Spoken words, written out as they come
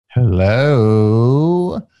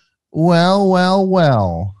Hello.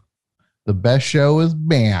 Well. The best show is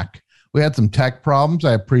back. We had some tech problems.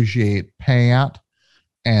 I appreciate Pat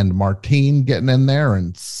and Martine getting in there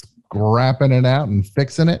and scrapping it out and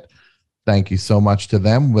fixing it. Thank you so much to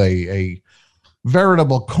them. A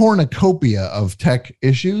veritable cornucopia of tech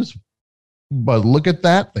issues. But look at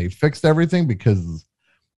that. They fixed everything because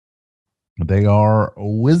they are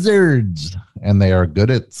wizards and they are good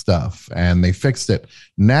at stuff, and they fixed it.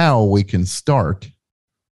 Now we can start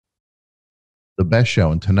the best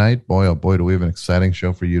show. And tonight, boy, oh boy, do we have an exciting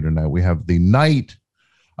show for you tonight. We have the night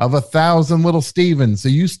of 1,000 Little Stevens. So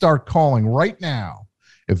you start calling right now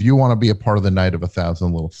if you want to be a part of the night of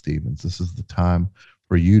 1,000 Little Stevens. This is the time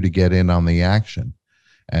for you to get in on the action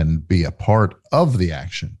and be a part of the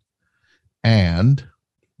action and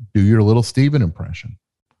do your Little Steven impression.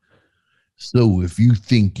 So if you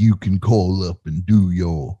think you can call up and do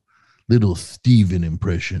your Little Steven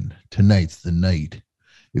impression, tonight's the night.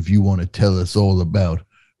 If you want to tell us all about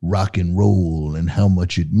rock and roll and how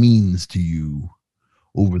much it means to you.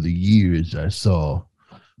 Over the years, I saw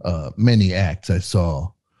many acts. I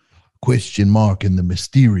saw Question Mark and the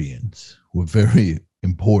Mysterians were very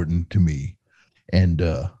important to me. And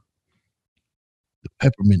the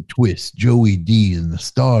Peppermint Twist, Joey D and the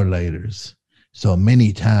Starlighters. Saw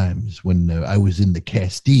many times when I was in the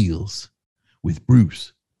Castiles with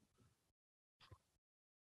Bruce.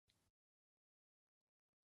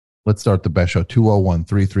 Let's start the best show.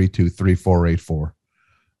 201-332-3484.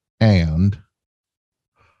 And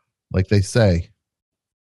like they say,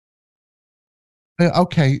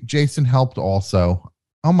 okay, Jason helped also.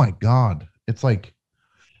 Oh my God. It's like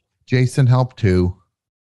Jason helped too.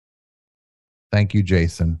 Thank you,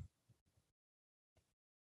 Jason.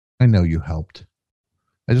 I know you helped.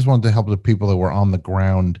 I just wanted to help the people that were on the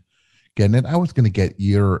ground getting it. I was going to get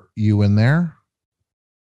you in there.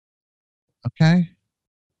 Okay.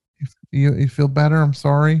 You feel better? I'm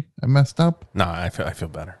sorry. I messed up. No, I feel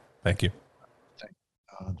better. Thank you. Thank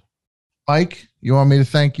God. Mike, you want me to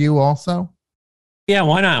thank you also? Yeah,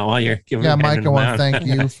 why not? While you're giving Mike, I want to thank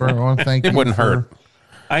you for. It wouldn't hurt.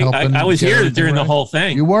 I was here during the whole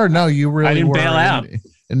thing. You were. No, you really. I didn't were. bail out.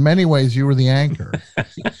 In many ways, you were the anchor.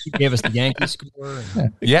 You gave us the Yankee score.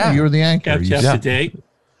 Yeah, you were the anchor. Kept you up to date.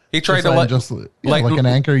 He tried just to like an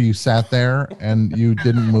anchor. You sat there and you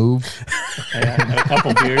didn't move. I had a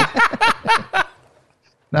couple beers.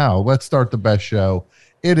 Now let's start the best show.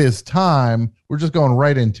 It is time. We're just going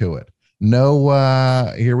right into it. No,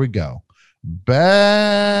 here we go.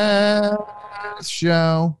 Best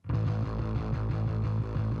show.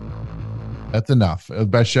 That's enough. The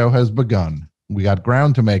best show has begun. We got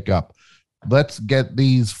ground to make up. Let's get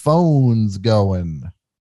these phones going.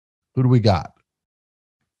 Who do we got?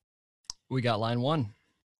 We got line one.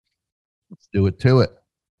 Let's do it to it.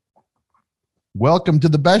 Welcome to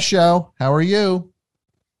the best show. How are you?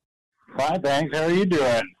 Fine, thanks. How are you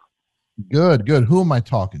doing? Good. Who am I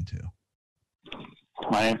talking to?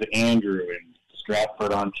 My name's Andrew in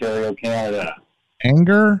Stratford, Ontario, Canada.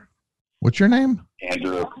 Anger? What's your name?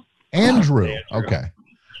 Andrew. Andrew. Okay.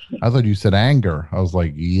 I thought you said anger. I was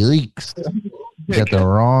like, yeeks. You got the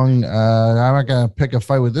wrong. I'm not going to pick a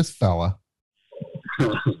fight with this fella.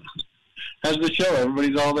 How's the show?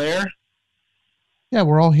 Everybody's all there? Yeah,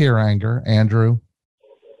 we're all here, Andrew.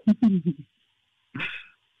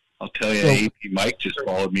 I'll tell you, AP Mike just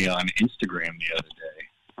followed me on Instagram the other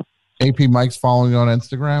day. AP Mike's following you on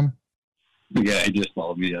Instagram? Yeah, he just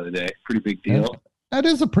followed me the other day. Pretty big deal. That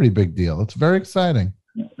is a pretty big deal. It's very exciting.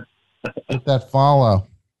 Get that follow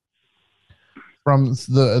from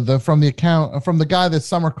the account from the guy that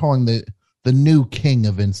some are calling the new king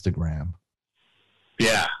of Instagram.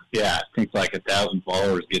 Yeah. I think like 1,000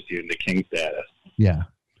 followers gets you into king status. Yeah,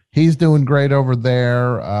 he's doing great over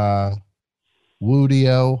there.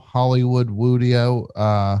 Hollywood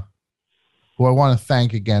Woodio, who I want to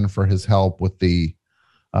thank again for his help with the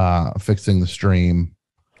fixing the stream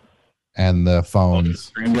and the phones.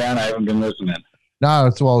 Stream down. I haven't been listening. No,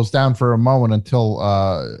 it was down for a moment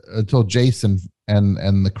until Jason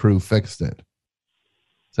and the crew fixed it.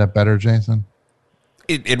 Is that better, Jason?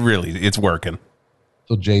 It's working.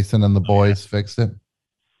 So Jason and the boys fixed it.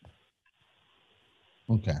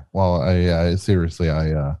 Okay. Well, I seriously,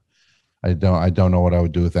 I don't know what I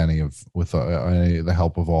would do with any of the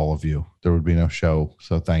help of all of you. There would be no show.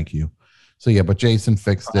 So thank you. So yeah, but Jason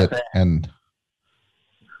fixed it and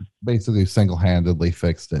basically single-handedly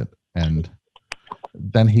fixed it. And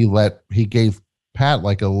then he gave Pat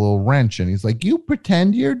like a little wrench and he's like, you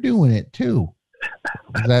pretend you're doing it too.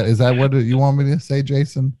 Is that what you want me to say,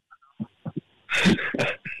 Jason?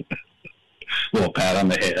 Little pat on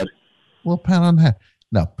the head. Little pat on the head.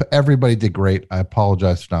 No, everybody did great. I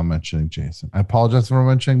apologize for not mentioning Jason. I apologize for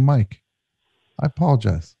mentioning Mike. I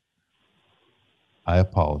apologize.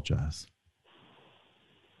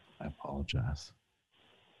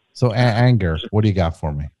 So, Anger, what do you got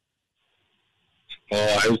for me?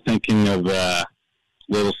 Oh, I was thinking of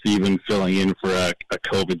little Steven filling in for a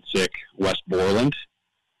COVID sick West Borland.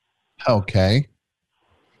 Okay.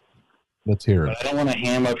 Let's hear it. But I don't want to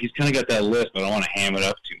ham up. He's kind of got that list, but I don't want to ham it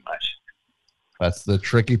up too much. That's the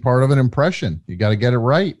tricky part of an impression. You got to get it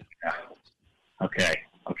right. Yeah. Okay,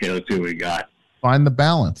 let's see what we got. Find the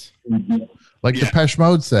balance. Mm-hmm. Like Depeche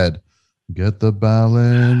Mode said, get the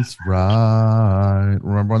balance right.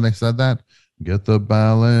 Remember when they said that? Get the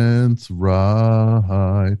balance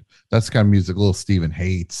right. That's the kind of music little Steven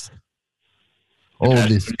hates. Oh,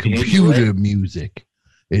 this computer music.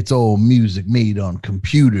 It's all music made on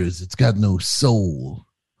computers. It's got no soul.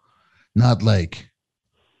 Not like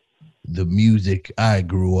the music I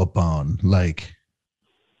grew up on, like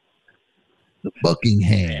the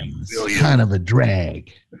Buckingham's. Kind of a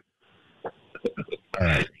drag. All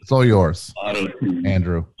right. It's all yours,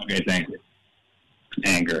 Andrew. Okay, thank you.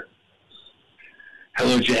 Anger.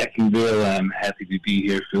 Hello, Jack and Bill. I'm happy to be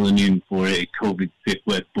here filling in for a COVID-sick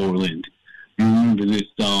West Borland. You remember this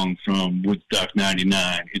song from Woodstock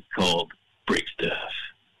 99? It's called Break Stuff.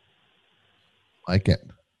 I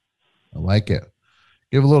like it.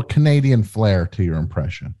 Give a little Canadian flair to your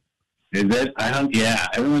impression. Is that? Yeah,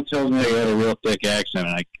 everyone tells me I got a real thick accent,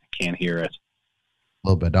 and I can't hear it. A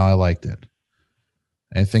little bit. No, I liked it.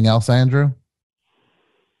 Anything else, Andrew?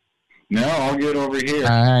 No, I'll get over here.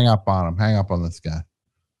 Hang up on him. Hang up on this guy.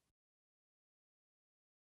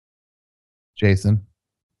 Jason?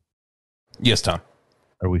 Yes, Tom.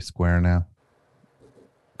 Are we square now?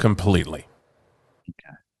 Completely.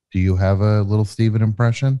 Okay. Do you have a little Steven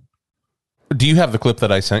impression? Do you have the clip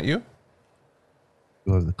that I sent you?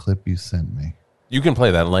 You have the clip you sent me. You can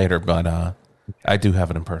play that later, but I do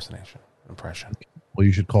have an impression. Well,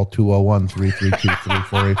 you should call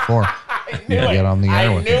 201-332-3484. Get on the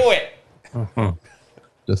air with it. it.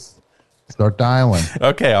 Just start dialing.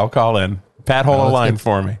 Okay, I'll call in. Pat, hold a line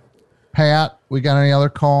for me. Pat, we got any other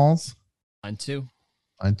calls? Line two.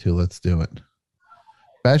 Let's do it.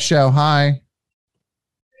 Best show, hi.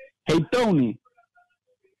 Hey, Tony,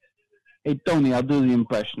 I'll do the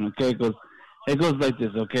impression, okay? It goes like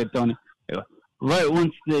this, okay, Tony? Right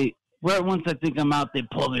once I think I'm out, they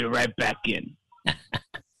pull me right back in.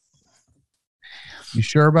 You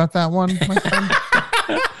sure about that one, my friend?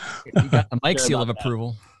 You got the mic seal of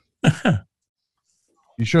approval.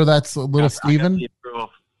 You sure that's a little Steven?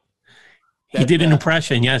 He did an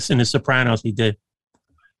impression, yes, in The Sopranos he did.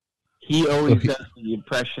 He always does the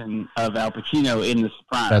impression of Al Pacino in The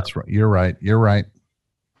Sopranos. That's right. You're right.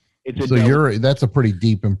 That's a pretty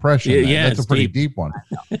deep impression. Yeah, that's a pretty deep one.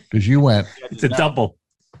 Because you went. It's a double.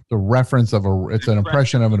 The reference of it's an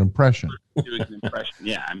impression of an impression.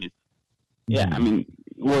 Yeah, I mean,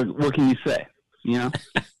 what can you say? You know?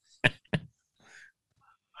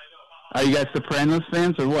 Are you guys Sopranos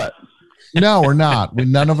fans or what? No, we're not.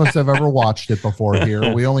 None of us have ever watched it before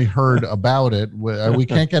here. We only heard about it. We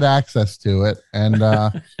can't get access to it, and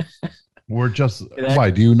we're just.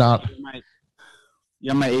 Why do you not? You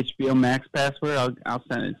have my HBO Max password? I'll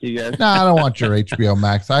send it to you guys. No, I don't want your HBO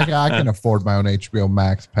Max. I can afford my own HBO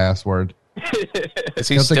Max password. Is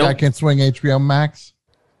he you don't think I can swing HBO Max?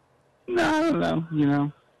 No, I don't know. You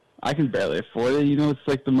know, I can barely afford it. You know, it's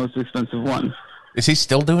like the most expensive one. Is he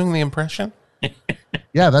still doing the impression?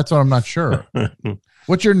 Yeah, that's what I'm not sure.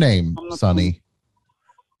 What's your name, Sonny?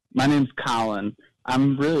 My name's Colin.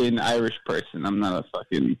 I'm really an Irish person. I'm not a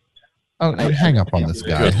fucking... Oh, hang up on this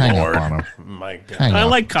guy. Good hang Lord. up on him. My God. I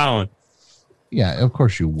like Colin. Yeah, of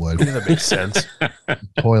course you would. That makes sense.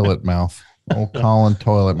 Toilet mouth. Old Colin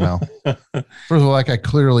Toilet Mouth. First of all, I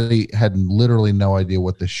clearly had literally no idea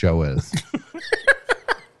what this show is.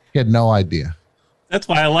 He had no idea. That's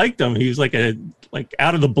why I liked him. He was like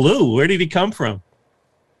out of the blue. Where did he come from?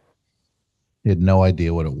 He had no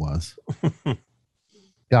idea what it was.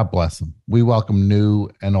 God bless him. We welcome new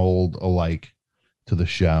and old alike to the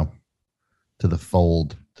show, to the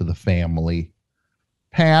fold, to the family.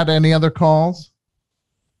 Pat, any other calls?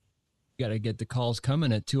 Got to get the calls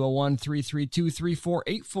coming at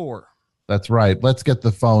 201-332-3484. That's right. Let's get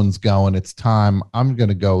the phones going. It's time. I'm going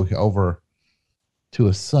to go over to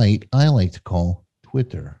a site I like to call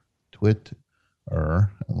Twitter. And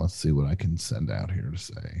let's see what I can send out here to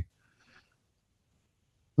say.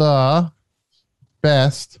 The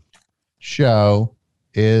best show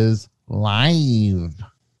is live.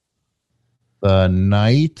 The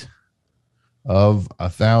night of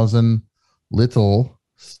 1,000 little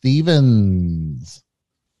Stevens.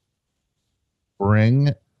 Bring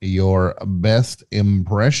your best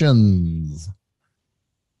impressions.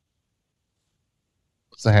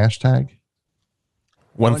 What's the hashtag?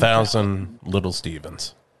 1,000 Little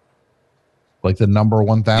Stevens. Like the number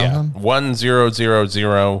 1,000?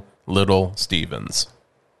 1000 Little Stevens.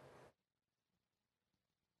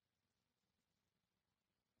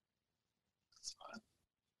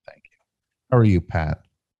 Thank you. How are you, Pat?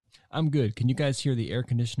 I'm good. Can you guys hear the air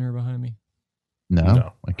conditioner behind me?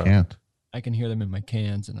 No, I can't. I can hear them in my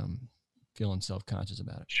cans, and I'm feeling self-conscious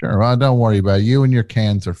about it. Sure. Well, don't worry about it. You and your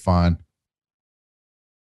cans are fine.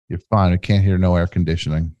 You're fine. I can't hear no air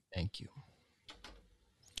conditioning. Thank you.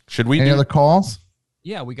 Should we Any other calls?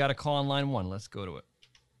 Yeah, we got a call on line 1. Let's go to it.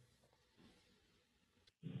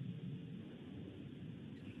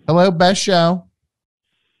 Hello, best show.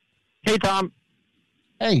 Hey, Tom.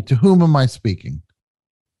 Hey, to whom am I speaking?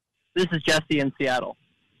 This is Jesse in Seattle.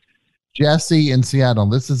 Jesse in Seattle.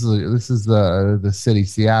 This is the city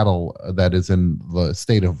Seattle that is in the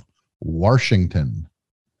state of Washington.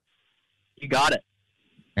 You got it.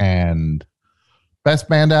 And best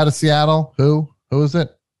band out of Seattle. Who is it?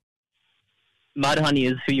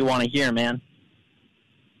 Mudhoney is who you want to hear, man.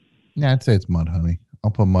 Yeah, I'd say it's Mudhoney.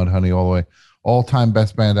 I'll put Mudhoney all the way. All-time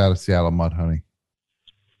best band out of Seattle, Mudhoney.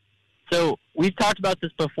 So we've talked about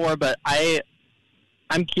this before, but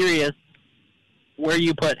I'm curious where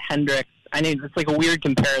you put Hendrix. I know it's like a weird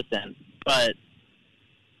comparison, but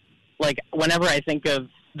like whenever I think of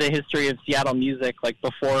the history of Seattle music, like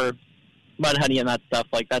before Mudhoney and that stuff,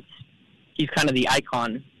 like he's kind of the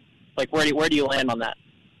icon. Like where do you land on that?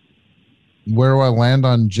 Where do I land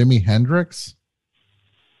on Jimi Hendrix?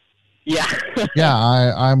 Yeah. Yeah,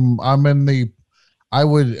 I'm in the. I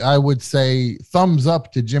would say thumbs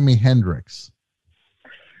up to Jimi Hendrix.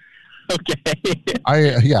 Okay.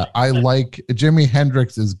 I like Jimi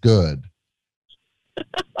Hendrix is good.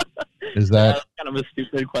 Is that That's kind of a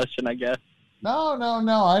stupid question, I guess. No.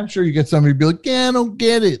 I'm sure you get somebody to be like, yeah, I don't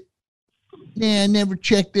get it. Yeah, I never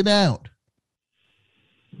checked it out.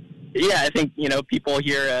 Yeah, I think, people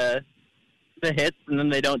hear the hits and then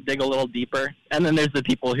they don't dig a little deeper. And then there's the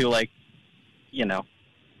people who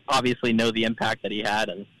obviously know the impact that he had,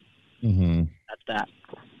 and that's that.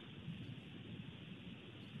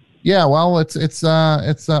 Yeah, well, it's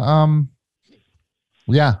Jimi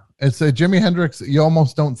Hendrix. You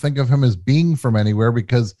almost don't think of him as being from anywhere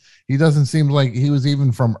because he doesn't seem like he was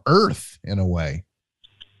even from Earth in a way.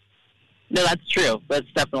 No, that's true. That's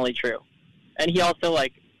definitely true. And he also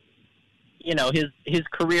his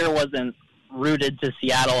career wasn't rooted to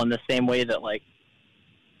Seattle in the same way that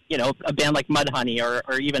a band like Mudhoney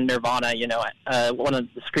or even Nirvana, one of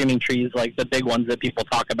the Screaming Trees, like the big ones that people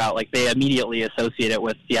talk about, like they immediately associate it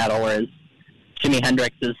with Seattle, whereas Jimi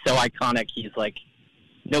Hendrix is so iconic, he's like,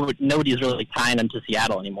 nobody's really tying him to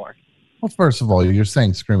Seattle anymore. Well, first of all, you're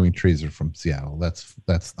saying Screaming Trees are from Seattle. That's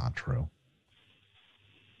not true.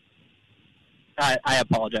 I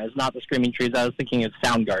apologize. Not the Screaming Trees. I was thinking of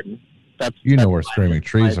Soundgarden. That's where Screaming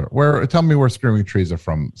Trees are. Tell me where Screaming Trees are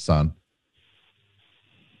from, son.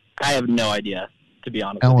 I have no idea, to be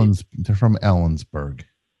honest with you. They're from Ellensburg.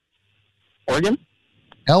 Oregon?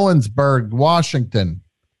 Ellensburg, Washington.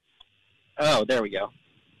 Oh, there we go.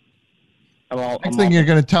 Next thing you're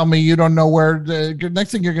going to tell me you don't know where.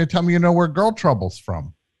 Next thing you're going to tell me you know where Girl Trouble's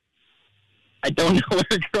from. I don't know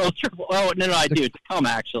where Girl Trouble. Oh no, I do. Tacoma,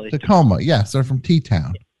 actually. Tacoma, yes, they're from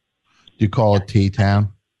T-Town. Do you call it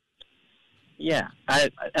T-Town? Yeah,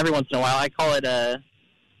 every once in a while I call it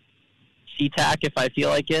SeaTac if I feel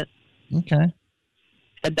like it. Okay.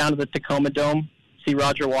 Head down to the Tacoma Dome, see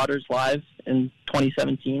Roger Waters live in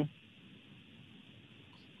 2017.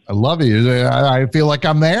 I love it. I feel like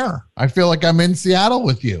I'm there. I feel like I'm in Seattle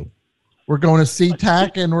with you. We're going to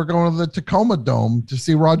SeaTac and we're going to the Tacoma Dome to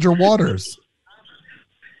see Roger Waters.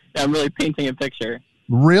 Yeah, I'm really painting a picture.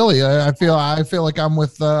 Really, I feel like I'm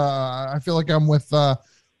with a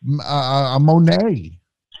Monet.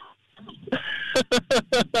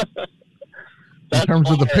 In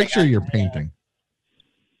terms of the picture you're painting.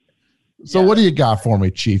 So what do you got for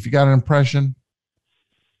me, Chief? You got an impression?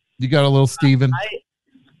 You got a little Steven?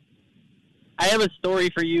 I have a story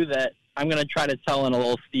for you that I'm going to try to tell in a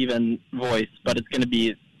little Steven voice, but it's going to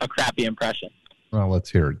be a crappy impression. Well, let's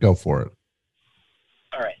hear it. Go for it.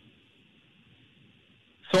 All right.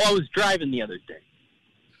 So I was driving the other day,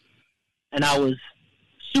 and I was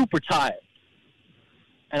super tired,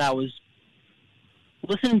 and I was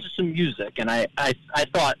listening to some music, and I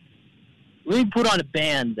thought, let me put on a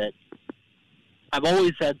band that I've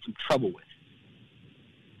always had some trouble with.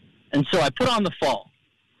 And so I put on The Fall.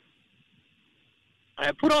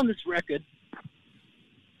 I put on this record.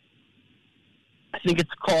 I think it's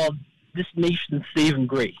called this nation's saving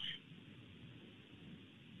grace.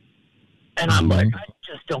 And I'm like, I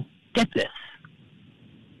just don't get this.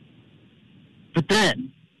 But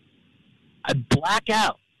then I black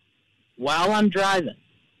out while I'm driving.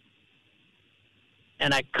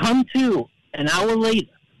 And I come to an hour later.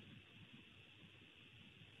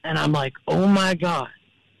 And I'm like, oh my God.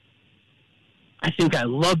 I think I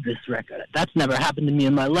love this record. That's never happened to me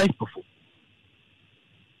in my life before.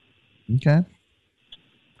 Okay.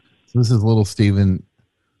 So this is little Steven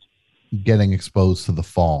getting exposed to the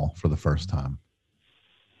fall for the first time.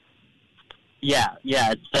 Yeah,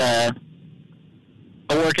 it's a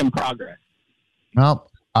work in progress. Well,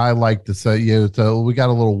 I like to say, so we got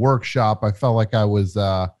a little workshop. I felt like I was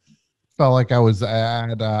at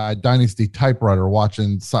a Dynasty typewriter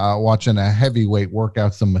watching a heavyweight work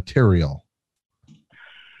out some material.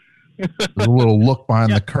 There's a little look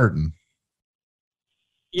behind the curtain.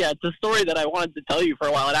 Yeah, it's a story that I wanted to tell you for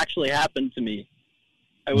a while. It actually happened to me.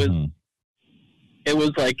 It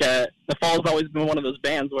was like the Fall has always been one of those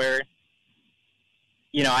bands where,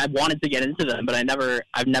 you know, I wanted to get into them, but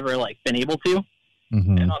I've never like been able to.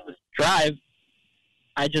 Mm-hmm. And on this drive,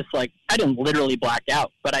 I didn't literally black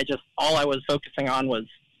out, but all I was focusing on was,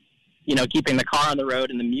 you know, keeping the car on the road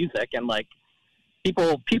and the music. And like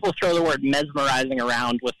people throw the word mesmerizing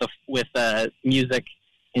around with music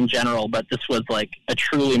in general, but this was like a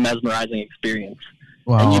truly mesmerizing experience.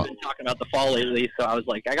 Well, and you've been talking about the Fall lately, so I was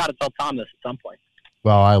like, I got to tell Tom this at some point.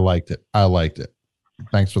 Well, I liked it.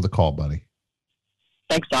 Thanks for the call, buddy.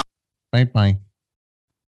 Thanks, Tom. Bye.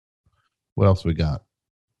 What else we got?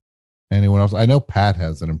 Anyone else? I know Pat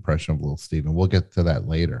has an impression of Little Steven. We'll get to that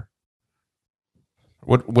later.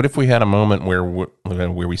 What if we had a moment where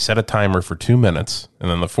we set a timer for 2 minutes, and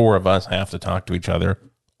then the four of us have to talk to each other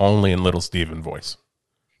only in Little Steven voice?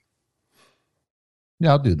 Yeah,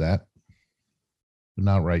 I'll do that. But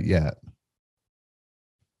not right yet.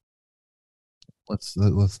 Let's do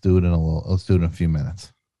it Let's do it in a few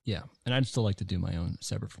minutes. Yeah, and I'd still like to do my own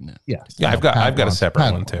separate from that. Yeah, I've got a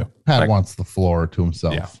separate one too. Pat wants the floor to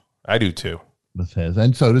himself. Yeah, I do too. With his,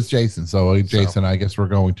 and so does Jason. So Jason, I guess we're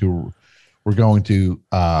not going to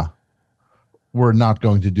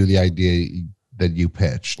do the idea that you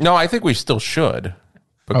pitched. No, I think we still should.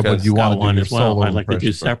 Because you want to do your solo. I'd like to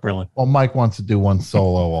do separately. Well, Mike wants to do one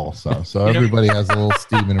solo also. So everybody has a little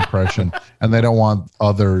Steven impression, and they don't want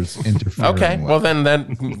others interfering. Okay, well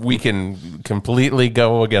then we can completely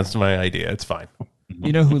go against my idea. It's fine.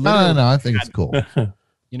 You know who? No, I think it's cool.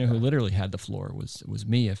 You know who literally had the floor was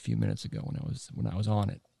me a few minutes ago when I was on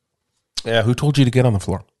it. Yeah, who told you to get on the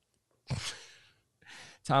floor?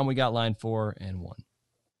 Tom, we got line 4 and 1.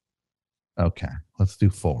 Okay, let's do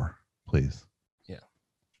 4, please. Yeah.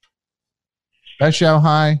 Show,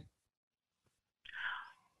 hi.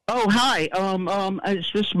 Oh, hi. Is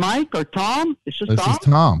this Mike or Tom? This is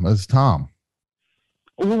Tom. This is Tom.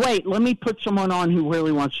 Wait, let me put someone on who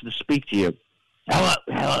really wants to speak to you.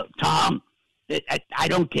 Hello, Tom. I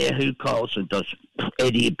don't care who calls or does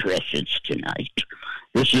any impressions tonight.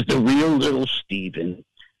 This is the real Little Steven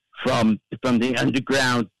from the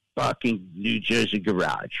underground fucking New Jersey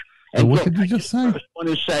garage. And what did you just say? I just want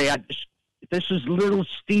to say, this is Little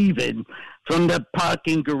Steven from the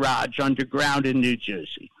parking garage underground in New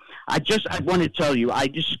Jersey. I want to tell you, I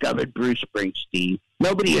discovered Bruce Springsteen.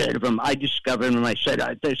 Nobody heard of him. I discovered him. I said,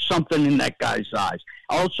 there's something in that guy's eyes.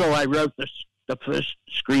 Also, I wrote the first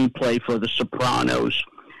screenplay for The Sopranos.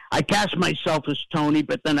 I cast myself as Tony,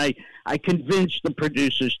 but then I convinced the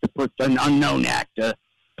producers to put an unknown actor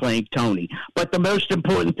playing Tony. But the most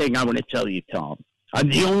important thing I want to tell you, Tom, I'm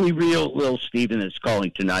the only real Little Steven that's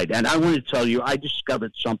calling tonight, and I want to tell you I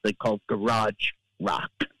discovered something called garage rock.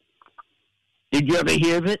 Did you ever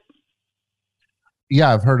hear of it?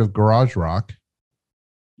 Yeah, I've heard of garage rock.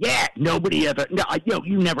 Yeah, nobody ever. No,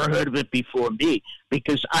 you never heard of it before me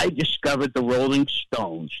because I discovered the Rolling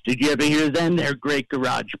Stones. Did you ever hear them? They're a great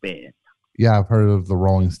garage band. Yeah, I've heard of the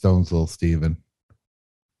Rolling Stones, Little Steven.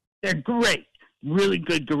 They're great. Really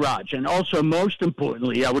good garage. And also, most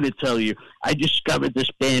importantly, I want to tell you, I discovered this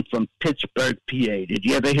band from Pittsburgh, PA. Did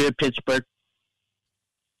you ever hear Pittsburgh?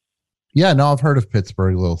 Yeah, no, I've heard of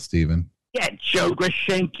Pittsburgh, Little Steven. Yeah, Joe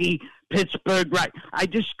Grushenke, Pittsburgh, right. I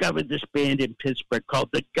discovered this band in Pittsburgh called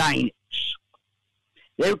the Gynics.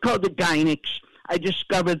 They were called the Gynics. I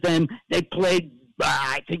discovered them. They played,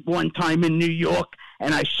 I think, one time in New York,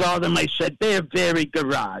 and I saw them. I said, they're very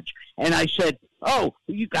garage. And I said, oh,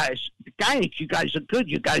 you guys, the Gynics, you guys are good.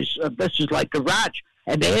 You guys, this is like garage.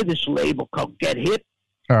 And they had this label called Get Hip.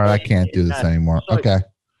 All right, I can't do this anymore. Okay.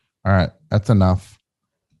 All right, that's enough.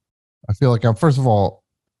 I feel like first of all,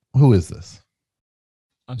 who is this?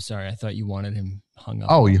 I'm sorry. I thought you wanted him hung up.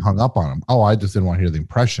 Oh, you hung up on him. Oh, I just didn't want to hear the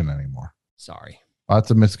impression anymore. Sorry.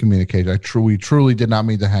 That's a miscommunication. We truly did not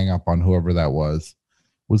mean to hang up on whoever that was.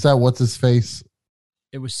 Was that what's his face?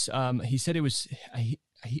 It was. He said it was. I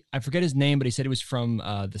forget his name, but he said it was from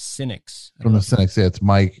the Cynics. From the Cynics. Yeah, it's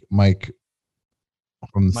Mike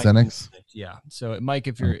from the Cynics. Yeah. So Mike,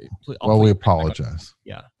 if you're we apologize.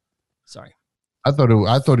 Yeah. Sorry. I thought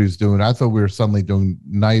we were suddenly doing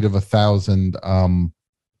Night of 1,000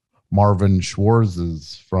 Marvin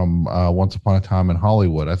Schwartz's from Once Upon a Time in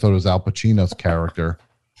Hollywood. I thought it was Al Pacino's character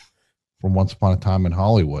from Once Upon a Time in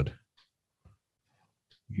Hollywood.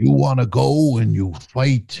 You want to go and you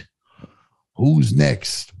fight. Who's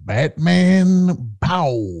next? Batman?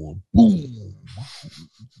 Pow! Boom!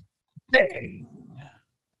 Bang!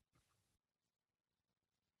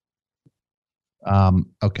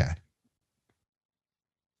 Okay.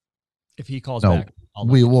 If he calls back,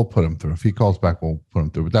 we'll put him through. If he calls back, we'll put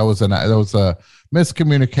him through. But that was a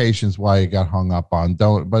miscommunications why he got hung up on.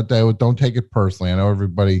 Don't take it personally. I know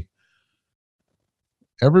everybody's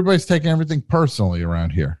taking everything personally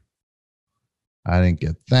around here. I didn't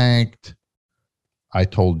get thanked. I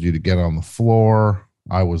told you to get on the floor.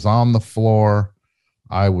 I was on the floor.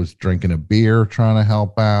 I was drinking a beer trying to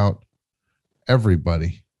help out.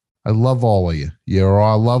 Everybody. I love all of you.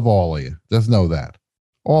 I love all of you. Just know that.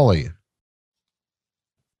 All of you.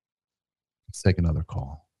 Let's take another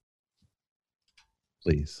call.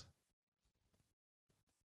 Please.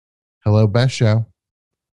 Hello, Best Show.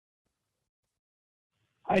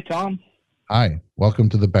 Hi, Tom. Hi. Welcome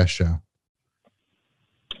to the Best Show.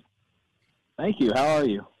 Thank you. How are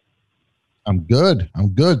you? I'm good.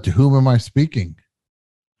 To whom am I speaking?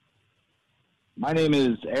 My name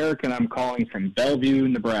is Eric, and I'm calling from Bellevue,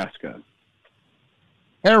 Nebraska.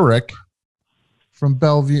 Eric from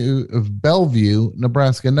Bellevue,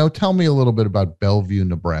 Nebraska. No, tell me a little bit about Bellevue,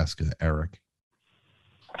 Nebraska, Eric.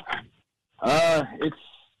 It's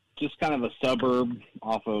just kind of a suburb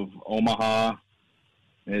off of Omaha.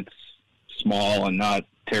 It's small and not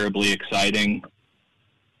terribly exciting,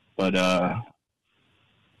 but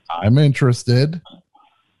I'm interested.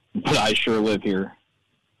 But I sure live here.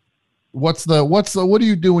 What do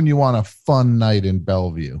you do when you want a fun night in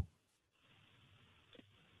Bellevue?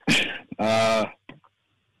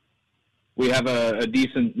 We have a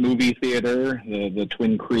decent movie theater, the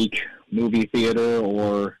Twin Creek movie theater,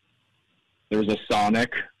 or there's a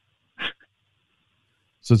Sonic.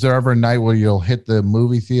 So is there ever a night where you'll hit the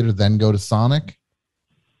movie theater, then go to Sonic?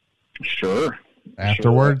 Sure.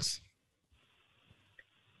 Afterwards? Sure.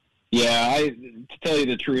 Yeah, to tell you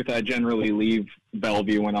the truth, I generally leave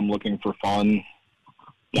Bellevue when I'm looking for fun.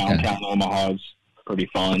 Downtown Omaha is pretty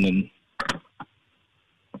fun.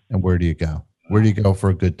 And where do you go? Where do you go for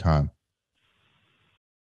a good time?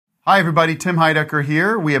 Hi, everybody. Tim Heidecker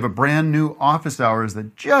here. We have a brand new office hours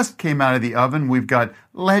that just came out of the oven. We've got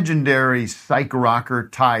legendary psych rocker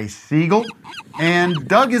Ty Siegel. And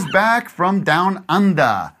Doug is back from down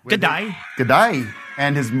under. G'day. G'day.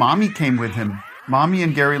 And his mommy came with him. Mommy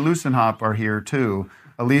and Gary Lucenhop are here, too.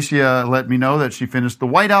 Alicia let me know that she finished the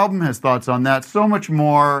White Album, has thoughts on that. So much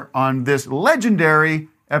more on this legendary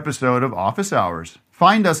episode of Office Hours.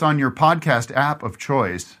 Find us on your podcast app of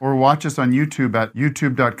choice or watch us on YouTube at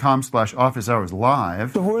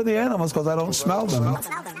youtube.com/officehourslive. So who are the animals? Because I don't smell them.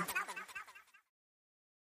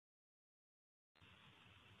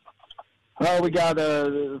 Well, we got,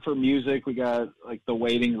 for music, we got like the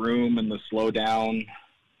Waiting Room and the Slow Down.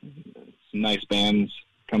 Some nice bands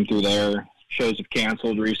come through there. Shows have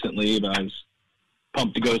canceled recently, but I was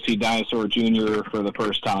pumped to go see Dinosaur Jr. for the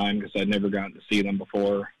first time because I'd never gotten to see them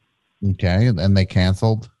before. Okay, and they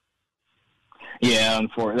canceled? Yeah,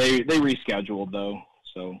 unfortunately. They rescheduled, though,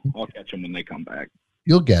 so I'll catch them when they come back.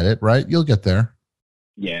 You'll get it, right? You'll get there.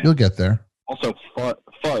 Yeah. You'll get there. Also,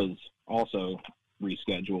 Fuzz also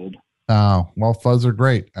rescheduled. Oh, well, Fuzz are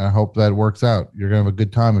great. I hope that works out. You're going to have a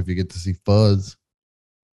good time if you get to see Fuzz.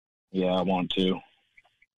 Yeah, I want to.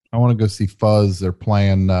 I want to go see Fuzz. They're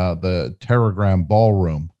playing the Terragram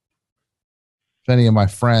Ballroom. If any of my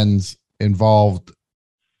friends involved,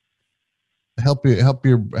 help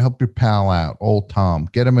your pal out, old Tom.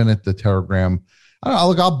 Get him in at the Terragram.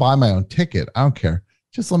 I'll buy my own ticket. I don't care.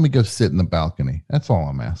 Just let me go sit in the balcony. That's all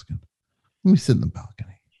I'm asking. Let me sit in the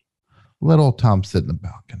balcony. Let old Tom sit in the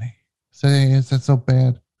balcony. Say, is that so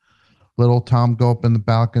bad? Let old Tom go up in the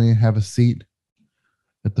balcony and have a seat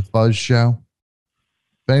at the Fuzz show.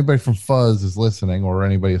 If anybody from Fuzz is listening, or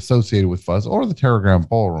anybody associated with Fuzz, or the Terragram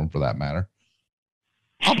Ballroom for that matter,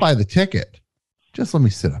 I'll buy the ticket. Just let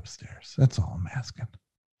me sit upstairs. That's all I'm asking.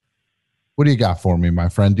 What do you got for me, my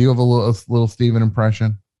friend? Do you have a little Steven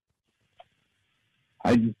impression?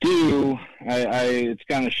 I do. It's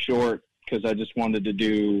kind of short because I just wanted to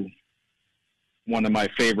do one of my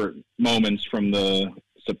favorite moments from The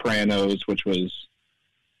Sopranos, which was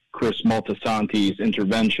Chris Moltisanti's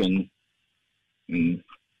intervention. And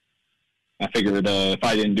I figured if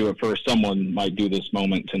I didn't do it first, someone might do this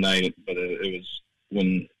moment tonight. But it was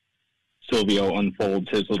when Silvio unfolds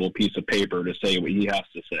his little piece of paper to say what he has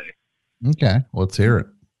to say. Okay, let's hear it.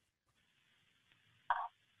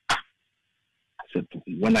 Said,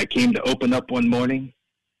 when I came to open up one morning,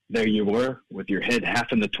 there you were with your head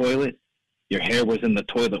half in the toilet. Your hair was in the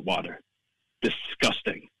toilet water.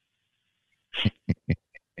 Disgusting.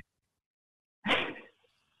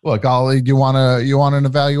 Look, Ollie, you want an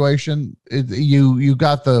evaluation? You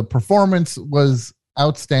got the performance was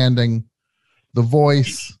outstanding. The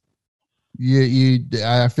voice,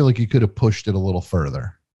 I feel like you could have pushed it a little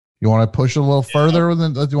further. You want to push it a little further?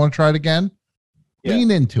 Do you want to try it again? Yeah,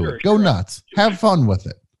 lean into it. Go nuts. Have fun with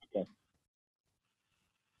it. Okay.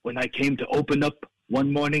 When I came to open up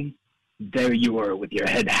one morning, there you were with your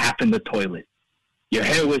head half in the toilet. Your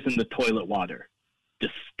hair was in the toilet water.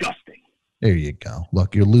 Disgusting. There you go.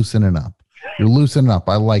 Look, you're loosening up. You're loosening up.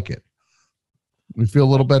 I like it. You feel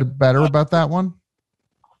a little bit better about that one?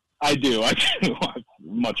 I do.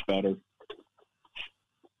 Much better.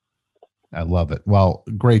 I love it. Well,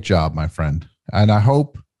 great job, my friend. And I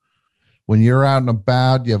hope when you're out and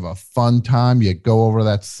about, you have a fun time. You go over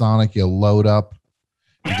that Sonic, you load up,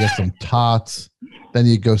 you get some tots, then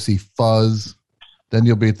you go see Fuzz. Then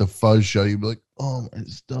you'll be at the Fuzz show. You'll be like, oh, my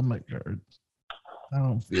stomach hurts. I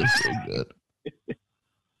don't feel so good.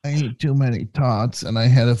 I ate too many tots, and I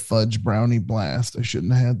had a fudge brownie blast. I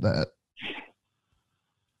shouldn't have had that.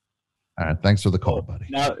 All right, thanks for the call, buddy.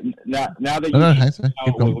 Now that you know how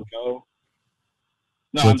it will go.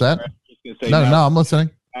 No, what's that? No, I'm listening.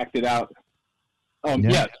 Acted out.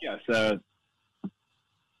 Yes. I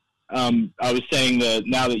was saying that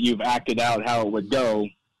now that you've acted out how it would go,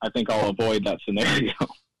 I think I'll avoid that scenario.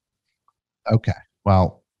 Okay.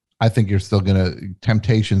 Well, I think you're still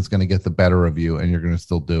temptation's gonna get the better of you, and you're gonna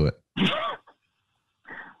still do it.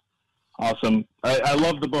 Awesome. I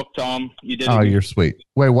love the book, Tom. You did. Oh, you're sweet.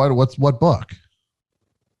 Wait, what book?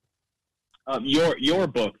 Your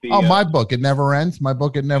book. My book. It Never Ends. My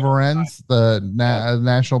book, It Never Ends. The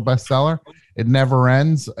national bestseller. It Never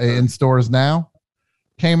Ends in stores now.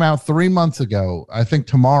 Came out 3 months ago. I think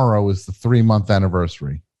tomorrow is the 3-month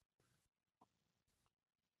anniversary.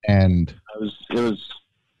 And it was.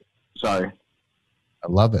 Sorry. I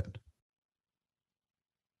love it.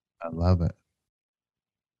 I love it.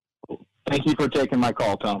 Thank you for taking my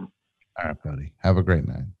call, Tom. All right, buddy. Have a great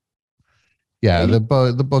night. Yeah, the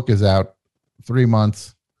book is out. 3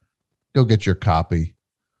 months. Go get your copy.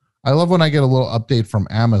 I love when I get a little update from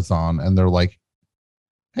Amazon and they're like,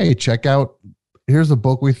 hey, check out, here's a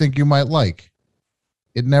book we think you might like.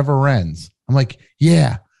 It Never Ends. I'm like,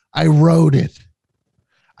 yeah, I wrote it.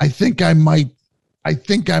 I think I might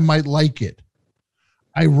like it.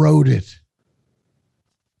 I wrote it.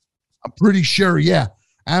 I'm pretty sure, yeah.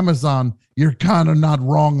 Amazon, you're kind of not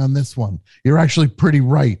wrong on this one. You're actually pretty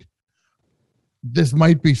right. This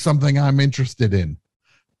might be something I'm interested in.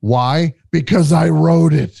 Why? Because I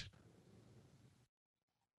wrote it.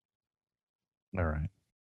 All right.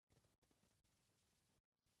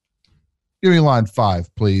 Give me line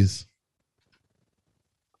 5, please.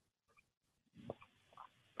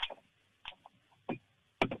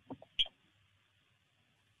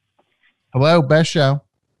 Hello, best show.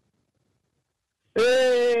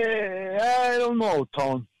 I don't know,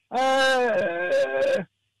 Tom. I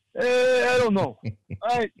don't know.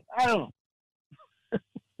 I don't know.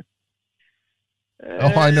 Oh,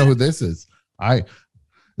 I know who this is.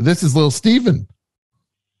 This is little Steven.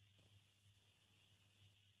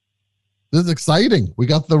 This is exciting. We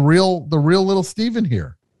got the real little Steven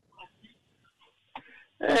here.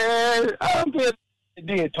 I don't get the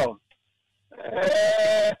idea, Tom.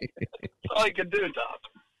 That's all I can do, Tom.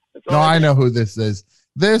 No, I know who this is.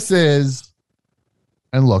 This is,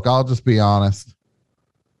 and look, I'll just be honest.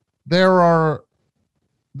 There are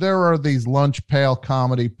these lunch pail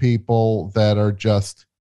comedy people that are just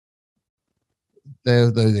they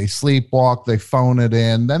sleepwalk, they phone it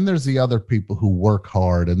in. Then there's the other people who work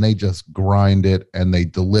hard and they just grind it and they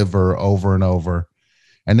deliver over and over.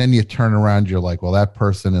 And then you turn around, you're like, well, that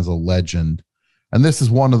person is a legend. And this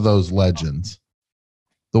is one of those legends.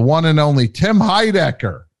 The one and only Tim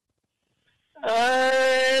Heidecker.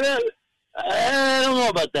 I don't know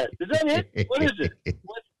about that. Is that it? What is it?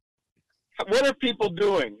 What are people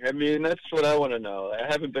doing? I mean, that's what I want to know. I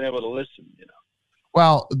haven't been able to listen,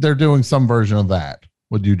 Well, they're doing some version of that,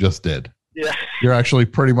 what you just did. Yeah. You're actually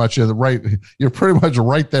pretty much right. You're pretty much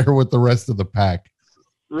right there with the rest of the pack.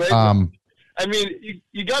 Right. I mean,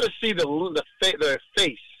 you got to see the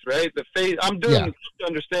face, right? The face. I'm doing. Yeah. To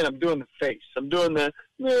understand, I'm doing the face. I'm doing the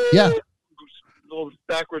little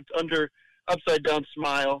backwards, upside down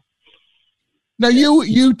smile. Now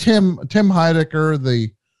you Tim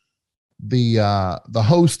Heidecker, the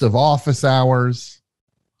host of Office Hours,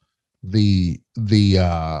 the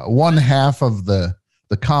one half of the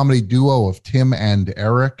comedy duo of Tim and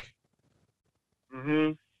Eric,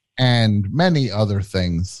 and many other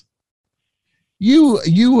things.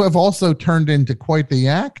 You have also turned into quite the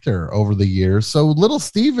actor over the years. So Little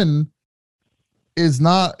Steven is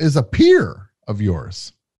a peer of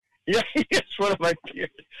yours. Yeah, it's one of my peers.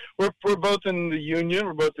 We're both in the union.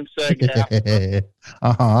 We're both in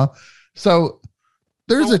SAG-AFTRA. So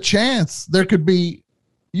there's a chance there could be.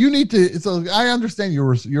 You need to. So I understand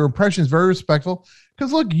your impression is very respectful,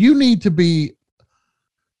 because look, you need to be.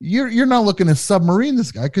 You're not looking to submarine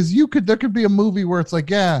this guy, because there could be a movie where it's like,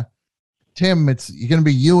 yeah, Tim, you're going to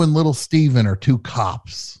be you and Little Steven are two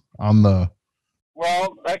cops on the.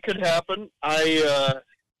 Well, that could happen. I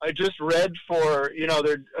just read for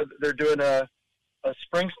they're doing a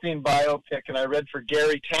Springsteen biopic, and I read for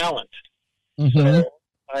Gary Talent. So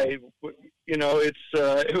it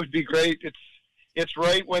would be great. It's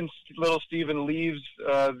right when Little Steven leaves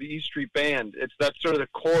the E Street Band. That's sort of the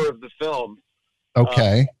core of the film.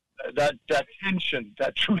 Okay. That tension,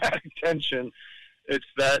 that dramatic tension. It's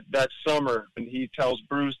that summer, and he tells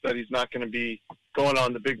Bruce that he's not going to be going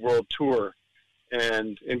on the big world tour,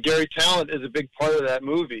 and Gary Talent is a big part of that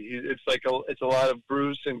movie. It's a lot of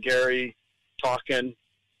Bruce and Gary talking,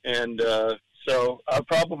 and so I'll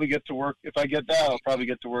probably get to work. If I get that, I'll probably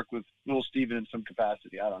get to work with Little Steven in some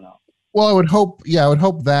capacity. I don't know. Well, I would hope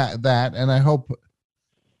that, and I hope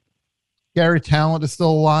Gary Talent is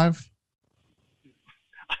still alive.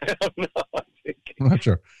 I don't know. I'm not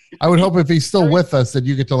sure. I would hope if he's still with us that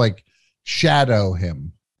you get to shadow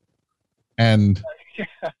him and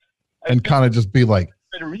kind of just be like,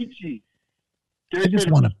 Federici. I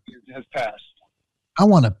just want to has passed. I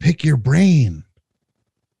want to pick your brain.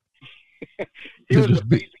 He was a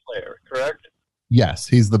bass player, correct? Yes,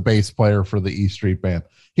 he's the bass player for the E Street Band.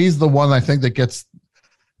 He's the one I think that gets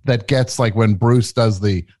like when Bruce does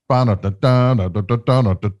the and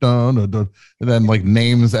then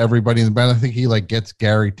names everybody in the band. I think he gets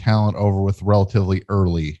Gary Talent over with relatively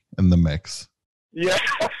early in the mix. Yeah.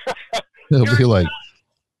 He'll be like,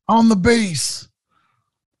 on the bass,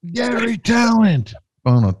 Gary Talent.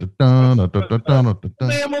 The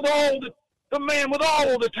man with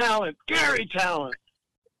all the talent, Gary Talent.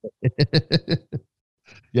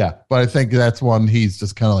 Yeah, but I think that's one he's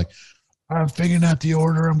just kind of like, I'm figuring out the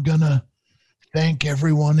order I'm gonna thank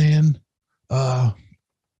everyone in. I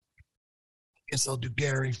guess I'll do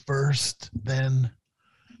Gary first, then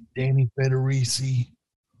Danny Federici,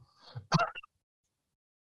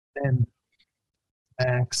 then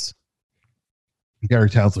Max. Gary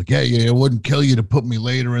Talent's like, yeah, it wouldn't kill you to put me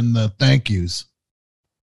later in the thank yous.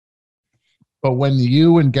 But when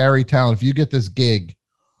you and Gary Talent, if you get this gig,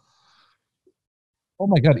 oh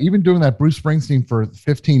my God, even doing that Bruce Springsteen for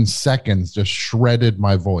 15 seconds just shredded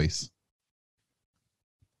my voice.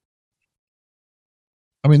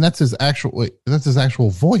 I mean, that's his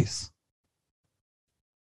actual voice.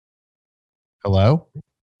 Hello?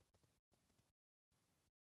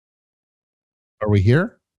 Are we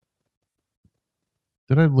here?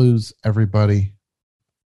 Did I lose everybody?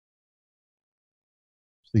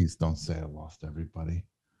 Please don't say I lost everybody.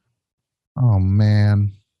 Oh,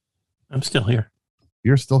 man. I'm still here.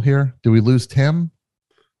 You're still here? Did we lose Tim?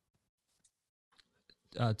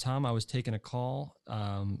 Tom, I was taking a call.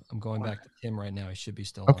 I'm going back to Tim right now. He should be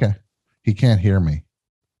still okay. on. He can't hear me.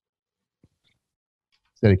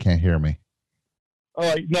 Said he can't hear me.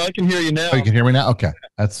 Oh, no, I can hear you now. Oh, you can hear me now? Okay.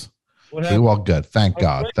 That's well good. Thank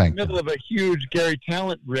God. Thank God. In the middle of a huge Gary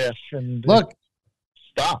Talent riff, and look,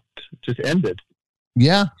 stopped. It just ended.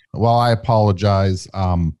 Yeah. Well, I apologize.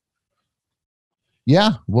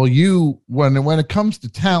 Yeah. Well, when it comes to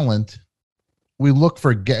talent, we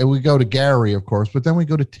go to Gary, of course, but then we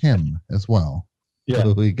go to Tim as well. Yeah.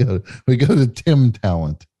 So we go to Tim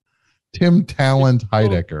Talent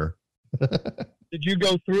Heidecker. Did you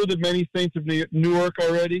go through the Many Saints of Newark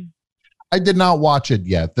already? I did not watch it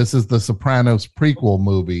yet. This is the Sopranos prequel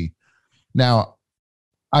movie. Now,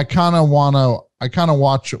 I kind of want to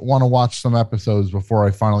watch some episodes before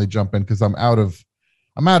I finally jump in, because I'm out of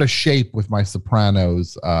shape with my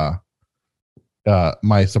Sopranos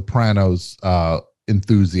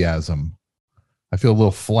enthusiasm. I feel a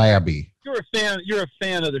little flabby You're a fan. You're a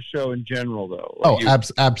fan of the show in general, though.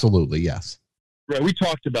 Absolutely, yes. Right. We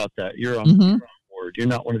talked about that. You're on board. You're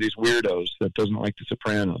not one of these weirdos that doesn't like The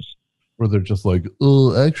Sopranos. Where they're just like,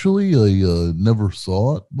 actually, I never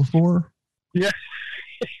saw it before. Yeah.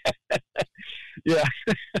 Yeah.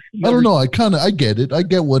 I don't know. I get it. I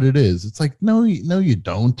get what it is. It's like, no, you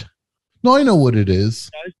don't. No, I know what it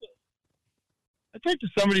is. I talked to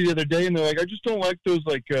somebody the other day, and they're like, I just don't like those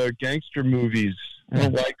gangster movies. I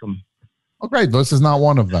don't like them. Oh, great. This is not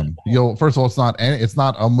one of them. First of all, it's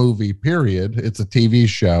not a movie, period. It's a TV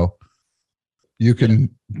show. You can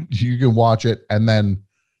watch it, and then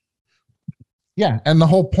and the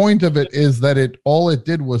whole point of it is that all it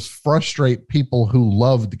did was frustrate people who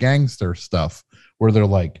loved gangster stuff, where they're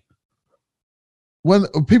like, when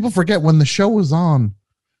people forget when the show was on,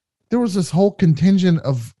 there was this whole contingent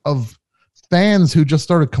of fans who just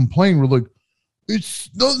started complaining. We're like,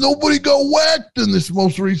 nobody got whacked in this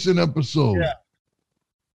most recent episode. Yeah.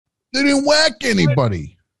 They didn't whack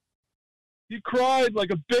anybody. He cried like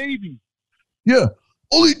a baby. Yeah.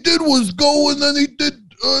 All he did was go, and then he did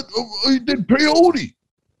peyote.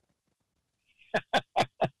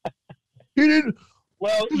 He did.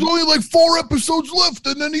 Well, there's only like 4 episodes left,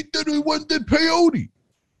 and then he went and did peyote.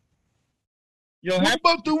 What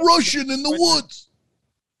about the Russian in the woods?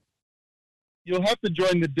 You'll have to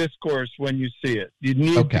join the discourse when you see it. You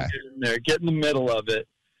need to get in there, get in the middle of it.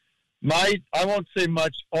 I won't say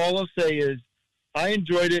much. All I'll say is I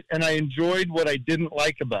enjoyed it, and I enjoyed what I didn't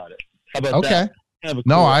like about it. How about that?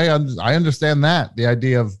 No, I understand that. The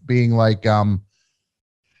idea of being like, that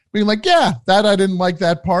I didn't like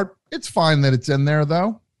that part. It's fine that it's in there,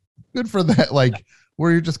 though. Good for that. Like,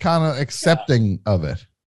 where you're just kind of accepting of it.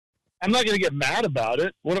 I'm not going to get mad about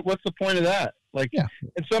it. What's the point of that? Like,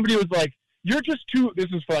 and somebody was like, "You're just too."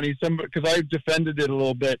 This is funny. Because I defended it a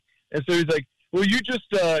little bit, and so he's like, "Well, you just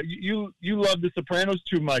you love The Sopranos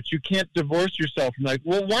too much. You can't divorce yourself." I'm like,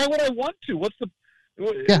 "Well, why would I want to? What's the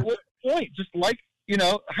point? Just like."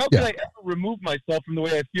 How can I ever remove myself from the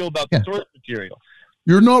way I feel about the source material?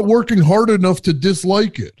 You're not working hard enough to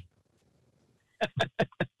dislike it.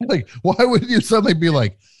 Like, why would you suddenly be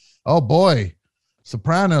like, oh boy,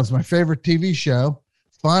 Sopranos, my favorite TV show.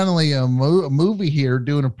 Finally, a movie here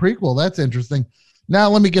doing a prequel. That's interesting. Now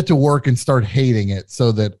let me get to work and start hating it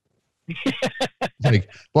so that,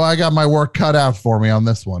 I got my work cut out for me on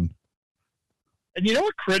this one. And you know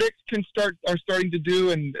what critics are starting to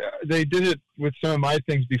do, and they did it with some of my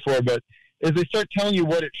things before, but is they start telling you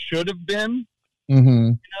what it should have been.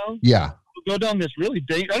 Mm-hmm. Yeah. We'll go down this really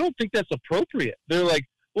dangerous. I don't think that's appropriate. They're like,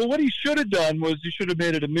 well, what he should have done was he should have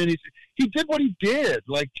made it a mini. He did what he did.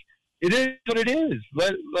 Like, it is what it is.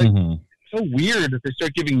 It's so weird if they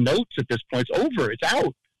start giving notes at this point. It's over. It's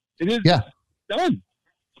out. It is done.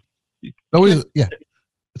 It's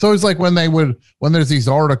always like when there's these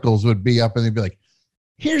articles would be up and they'd be like,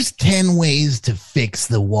 here's 10 ways to fix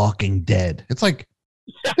The Walking Dead. It's like,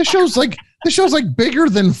 the show's like bigger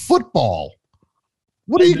than football.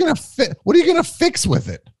 What are you gonna fix with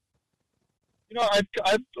it? I've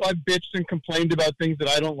bitched and complained about things that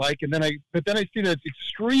I don't like, and then I see that it's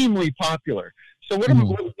extremely popular. So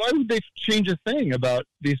why would they change a thing about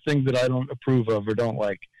these things that I don't approve of or don't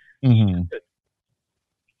like? Mm-hmm.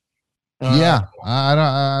 I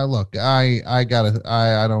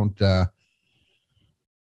don't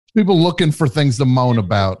people looking for things to moan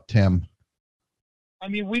about, Tim. I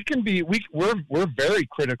mean, we're very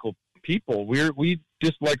critical people. We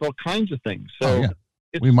dislike all kinds of things. So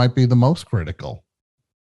we might be the most critical.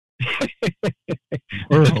 We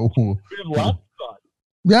have lots of thought.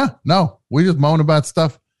 Yeah, no, we just moan about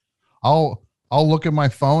stuff. I'll look at my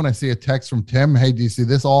phone. I see a text from Tim. Hey, do you see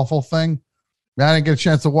this awful thing? I didn't get a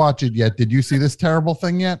chance to watch it yet. Did you see this terrible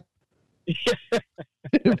thing yet?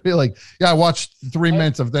 It'd be like, I watched 3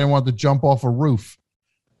 minutes of they want to jump off a roof.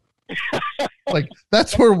 Like,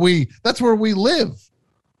 that's where we live.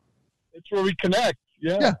 That's where we connect.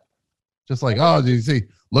 Yeah. Just like, oh, do you see?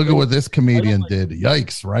 Look at what this comedian did.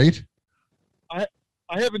 Yikes, right? I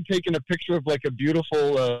haven't taken a picture of like a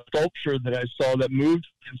beautiful sculpture that I saw that moved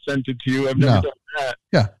and sent it to you. I've never done that.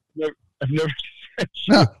 Yeah. I've never sent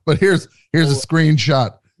you. No, but here's a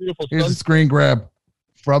screenshot. Here's a screen grab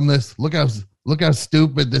from this. Look how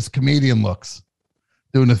stupid this comedian looks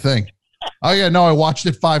doing the thing. Oh yeah, no, I watched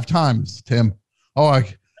it 5 times, Tim. Oh,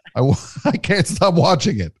 I can't stop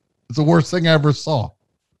watching it. It's the worst thing I ever saw.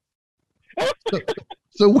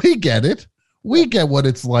 So we get it. We get what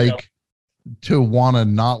it's like to want to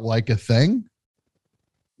not like a thing.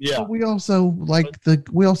 Yeah. But we also like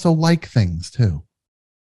things too.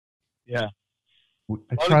 Yeah.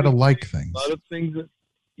 I try to like things. A lot of things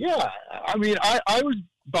Yeah, I mean, I was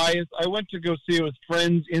biased. I went to go see it with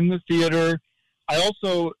friends in the theater. I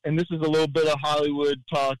also, and this is a little bit of Hollywood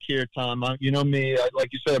talk here, Tom. You know me, like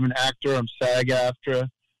you said, I'm an actor. I'm SAG-AFTRA.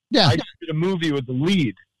 Yeah. I did a movie with the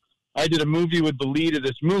lead. I did a movie with the lead of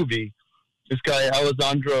this movie. This guy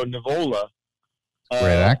Alessandro Nivola.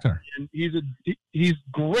 Great actor. And he's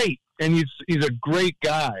great, and he's a great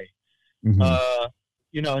guy. Mm-hmm.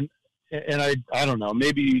 You know, and I don't know,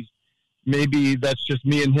 maybe that's just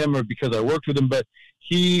me and him, or because I worked with him, but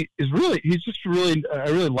I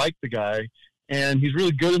really like the guy, and he's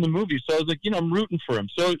really good in the movie. So I was like, you know, I'm rooting for him.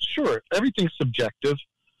 So sure, everything's subjective.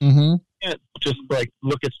 Mm-hmm. You can't just like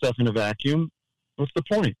look at stuff in a vacuum. What's the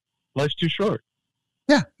point? Life's too short.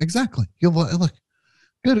 Yeah, exactly. Look,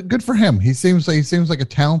 good for him. He seems like a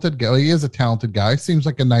talented guy. He is a talented guy. Seems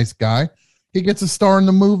like a nice guy. He gets a star in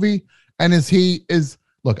the movie, and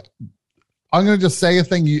look. I'm going to just say a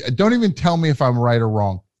thing. You don't even tell me if I'm right or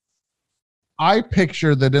wrong. I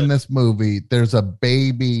picture that in this movie, there's a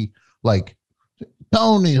baby like,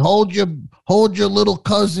 Tony, hold your little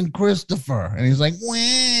cousin Christopher, and he's like,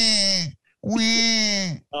 wah,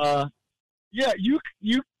 wah. Yeah, you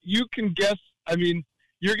can guess. I mean,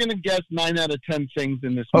 you're going to guess 9 out of 10 things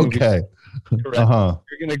in this movie. Okay. Correct. Uh-huh.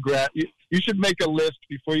 You're going to grab. You should make a list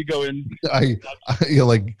before you go in. You're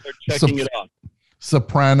like checking it out.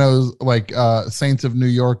 Sopranos, like Saints of New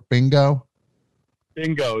York, bingo.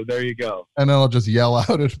 Bingo. There you go. And then I'll just yell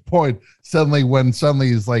out at a point. Suddenly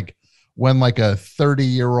is like when like a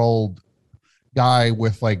 30-year-old guy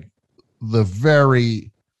with like the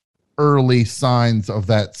very early signs of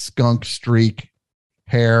that skunk streak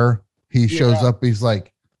hair, he shows up. He's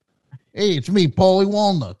like, "Hey, it's me, Paulie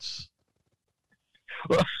Walnuts."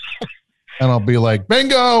 And I'll be like,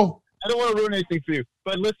 "Bingo." I don't want to ruin anything for you.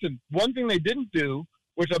 But listen, one thing they didn't do,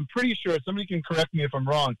 which I'm pretty sure, somebody can correct me if I'm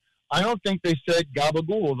wrong, I don't think they said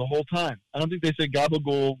gabagool the whole time. I don't think they said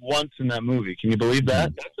gabagool once in that movie. Can you believe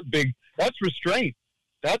that? That's restraint.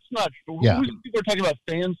 That's not, yeah. People are talking about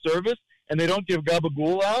fan service, and they don't give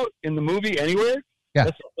gabagool out in the movie anywhere? Yeah.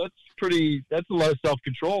 That's a lot of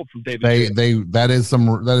self-control from David Chase. That is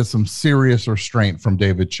some serious restraint from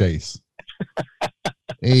David Chase.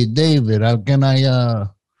 Hey, David,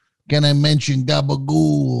 can I mention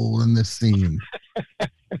gabagool in this scene?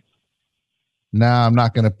 Nah, I'm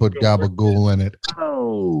not going to put gabagool in it.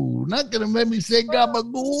 Oh, not going to let me say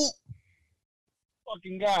gabagool?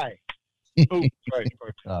 Fucking guy. Oh, sorry.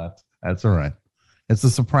 That's all right. It's The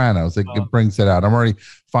Sopranos. It brings it out. I'm already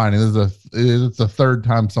finding it's the third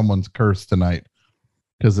time someone's cursed tonight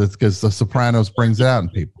because The Sopranos brings it out in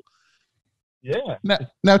people. Yeah.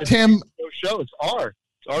 Now Tim. Show. It's R.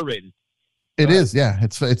 It's R rated. It is, yeah.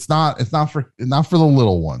 It's not for the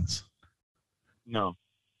little ones. No.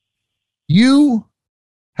 You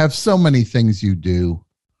have so many things you do.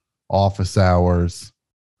 Office hours.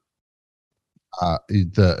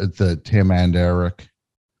 The Tim and Eric.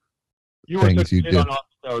 You were such a hit on office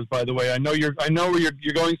hours, by the way. I know you're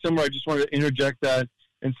going somewhere. I just wanted to interject that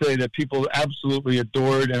and say that people absolutely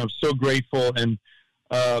adored, and I'm so grateful and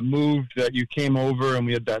moved that you came over and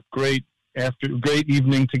we had that great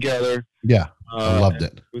evening together. Yeah, I loved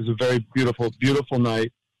it. It was a very beautiful, beautiful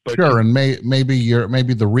night. But sure, and maybe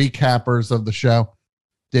the recappers of the show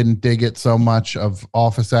didn't dig it so much of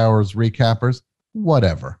office hours recappers.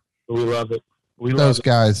 Whatever. We love it. Those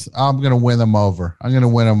guys, I'm gonna win them over. I'm gonna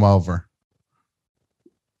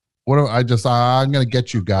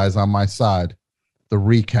get you guys on my side. The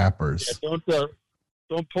recappers. Yeah,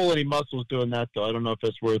 don't pull any muscles doing that though. I don't know if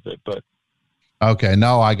that's worth it, but okay,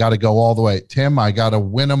 no, I got to go all the way. Tim, I got to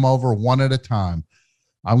win them over one at a time.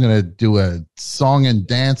 I'm going to do a song and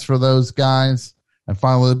dance for those guys. And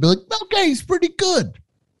finally, they'll be like, okay, he's pretty good.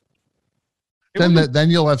 Then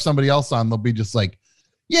you'll have somebody else on. They'll be just like,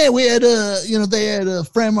 yeah, we had they had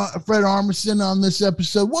Fred Armisen on this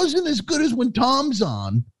episode. Wasn't as good as when Tom's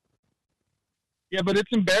on. Yeah, but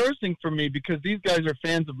it's embarrassing for me because these guys are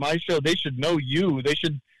fans of my show. They should know you. They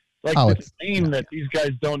should this name that these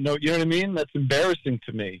guys don't know. You know what I mean? That's embarrassing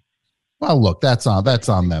to me. Well, look, that's on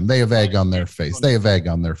them. They have egg on their face. Yeah,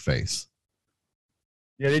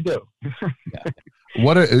 they do.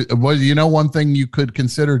 Yeah. One thing you could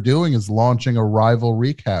consider doing is launching a rival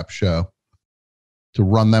recap show to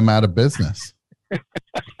run them out of business.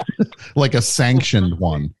 Like a sanctioned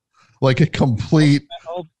one. Like a complete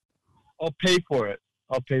I'll pay for it.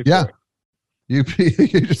 For it. You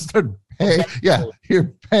just start paying. Yeah,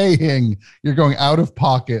 you're paying. You're going out of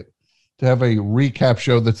pocket to have a recap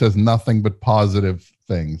show that says nothing but positive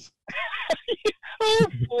things.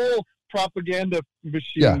 Full propaganda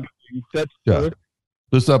machine. Yeah. That's good.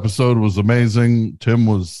 This episode was amazing. Tim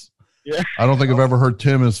was Yeah. I don't think I've ever heard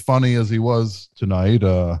Tim as funny as he was tonight.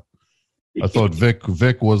 I thought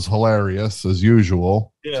Vic was hilarious as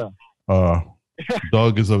usual. Yeah.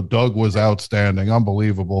 Doug was outstanding.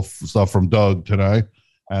 Unbelievable stuff from Doug tonight.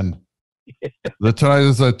 And tonight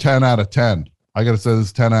is a 10 out of 10. I got to say this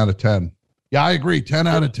is 10 out of 10. Yeah, I agree. 10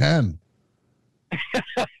 out of 10.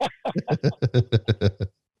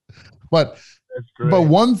 But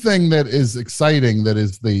one thing that is exciting, that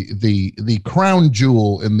is the crown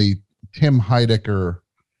jewel in the Tim Heidecker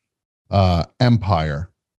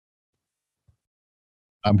empire.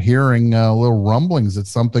 I'm hearing little rumblings that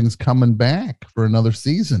something's coming back for another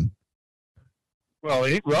season. Well,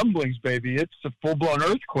 it ain't rumblings, baby. It's a full-blown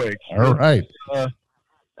earthquake. All right.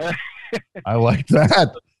 I like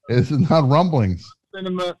that. It's not rumblings.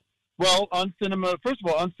 Cinema. Well, on Cinema, first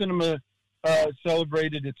of all, on Cinema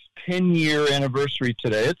celebrated its 10-year anniversary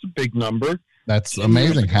today. It's a big number. That's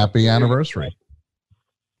amazing. Happy anniversary.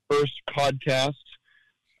 First podcast,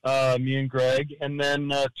 me and Greg. And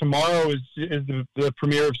then tomorrow is the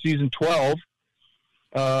premiere of season 12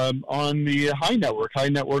 on the High Network,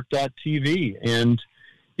 highnetwork.tv. And,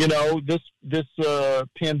 you know, this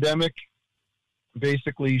pandemic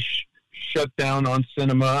basically shut down on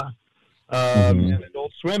Cinema. And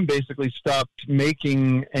Adult Swim basically stopped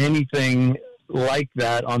making anything like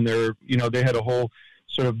that on their, you know, they had a whole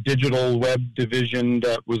sort of digital web division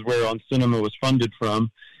that was where On Cinema was funded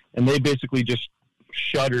from. And they basically just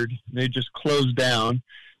shuttered. They just closed down.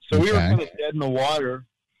 So we were kind of dead in the water.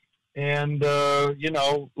 And, you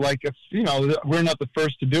know, like, if, you know, we're not the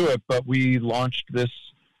first to do it, but we launched this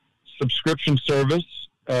subscription service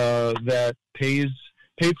that paid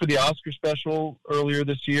for the Oscar special earlier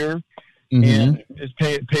this year. And is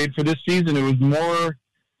paid for this season. It was more,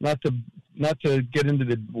 not to get into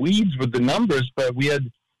the weeds with the numbers, but we had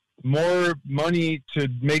more money to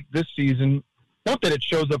make this season. Not that it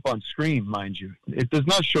shows up on screen, mind you. It does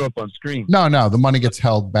not show up on screen. No, the money gets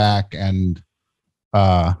held back, and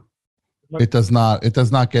it does not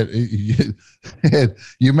get.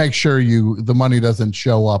 You make sure the money doesn't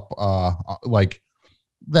show up like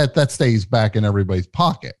that. That stays back in everybody's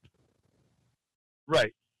pocket.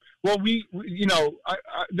 Right. Well, we you know,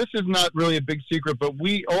 this is not really a big secret, but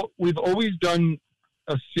we've always done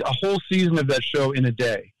a whole season of that show in a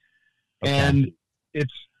day. Okay. And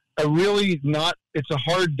it's it's a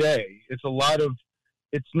hard day. It's a lot of,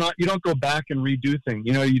 it's not, you don't go back and redo things.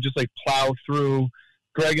 You know, you just like plow through.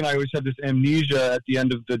 Greg and I always had this amnesia at the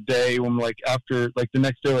end of the day when, like, after, like, the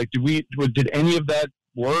next day, like, did any of that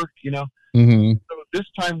work, you know? So this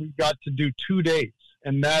time we got to do 2 days,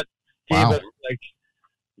 and that gave us, like,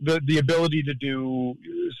 the ability to do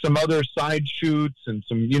some other side shoots and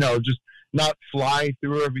some, you know, just not fly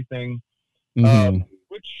through everything,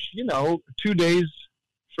 which, you know, 2 days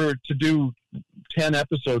to do 10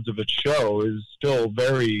 episodes of a show is still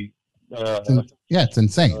very, it's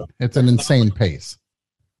insane. It's an insane pace.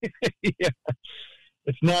 Yeah.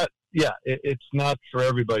 It's not, it's not for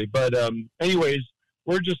everybody, but, anyways,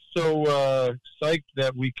 we're just so, psyched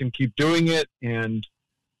that we can keep doing it. And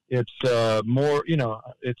it's more, you know,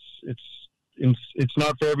 it's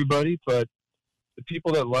not for everybody, but the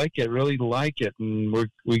people that like it really like it, and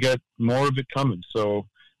we got more of it coming. So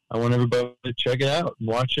I want everybody to check it out and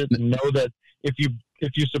watch it, and know that if you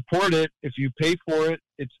support it, if you pay for it,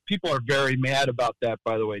 people are very mad about that.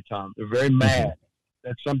 By the way, Tom, they're very mad.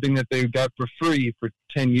 That's something that they got for free for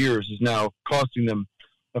 10 years is now costing them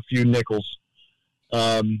a few nickels.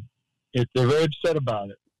 They're very upset about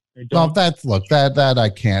it. Well, that I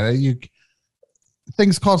can't.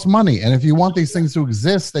 Things cost money, and if you want these things to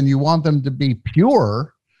exist, and you want them to be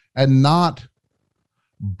pure and not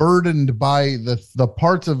burdened by the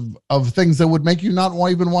parts of things that would make you not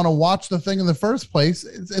even want to watch the thing in the first place,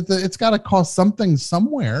 it's got to cost something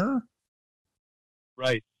somewhere.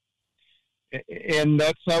 Right. And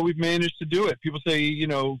that's how we've managed to do it. People say, you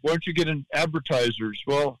know, why don't you get in advertisers?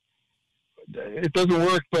 Well, it doesn't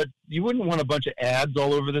work, but you wouldn't want a bunch of ads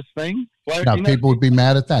all over this thing. No, people would be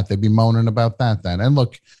mad at that. They'd be moaning about that then. And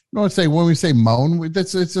look, you know what I say, when we say moan,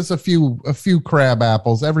 it's just a few crab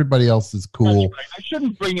apples. Everybody else is cool. Right. I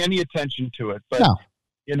shouldn't bring any attention to it, but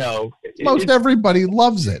you know, everybody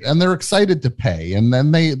loves it, and they're excited to pay, and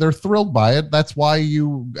then they're thrilled by it. That's why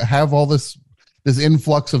you have all this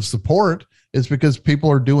influx of support, is because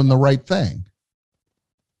people are doing the right thing.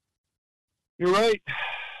 You're right.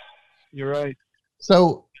 You're right.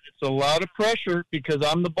 So it's a lot of pressure because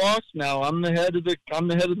I'm the boss now. I'm the head of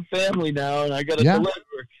the family now, and I got to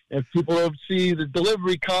deliver. If people don't see the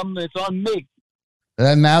delivery come, it's on me.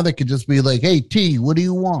 And now they could just be like, "Hey, T, what do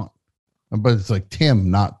you want?" But it's like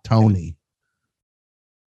Tim, not Tony.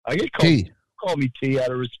 I get call me T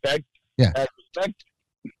out of respect. Yeah. Out of respect.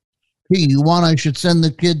 Hey, you want I should send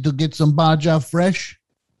the kid to get some Baja Fresh?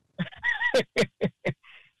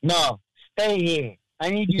 No, stay here. I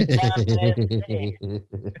need you down there. Stay.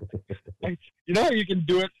 You know how you can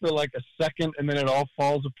do it for like a second and then it all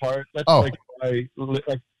falls apart? That's like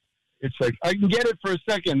it's like I can get it for a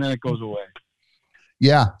second and then it goes away.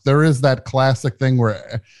 Yeah, there is that classic thing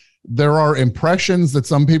where there are impressions that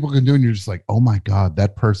some people can do and you're just like, oh my God,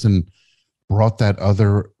 that person brought that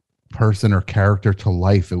other person or character to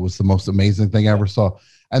life. It was the most amazing thing I ever saw.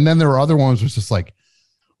 And then there are other ones where it's just like,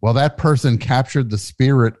 well, that person captured the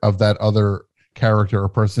spirit of that other character or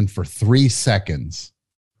person for 3 seconds.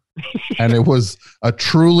 And it was a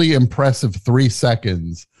truly impressive 3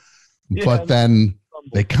 seconds. Yeah, but then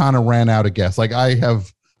they kind of ran out of gas. Like I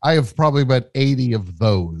have probably about 80 of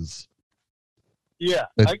those. Yeah,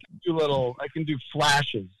 I can do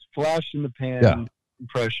flash in the pan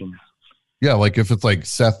impressions. Yeah, like if it's like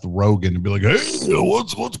Seth Rogen and be like, hey,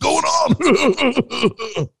 what's going on?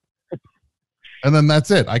 And then that's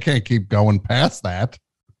it. I can't keep going past that.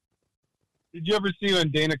 Did you ever see when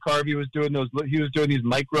Dana Carvey was doing these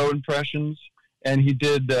micro impressions? And he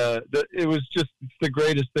did, it was just the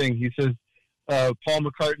greatest thing. He says, Paul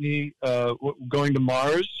McCartney going to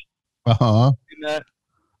Mars. Uh-huh. In that,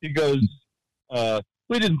 he goes,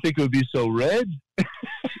 we didn't think it would be so red.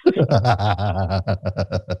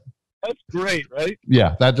 That's great, right?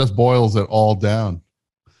 Yeah, that just boils it all down.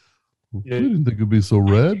 Yeah. We didn't think it'd be so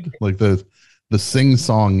red. Like the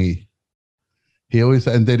sing-songy. He always,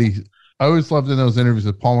 and then I always loved in those interviews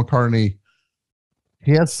with Paul McCartney.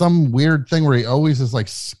 He has some weird thing where he always is like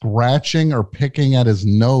scratching or picking at his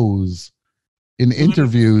nose in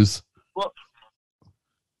interviews. Well,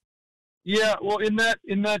 yeah, well, in that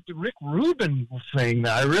Rick Rubin thing,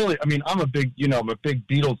 I'm a big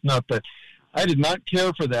Beatles nut, but I did not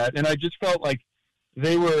care for that, and I just felt like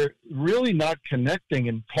they were really not connecting,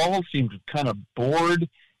 and Paul seemed kind of bored,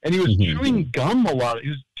 and he was chewing gum a lot. He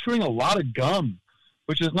was chewing a lot of gum,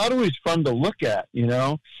 which is not always fun to look at,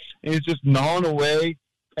 and he's just gnawing away,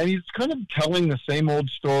 and he's kind of telling the same old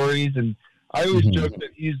stories, and I always joke that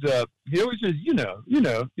he always says, he's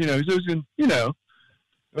always going,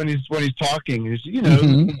 when he's talking, he's,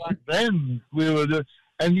 back then we were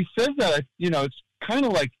and he says that, it's kind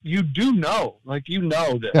of like you do know, like this.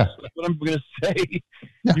 Yeah. That's what I'm going to say.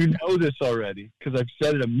 Yeah. You know this already because I've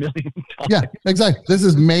said it a million times. Yeah, exactly. This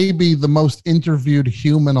is maybe the most interviewed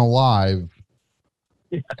human alive.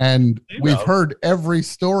 Yeah. And we've heard every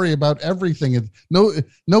story about everything.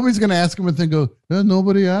 Nobody's going to ask him and think,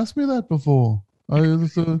 nobody asked me that before.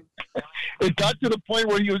 It got to the point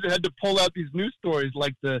where he had to pull out these news stories,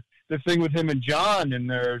 like the thing with him and John and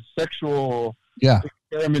their sexual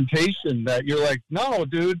experimentation, that you're like, no,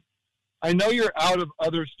 dude, I know you're out of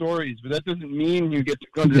other stories, but that doesn't mean you get to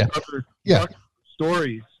go to other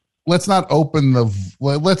stories. Let's not open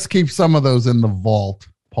let's keep some of those in the vault,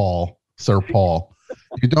 Sir Paul.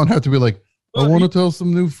 You don't have to be like, I want to tell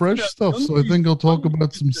some new fresh stuff, so I think I'll talk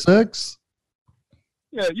about some sex.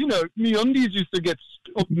 Yeah, me undies used to get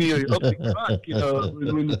up the crack,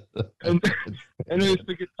 and it used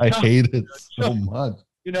to get I hate it so much.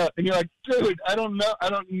 And you're like, dude, I don't know. I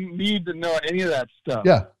don't need to know any of that stuff.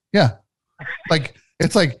 Yeah. Yeah. Like,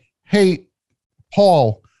 it's like, hey,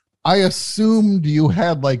 Paul, I assumed you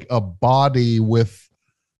had like a body with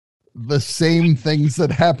the same things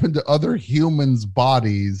that happen to other humans'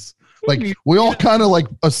 bodies. Like, we all kind of like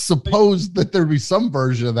supposed that there'd be some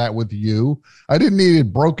version of that with you. I didn't need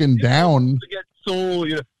it broken down. So,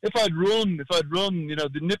 if I'd run,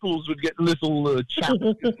 the nipples would get a little chapped.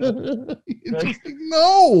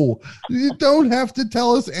 No, you don't have to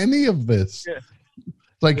tell us any of this. Yeah.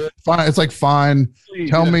 It's like fine.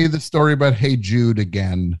 Tell me the story about Hey Jude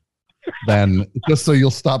again, then, just so you'll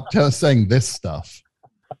stop saying this stuff.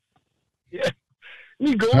 Yeah.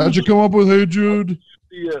 How'd you come up with Hey Jude?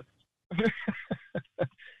 Yeah.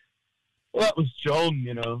 Well, that was Joan,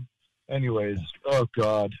 Anyways, oh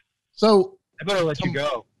God. So I better let you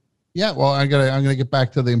go. Yeah, well, I'm gonna get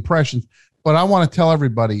back to the impressions, but I want to tell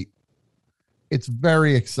everybody it's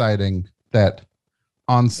very exciting that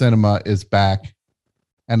On Cinema is back,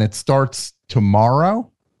 and it starts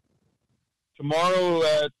tomorrow. Tomorrow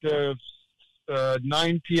at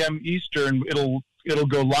 9 p.m. Eastern, it'll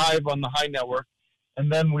go live on the High Network,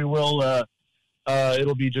 and then we will.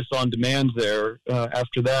 It'll be just on demand there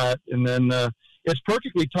after that, and then it's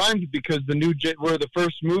perfectly timed because we're the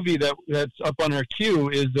first movie that's up on our queue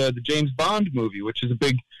is the James Bond movie, which is a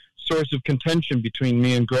big source of contention between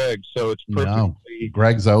me and Greg. So it's perfectly. No,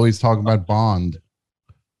 Greg's always talking about Bond.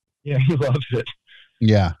 Yeah, he loves it.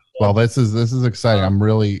 Yeah, well, this is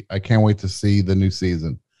exciting. I can't wait to see the new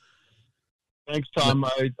season. Thanks, Tom.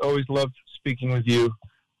 I always loved speaking with you,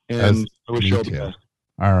 As and I wish me you all the too. best.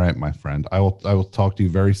 All right, my friend. I will talk to you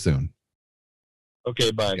very soon.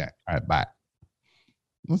 Okay, bye. Okay. All right, bye.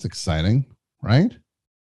 That's exciting, right?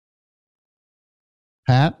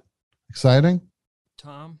 Pat, exciting?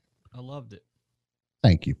 Tom, I loved it.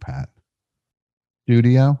 Thank you, Pat.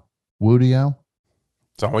 Studio, Woodio.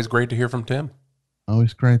 It's always great to hear from Tim.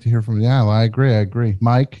 Always great to hear from you. Yeah, I agree.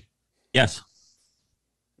 Mike, Yes.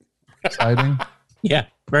 exciting? Yeah.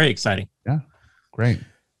 Very exciting. Yeah, great.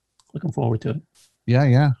 Looking forward to it.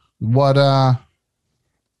 Yeah. What, Not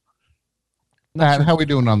Pat, sure. how we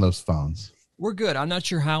doing on those phones? We're good. I'm not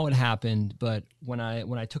sure how it happened, but when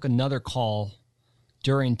I took another call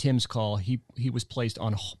during Tim's call, he was placed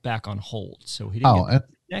back on hold, so he didn't get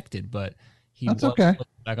connected. But he that's was okay.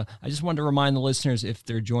 back on. I just wanted to remind the listeners, if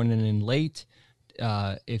they're joining in late,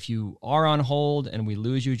 if you are on hold and we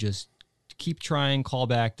lose you, just keep trying. Call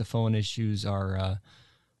back. The phone issues are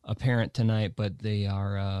apparent tonight, but they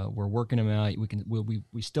are. We're working them out.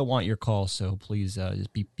 We still want your call, so please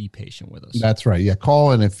just be patient with us. That's right. Yeah,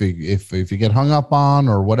 call in if you get hung up on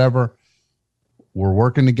or whatever. We're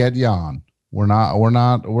working to get you on.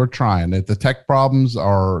 We're trying. The tech problems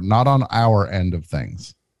are not on our end of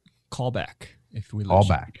things. Call back if we lose Call you.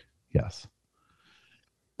 back. Yes.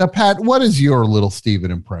 Now, Pat, what is your Little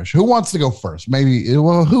Steven impression? Who wants to go first? Maybe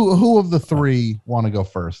who of the three want to go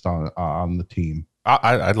first on the team?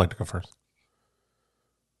 I'd like to go first.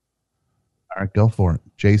 All right, go for it.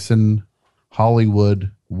 Jason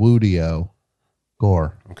Hollywood Woodio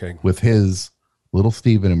Gore. Okay. With his Little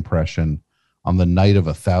Steven impression on the night of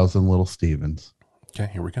 1,000 Little Stevens. Okay,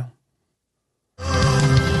 here we go.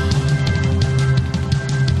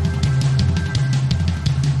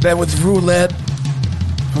 That was Roulette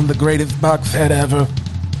from the greatest box set ever.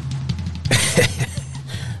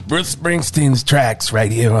 Bruce Springsteen's tracks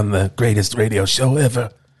right here on the greatest radio show ever,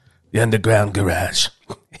 the Underground Garage.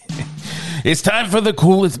 It's time for the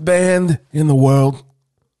coolest band in the world.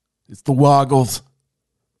 It's the Woggles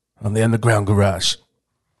on the Underground Garage.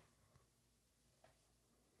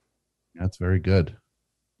 That's very good.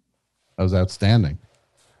 That was outstanding.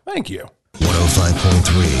 Thank you.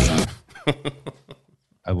 105.3.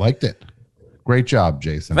 I liked it. Great job,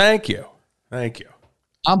 Jason. Thank you.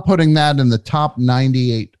 I'm putting that in the top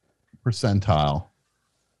 98 percentile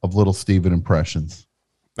of Little Steven impressions.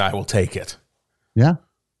 I will take it. Yeah.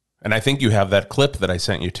 And I think you have that clip that I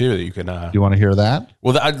sent you too that you can. Do you want to hear that?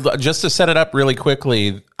 Well, just to set it up really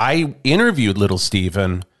quickly, I interviewed Little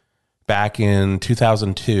Steven back in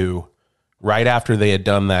 2002, right after they had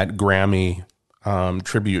done that Grammy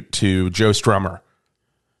tribute to Joe Strummer,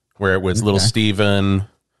 where it was Little Steven.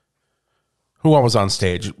 Who all was on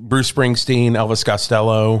stage? Bruce Springsteen, Elvis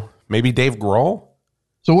Costello, maybe Dave Grohl.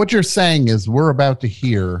 So what you're saying is we're about to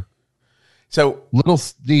hear Little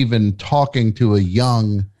Steven talking to a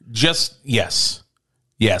young, yes,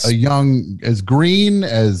 a young, as green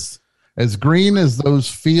as those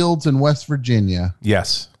fields in West Virginia.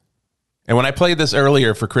 Yes. And when I played this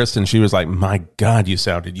earlier for Kristen, she was like, "My God, you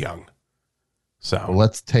sounded young." So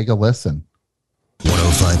let's take a listen.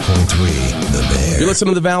 105.3 The Bear. You're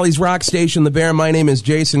listening to the Valley's rock station, The Bear. My name is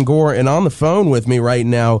Jason Gore, and on the phone with me right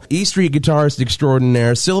now, E Street guitarist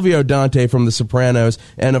extraordinaire, Silvio Dante from The Sopranos,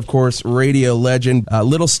 and of course, radio legend,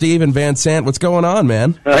 Little Steven Van Sant. What's going on,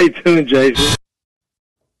 man? How you doing, Jason?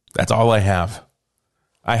 that's all I have.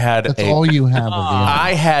 That's all you have.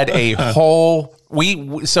 I had a whole.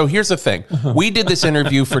 So here's the thing. We did this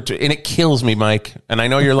interview and it kills me, Mike. And I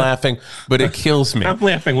know you're laughing, but it kills me. I'm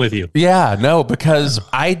laughing with you. Yeah, no, because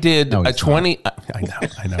I did a 20.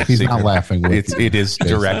 I know. He's not laughing with you. It is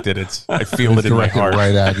directed. I feel it in my heart.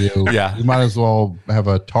 Right at you. Yeah. You might as well have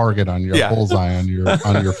a target on your bullseye on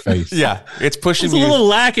your face. Yeah. It's pushing It's a little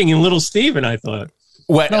lacking in Little Steven, I thought.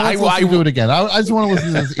 What? No, I do it again. I just want to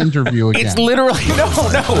listen to this interview again. It's literally no.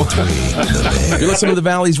 You're listening to the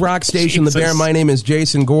Valley's rock station, The Bear. My name is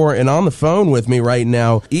Jason Gore, and on the phone with me right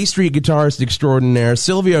now, E Street guitarist extraordinaire,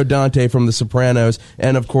 Silvio Dante from The Sopranos,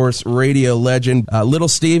 and of course, radio legend, Little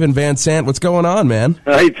Steven Van Sant. What's going on, man?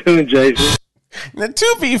 How you doing, Jason? Now,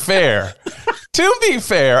 to be fair,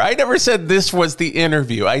 I never said this was the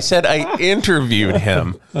interview. I said I interviewed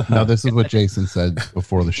him. No, this is what Jason said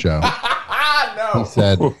before the show. He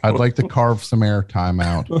said, I'd like to carve some airtime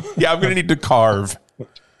out. Yeah, I'm going to need to carve.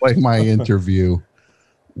 Like my interview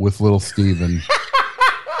with Little Steven.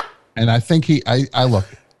 And I think I look,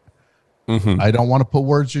 I don't want to put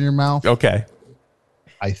words in your mouth. Okay.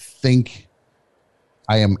 I think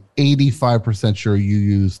I am 85% sure you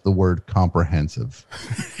used the word comprehensive.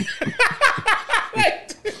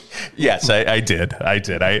 Yes, I did.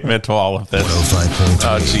 I meant all of this.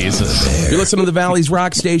 Oh, Jesus. You're listening to the Valley's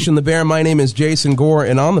Rock Station, The Bear. My name is Jason Gore,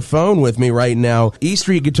 and on the phone with me right now, E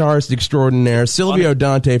Street guitarist extraordinaire, Silvio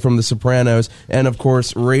Dante from The Sopranos, and, of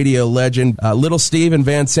course, radio legend, Little Steven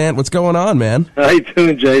Van Sant. What's going on, man? How you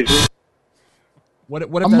doing, Jason?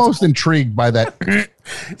 What I'm most intrigued by that.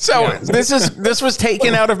 So this was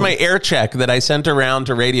taken out of my air check that I sent around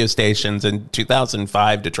to radio stations in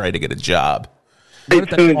 2005 to try to get a job. What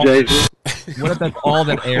if that's all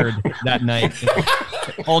that aired that night?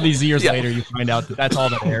 All these years later, you find out that that's all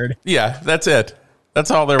that aired. Yeah, that's it.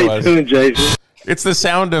 That's all there How was. you doing, Jason? It's the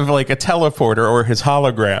sound of like a teleporter or his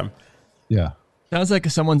hologram. Yeah. Sounds like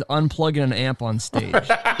someone's unplugging an amp on stage.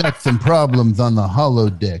 Got some problems on the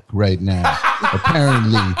holodeck right now.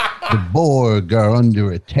 Apparently, the Borg are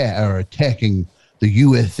under attack, are attacking the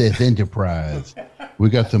USS Enterprise. We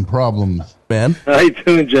got some problems, man. How you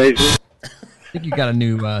doing, Jason? I think you got a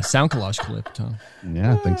new sound collage clip, Tom.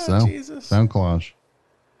 Yeah, I think so. Jesus. Sound collage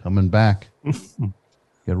coming back.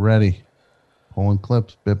 Get ready, pulling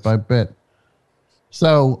clips bit by bit.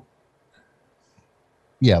 So.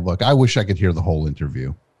 Yeah, look, I wish I could hear the whole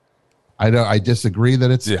interview. I disagree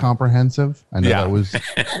that it's comprehensive. I know that was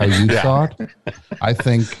how you saw it. I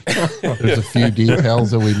think there's a few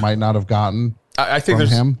details that we might not have gotten. I think from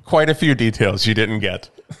there's him. quite a few details you didn't get.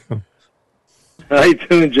 How you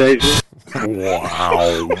doing, Jason?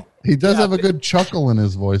 Wow. He does have a good chuckle in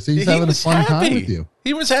his voice. He's having a fun time with you.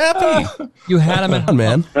 He was happy. You had him at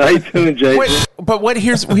man. How you doing, Jason? Wait, but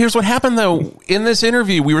here's what happened though. In this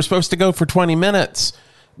interview, we were supposed to go for 20 minutes.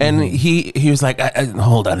 And he was like,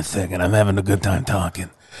 hold on a second, I'm having a good time talking.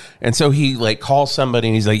 And so he like calls somebody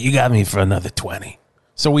and he's like, you got me for another 20.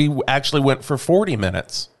 So we actually went for 40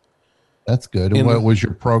 minutes. That's good. And what was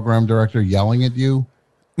your program director yelling at you?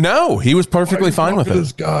 No, he was perfectly fine with it.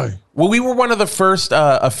 This guy. Well, we were one of the first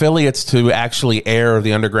affiliates to actually air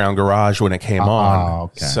the Underground Garage when it came on.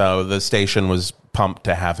 Okay. So the station was pumped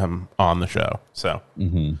to have him on the show. So,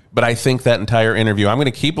 but I think that entire interview, I'm going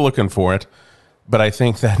to keep looking for it. But I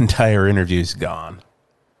think that entire interview's gone.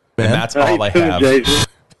 Man. And that's all I have.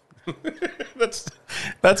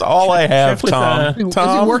 That's all I have, Tom. Is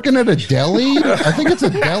he working at a deli? I think it's a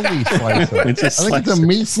deli slicer. I think it's a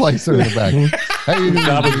meat slicer in the back. How you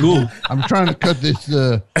doing? I'm trying to cut this.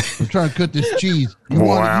 I'm trying to cut this cheese. You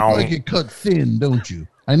like it cut thin, don't you?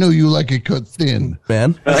 I know you like it cut thin,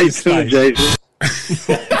 man. How you doing, Jason?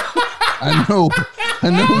 I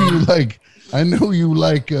know you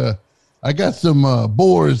like. I got some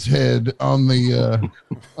boar's head on the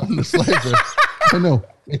slicer. I know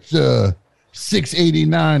it's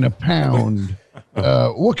 $6.89 a pound.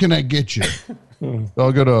 What can I get you?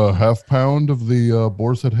 I'll get a half pound of the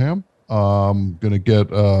boar's head ham. I'm gonna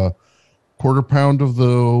get a quarter pound of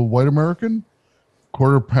the white American,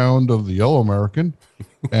 quarter pound of the yellow American,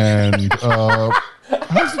 and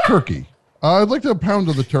how's the turkey? I'd like a pound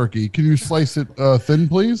of the turkey. Can you slice it thin,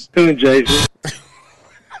 please? Doing, Jason.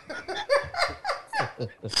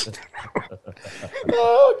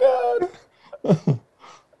 Oh God!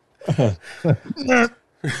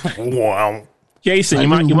 Wow, Jason, you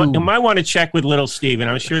might want to check with Little Steven.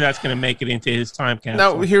 I'm sure that's going to make it into his time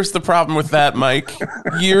capsule. Now, here's the problem with that, Mike.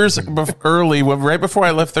 Years early, right before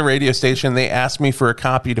I left the radio station, they asked me for a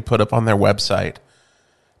copy to put up on their website,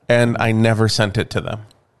 and I never sent it to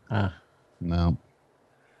them. No.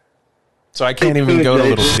 So I can't even go to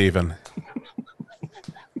Little Steven.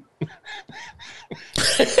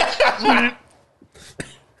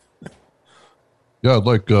 Yeah, I'd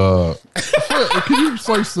like. Can you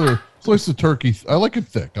slice the turkey? I like it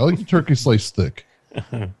thick. I like the turkey sliced thick.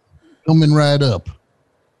 Coming right up.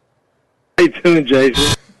 How you doing,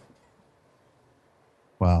 Jason?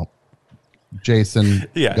 Wow, Jason.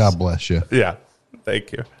 Yes. God bless you. Yeah,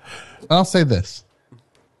 thank you. I'll say this: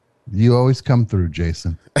 you always come through,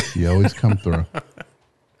 Jason. You always come through.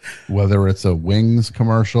 Whether it's a Wings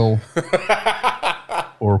commercial.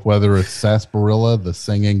 Or whether it's Sarsaparilla, the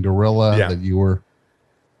singing gorilla that you were,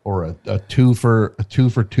 or a two for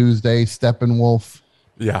Tuesday, Steppenwolf.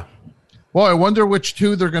 Yeah. Well, I wonder which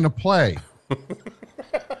two they're going to play.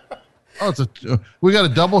 We got a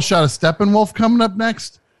double shot of Steppenwolf coming up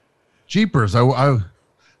next. Jeepers! I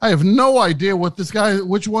have no idea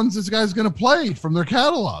which ones this guy's going to play from their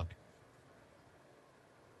catalog.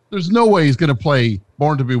 There's no way he's going to play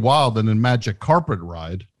Born to Be Wild and then Magic Carpet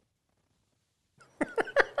Ride.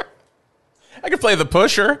 I could play the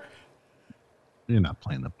Pusher. You're not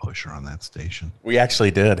playing the Pusher on that station. We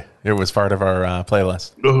actually did. It was part of our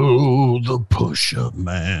playlist. Oh, the Pusher,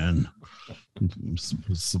 man.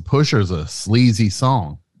 The Pusher's a sleazy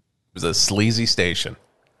song. It was a sleazy station.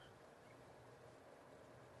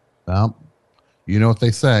 Well, you know what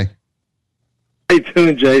they say. How you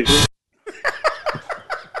doing, Jason?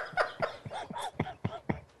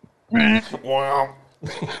 Wow.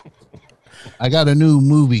 I got a new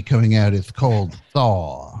movie coming out. It's called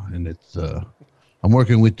Thaw, and it's I'm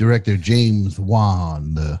working with director James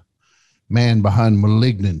Wan, the man behind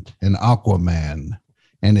Malignant and Aquaman,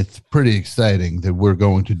 and it's pretty exciting that we're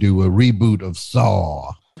going to do a reboot of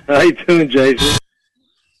Saw. How you doing, Jason?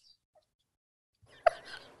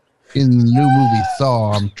 In the new movie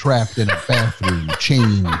Saw, I'm trapped in a bathroom,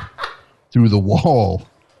 chained through the wall.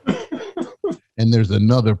 And there's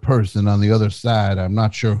another person on the other side. I'm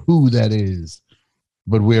not sure who that is,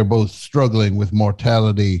 but we are both struggling with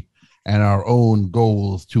mortality and our own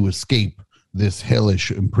goals to escape this hellish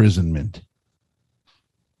imprisonment.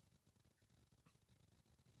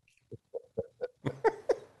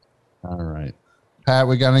 All right. Pat,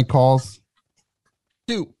 we got any calls?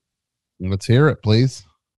 2. Let's hear it, please.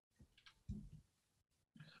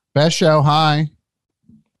 Best show, hi.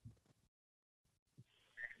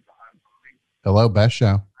 Hello, Best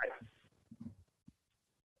show.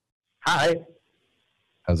 Hi.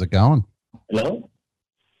 How's it going? Hello?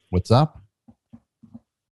 What's up?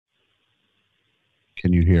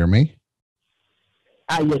 Can you hear me?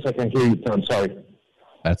 Yes, I can hear you. I'm sorry.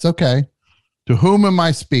 That's okay. To whom am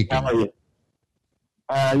I speaking? How are you?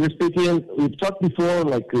 You're speaking. We've talked before,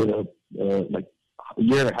 like a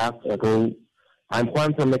year and a half ago. I'm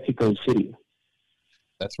Juan from Mexico City.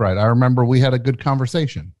 That's right. I remember we had a good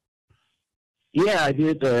conversation. Yeah, I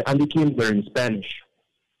did Andy Kindler in Spanish.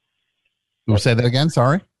 Who say that again?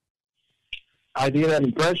 Sorry. I did an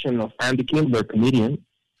impression of Andy Kindler, comedian.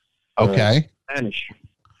 Okay. Spanish.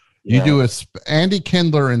 You do Andy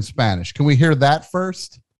Kindler in Spanish. Can we hear that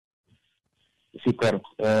first? Sí, claro.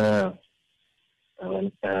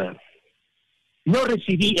 No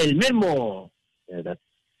recibí el memo. Yeah, that's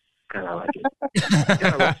kind of like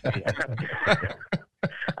it.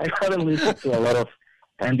 I haven't listened to a lot of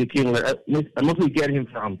Andy Kindler. I mostly get him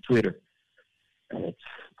from Twitter.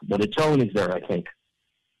 But the tone is there, I think.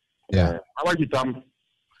 Yeah. How are you, Tom?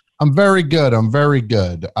 I'm very good.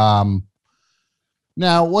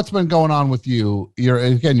 Now, what's been going on with you? You're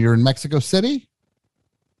in Mexico City?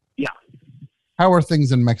 Yeah. How are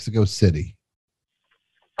things in Mexico City?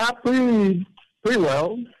 Pretty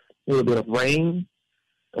well. A little bit of rain.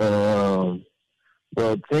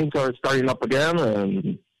 But things are starting up again,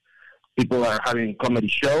 and people are having comedy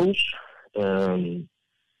shows. There's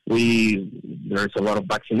a lot of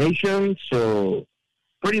vaccinations, so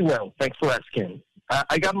pretty well. Thanks for asking.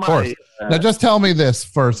 I got my. Now, just tell me this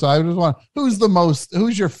first. I just want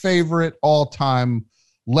who's your favorite all-time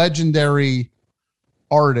legendary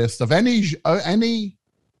artist of any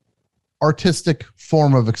artistic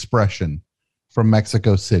form of expression from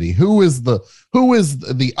Mexico City? Who is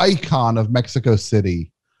the icon of Mexico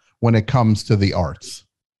City when it comes to the arts?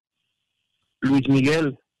 Luis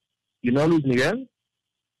Miguel. You know Luis Miguel?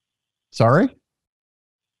 Sorry?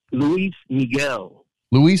 Luis Miguel.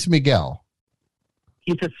 Luis Miguel.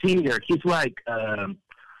 He's a singer. He's like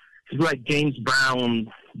James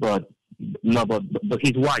Brown, but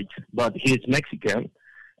he's white, but he's Mexican,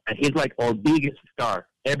 and he's like our biggest star.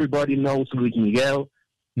 Everybody knows Luis Miguel.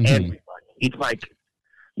 Mm-hmm. Everybody. He's like,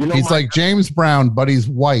 he's like James Brown, but he's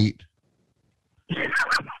white,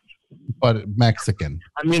 but Mexican.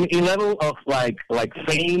 I mean, in level of like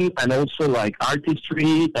fame and also like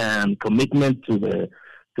artistry and commitment to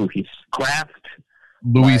his craft.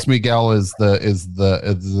 Luis Miguel is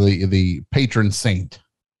the patron saint.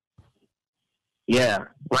 Yeah,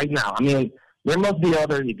 right now. I mean, there must be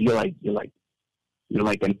others if you're like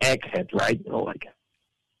an egghead, right? You know,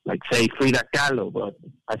 like say Frida Kahlo, but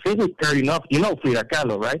I think it's fair enough. You know Frida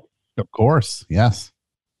Kahlo, right? Of course, yes.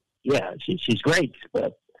 Yeah, she's great,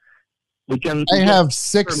 but I have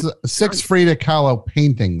six Frida Kahlo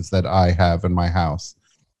paintings that I have in my house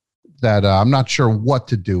that I'm not sure what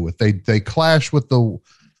to do with. They clash with the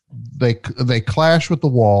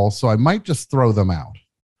wall, so I might just throw them out.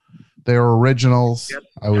 They're originals.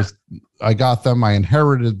 Yep. I got them. I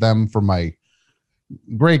inherited them from my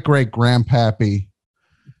great grandpappy,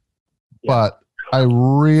 but I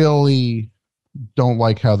really don't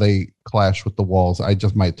like how they clash with the walls. I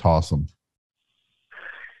just might toss them.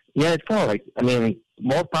 Yeah, it's kind of like, I mean,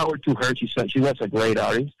 more power to her. She was a great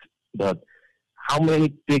artist, but how many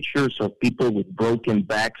pictures of people with broken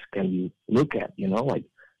backs can you look at? You know, like,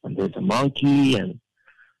 and there's a monkey, and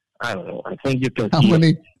I don't know. I think you can see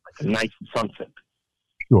like a nice sunset.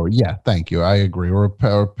 Sure. Yeah. Thank you. I agree. Or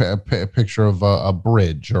a picture of a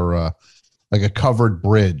bridge, or like a covered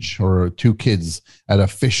bridge, or two kids at a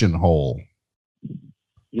fishing hole.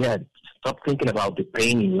 Yeah, stop thinking about the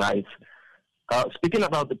pain in life. Speaking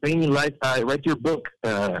about the pain in life, I read your book.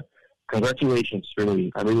 Congratulations,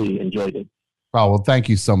 really. I really enjoyed it. Oh, well, thank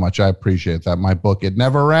you so much. I appreciate that. My book, It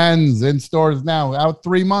Never Ends, in stores now, out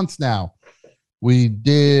 3 months now. We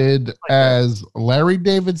did, as Larry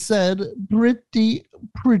David said, pretty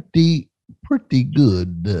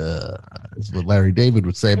good. That's what Larry David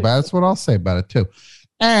would say about it. That's what I'll say about it, too.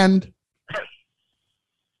 And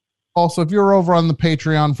also, if you're over on the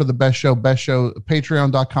Patreon for the best show,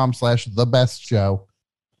 patreon.com/thebestshow.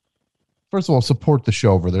 First of all, support the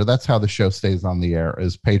show over there. That's how the show stays on the air,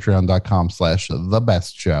 is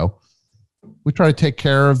patreon.com/thebestshow. We try to take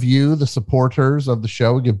care of you, the supporters of the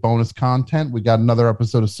show. We give bonus content. We got another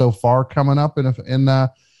episode of So Far coming up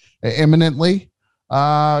imminently.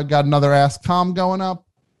 Got another Ask Tom going up,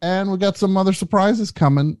 and we got some other surprises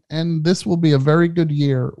coming. And this will be a very good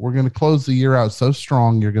year. We're going to close the year out so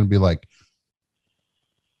strong. You're going to be like,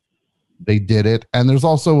 they did it. And there's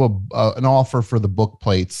also an offer for the book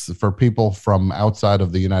plates for people from outside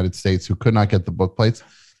of the United States who could not get the book plates.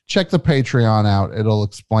 Check the Patreon out. It'll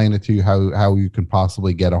explain it to you how you can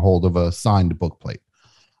possibly get a hold of a signed book plate.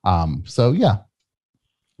 So yeah,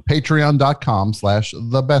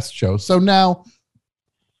 patreon.com/thebestshow. So now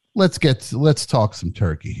let's talk some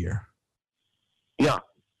turkey here. Yeah.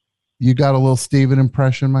 You got a little Steven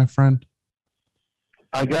impression, my friend?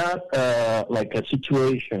 I got like a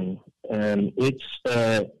situation, and it's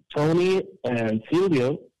Tony and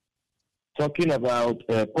Silvio talking about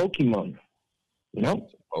Pokemon. You know?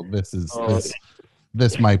 Well,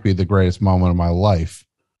 this might be the greatest moment of my life.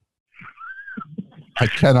 I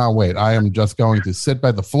cannot wait. I am just going to sit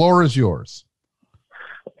by. The floor is yours.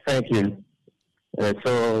 Thank you.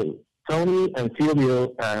 So Tony and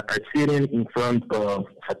Silvio are sitting in front of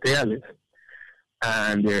Sateales,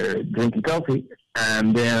 and they're drinking coffee,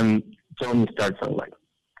 and then Tony starts out like,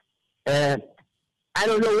 I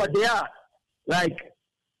don't know what they are. Like,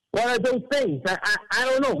 what are those things? I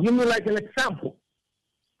don't know. Give me like an example.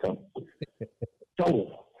 So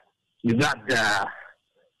you got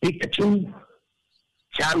Pikachu,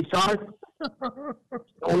 Charizard,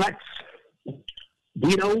 Snorlax,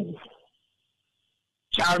 Ditto,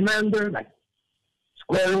 Charmander, like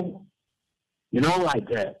Squirrel. You know, like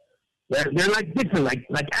they're like different,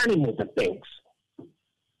 like animals and things.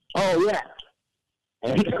 Oh yeah,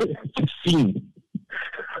 and scene.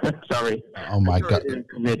 Sorry. Oh my God,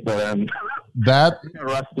 but, that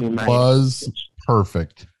was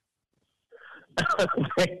perfect.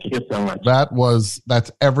 Thank you so much. That's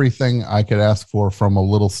everything I could ask for from a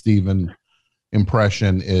little Steven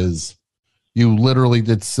impression. Is you literally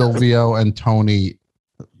did Silvio and Tony.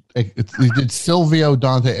 You did Silvio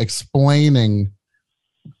Dante explaining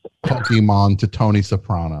Pokemon to Tony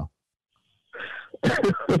Soprano.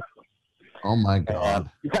 Oh my God!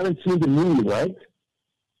 You haven't seen the movie, right?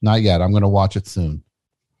 Not yet. I'm going to watch it soon.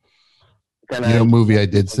 You know what movie I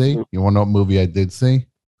did see? You want to know what movie I did see?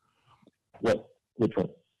 What? Which one?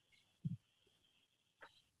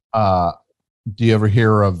 Do you ever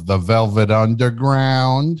hear of the Velvet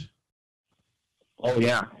Underground? Oh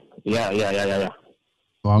yeah. Yeah.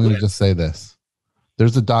 Well, I'm going to just say this.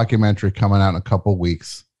 There's a documentary coming out in a couple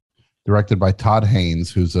weeks, directed by Todd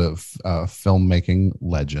Haynes, who's a filmmaking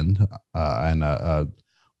legend and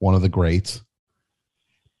one of the greats.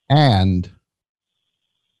 And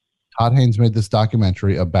Todd Haynes made this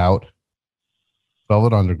documentary about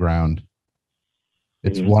Velvet Underground.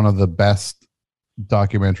 It's one of the best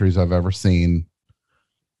documentaries I've ever seen.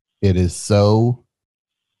 It just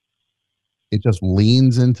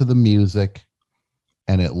leans into the music,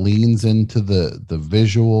 and it leans into the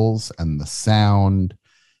visuals and the sound.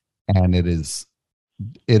 And it is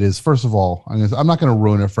first of all, I'm not going to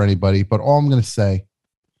ruin it for anybody, but all I'm going to say,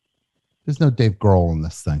 there's no Dave Grohl in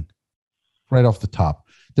this thing. Right off the top.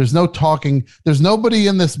 There's no talking. There's nobody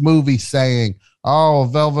in this movie saying, oh,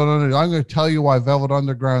 Velvet Underground. I'm going to tell you why Velvet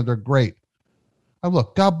Underground are great.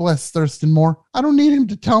 Look, God bless Thurston Moore. I don't need him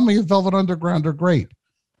to tell me if Velvet Underground are great.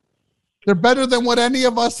 They're better than what any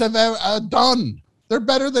of us have done. They're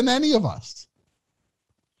better than any of us.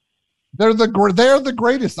 They're the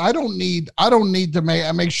greatest. I don't need to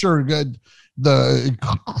make sure the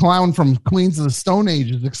clown from Queens of the Stone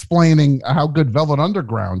Age is explaining how good Velvet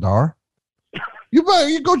Underground are.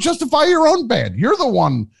 You go justify your own band. You're the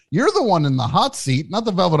one in the hot seat, not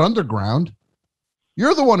the Velvet Underground.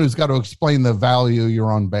 You're the one who's got to explain the value of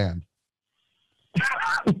your own band.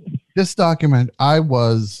 This document, I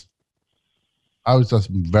was just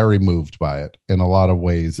very moved by it in a lot of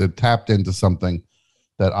ways. It tapped into something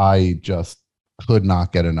that I just could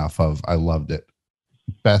not get enough of. I loved it.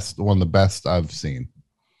 One of the best I've seen.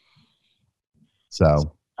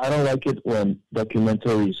 So I don't like it when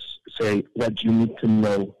documentaries say what you need to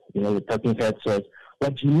know. You know, the talking head says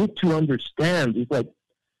what you need to understand. It's like,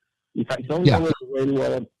 if I don't know it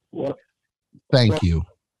really well, Thank you.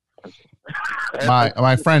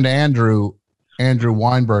 My friend Andrew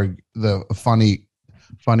Weinberg, the funny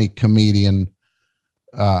comedian,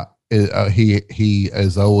 he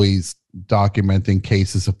is always documenting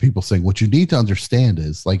cases of people saying, what you need to understand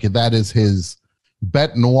is, like, that is his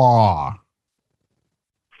bête noire.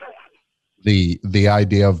 The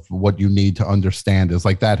idea of what you need to understand is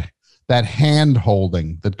like that hand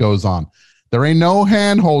holding that goes on. There ain't no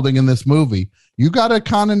hand holding in this movie. You got to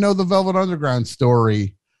kind of know the Velvet Underground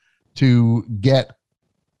story to get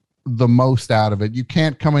the most out of it. You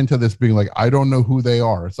can't come into this being like, I don't know who they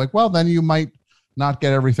are. It's like, well, then you might not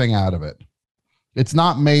get everything out of it. It's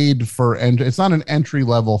not made for, it's not an entry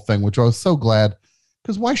level thing, which I was so glad,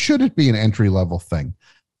 because why should it be an entry level thing?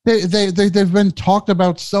 They've been talked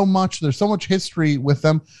about so much. There's so much history with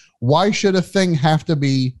them. Why should a thing have to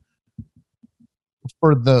be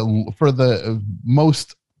for the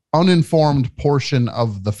most uninformed portion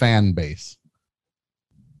of the fan base?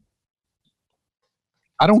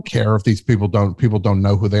 I don't care if these people don't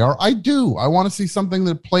know who they are. I do. I want to see something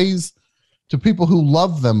that plays to people who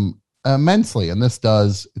love them immensely, and this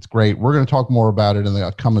does. It's great. We're going to talk more about it in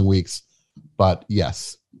the coming weeks, but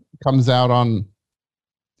yes, it comes out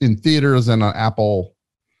in theaters and on Apple.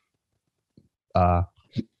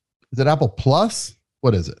 Is it Apple Plus?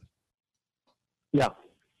 What is it? Yeah,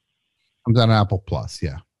 comes out on Apple Plus.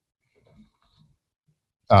 Yeah,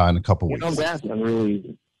 in a couple weeks. You know that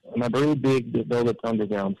I'm a really big Velvet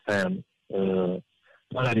Underground fan.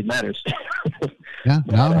 Not that it matters. Yeah.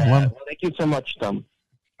 Well, thank you so much, Tom.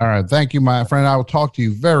 All right. Thank you, my friend. I will talk to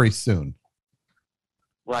you very soon.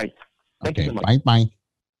 Right. Thank you so much. Bye.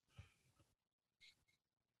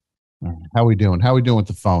 All right. How we doing? How we doing with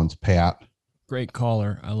the phones, Pat? Great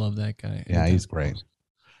caller. I love that guy. Yeah, he's great.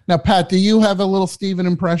 Now, Pat, do you have a little Steven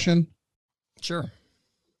impression? Sure.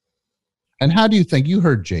 And how do you think you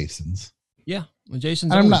heard Jason's? Yeah. Well,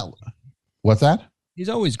 Jason's What's that? He's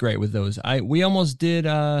always great with those. We almost did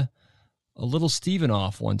a little Steven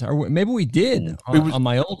off one time. Or maybe we did on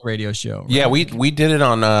my old radio show. Right? Yeah, we did it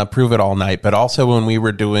on Prove It All Night, but also when we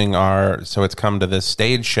were doing our So It's Come to This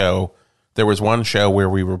stage show, there was one show where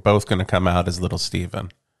we were both going to come out as Little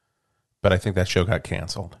Steven. But I think that show got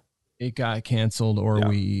canceled. It got canceled, or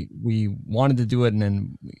we wanted to do it, and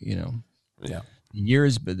then,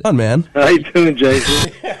 years. But on, man. How you doing,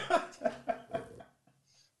 Jason?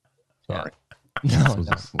 Sorry. No.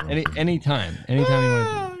 Anytime you want to do it.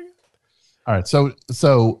 All right. So,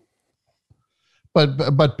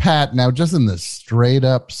 but Pat, now just in the straight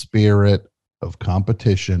up spirit of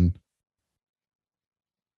competition,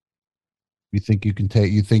 you think you can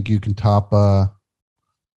top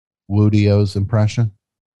Woodio's impression?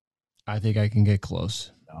 I think I can get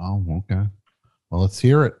close. Oh, okay. Well, let's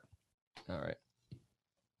hear it. All right.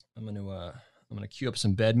 I'm gonna cue up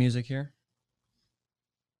some bed music here.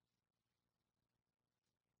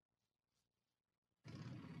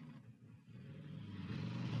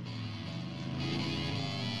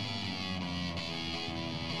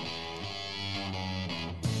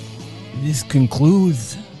 This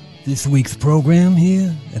concludes this week's program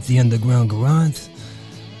here at the Underground Garage.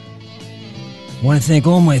 I want to thank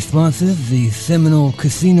all my sponsors, the Seminole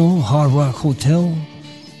Casino, Hard Rock Hotel,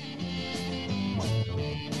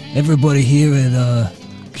 everybody here at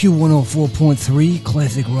Q104.3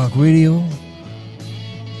 Classic Rock Radio.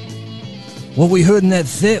 What we heard in that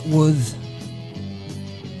set was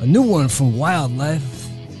a new one from Wildlife,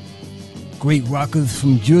 great rockers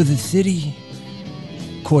from Jersey City.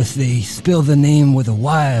 Of course, they spell the name with a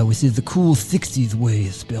Y, which is the cool 60s way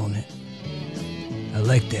of spelling it. I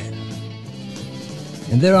like that.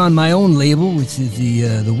 And they're on my own label, which is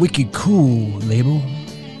the Wicked Cool label.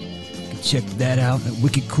 You can check that out at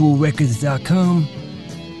wickedcoolrecords.com.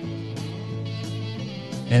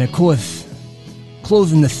 And of course,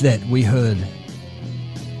 closing the set, we heard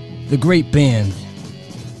the great band,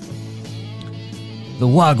 the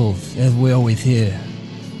Woggles, as we always hear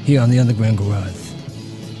here on the Underground Garage.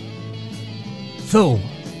 So,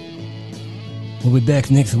 we'll be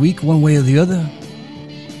back next week, one way or the other.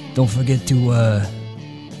 Don't forget to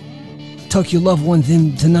tuck your loved ones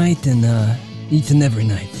in tonight and each and every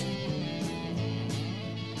night.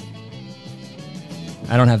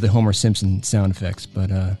 I don't have the Homer Simpson sound effects,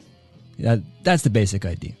 but that's the basic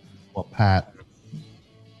idea. Well, Pat.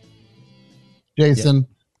 Jason. Yeah.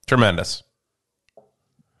 Tremendous.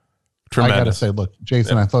 I got to say, look,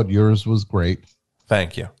 Jason, I thought yours was great.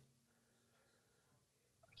 Thank you. I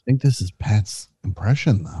think this is Pat's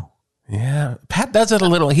impression, though. Yeah, Pat does it a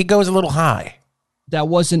little. He goes a little high. That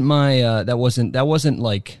wasn't my. That wasn't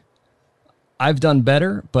like. I've done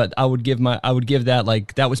better, but I would give that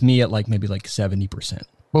like that was me at like maybe like 70%.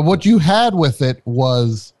 But what you had with it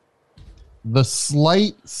was the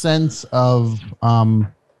slight sense of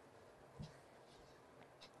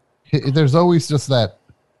there's always just that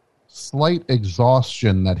slight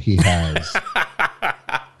exhaustion that he has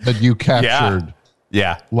that you captured.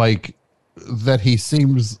 Yeah. Like that he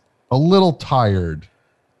seems a little tired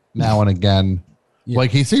now and again. Yeah.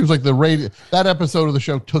 Like he seems like that episode of the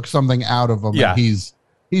show took something out of him. Yeah. And he's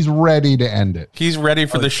ready to end it. He's ready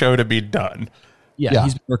for the show to be done. Yeah.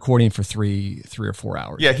 He's been recording for three or 4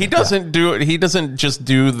 hours. Yeah. He doesn't do it. He doesn't just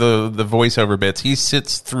do the voiceover bits. He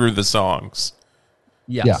sits through the songs.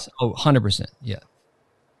 Yes. Yeah. Oh, 100%. Yeah.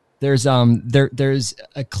 There's there's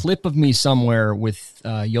a clip of me somewhere with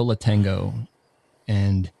Yola Tango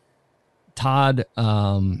and Todd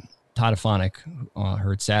Aphonic,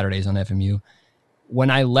 heard Saturdays on FMU. When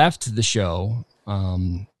I left the show,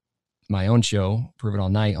 my own show, Prove It All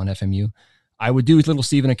Night on FMU, I would do with Little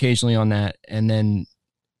Steven occasionally on that. And then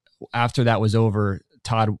after that was over,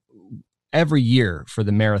 Todd, every year for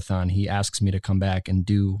the marathon, he asks me to come back and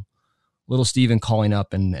do Little Steven calling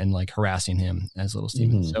up and like harassing him as Little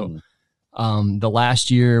Steven. Mm-hmm. So the last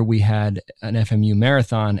year we had an FMU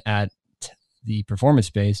marathon at the performance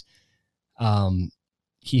space.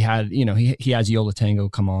 He had, he has Yola Tango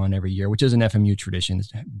come on every year, which is an FMU tradition. It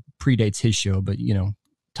predates his show, but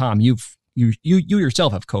Tom, you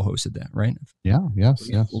yourself have co-hosted that, right? Yeah. Yes.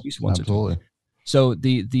 At least once. Absolutely. Or twice. So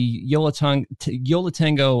the Yola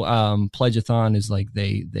Tango pledge-a-thon is like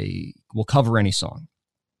they will cover any song,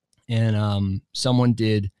 and someone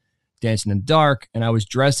did Dancing in the Dark, and I was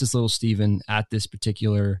dressed as Little Steven at this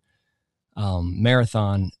particular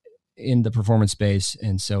marathon in the performance space,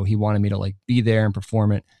 and so he wanted me to like be there and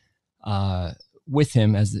perform it with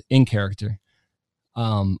him as in character.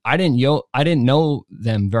 I didn't know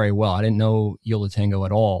them very well. I didn't know Yola Tango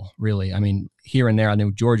at all, really. I mean, here and there, I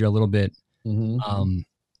knew Georgia a little bit. Mm-hmm.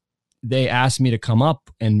 They asked me to come up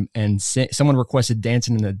and sing. Someone requested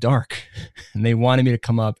Dancing in the Dark, and they wanted me to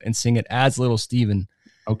come up and sing it as Little Steven.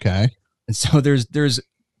 Okay. And so there's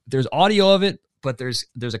audio of it, but there's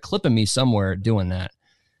a clip of me somewhere doing that.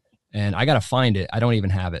 And I got to find it. I don't even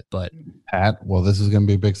have it, but Pat, well, this is going to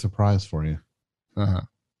be a big surprise for you. Uh-huh.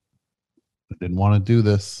 I didn't want to do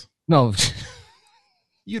this. No,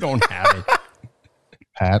 you don't have it.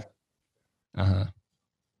 Pat. Uh-huh.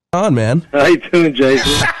 On, man. How you doing, Jason?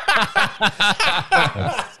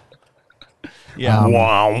 Yeah.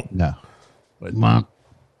 Wow. No. But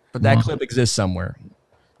that clip exists somewhere.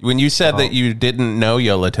 When you said that you didn't know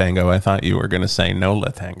Yola Tango, I thought you were going to say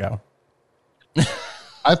Nola Tango.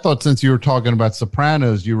 I thought since you were talking about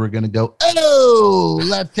Sopranos, you were going to go, oh,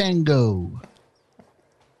 La Tango.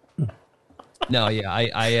 No, yeah,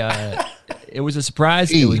 I it was a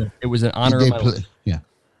surprise. It was an honor. Yeah.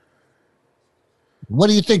 What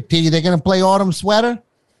do you think, T? They're going to play Autumn Sweater?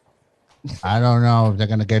 I don't know if they're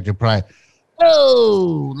going to get your prize.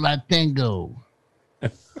 Oh, La Tango.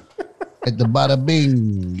 At the Bada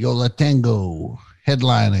Bing, Yola Tango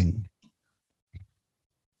headlining.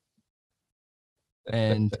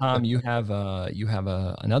 And Tom, you have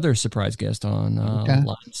another surprise guest on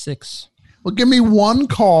line 6. Well, give me one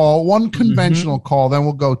call, one conventional call, then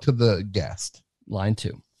we'll go to the guest. Line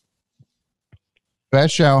 2.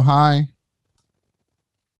 Best show, hi.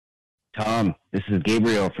 Tom, this is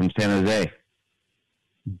Gabriel from San Jose.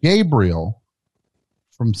 Gabriel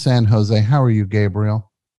from San Jose. How are you, Gabriel?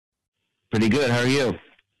 Pretty good. How are you?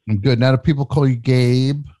 I'm good. Now, do people call you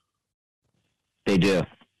Gabe? They do.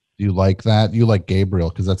 Do you like that? You like Gabriel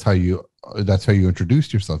because that's how you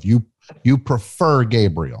introduced yourself. You prefer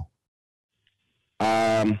Gabriel.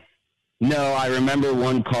 No, I remember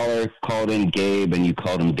one caller called in Gabe and you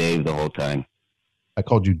called him Dave the whole time. I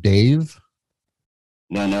called you Dave?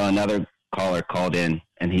 No, another caller called in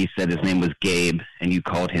and he said his name was Gabe and you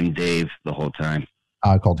called him Dave the whole time.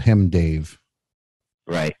 I called him Dave.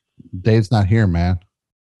 Right. Dave's not here, man.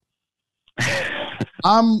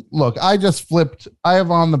 Look, I just flipped. I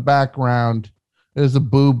have on the background. There's a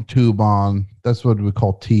boob tube on. That's what we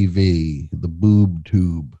call TV, the boob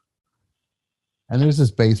tube. And there's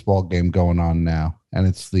this baseball game going on now. And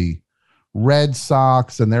it's the Red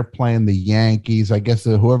Sox, and they're playing the Yankees. I guess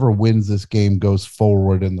whoever wins this game goes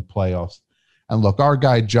forward in the playoffs. And look, our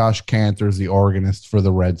guy Josh Cantor is the organist for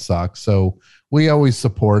the Red Sox. So we always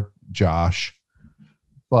support Josh.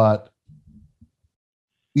 But,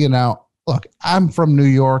 look, I'm from New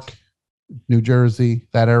York, New Jersey,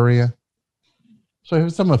 that area. So I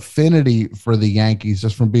have some affinity for the Yankees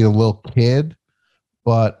just from being a little kid.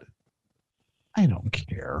 But I don't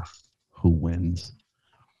care who wins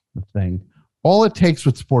the thing. All it takes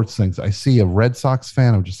with sports things, I see a Red Sox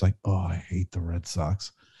fan, I'm just like, oh, I hate the Red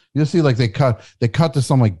Sox. You see, like they cut to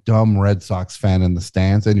some like dumb Red Sox fan in the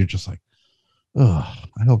stands, and you're just like, oh,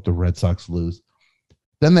 I hope the Red Sox lose.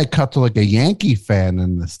 Then they cut to like a Yankee fan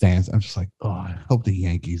in the stands. I'm just like, oh, I hope the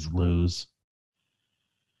Yankees lose.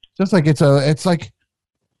 Just like it's like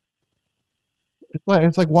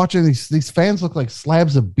watching these fans look like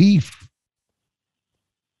slabs of beef.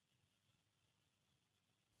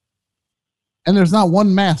 And there's not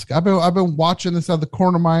one mask. I've been watching this out of the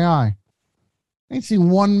corner of my eye. I ain't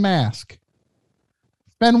seen one mask.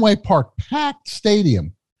 Fenway Park, packed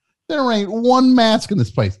stadium. There ain't one mask in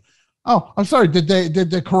this place. Oh, I'm sorry. Did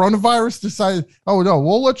the coronavirus decide? Oh no,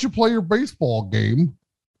 we'll let you play your baseball game.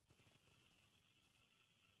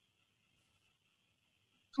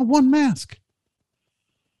 One mask.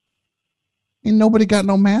 Ain't nobody got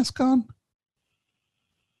no mask on?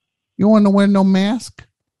 You want to wear no mask?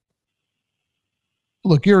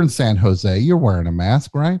 Look, you're in San Jose. You're wearing a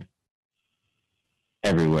mask, right?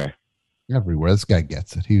 Everywhere. Everywhere. This guy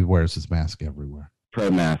gets it. He wears his mask everywhere. Pro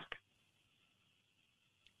mask.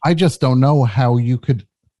 I just don't know how you could.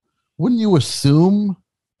 Wouldn't you assume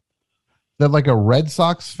that like a Red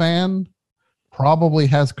Sox fan probably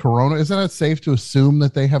has corona? Isn't it safe to assume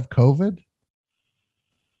that they have COVID?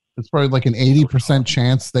 It's probably like an 80%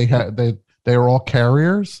 chance they are all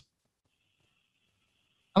carriers.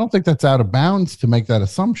 I don't think that's out of bounds to make that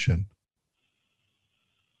assumption.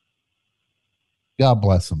 God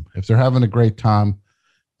bless them. If they're having a great time,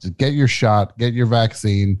 just get your shot, get your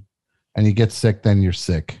vaccine, and you get sick, then you're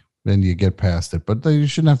sick. Then you get past it. But you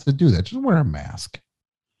shouldn't have to do that. Just wear a mask.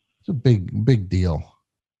 It's a big deal.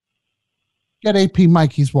 Get AP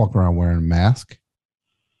Mike. He's walking around wearing a mask.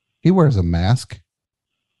 He wears a mask.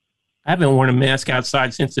 I haven't worn a mask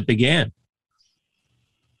outside since it began.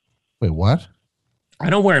 Wait, what? I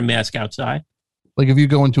don't wear a mask outside. Like if you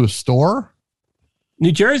go into a store?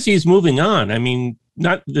 New Jersey is moving on. I mean,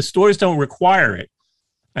 not the stores don't require it.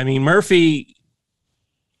 I mean, Murphy,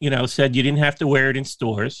 said you didn't have to wear it in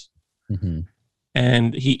stores. Mm-hmm.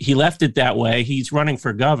 And he left it that way. He's running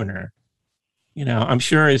for governor. I'm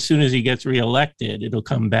sure as soon as he gets reelected, it'll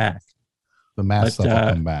come back. The mask stuff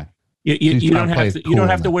will come back. You don't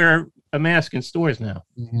have to wear a mask in stores now.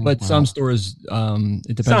 But some stores,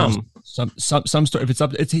 it depends. Some store.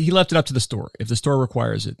 If he left it up to the store. If the store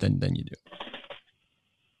requires it, then you do.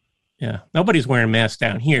 Yeah, nobody's wearing masks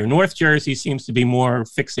down here. North Jersey seems to be more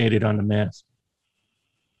fixated on the mask.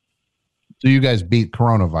 So you guys beat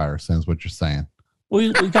coronavirus, is what you're saying?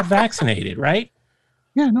 We got vaccinated, right?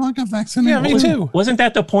 Yeah, no, I got vaccinated. Yeah, me too. Wasn't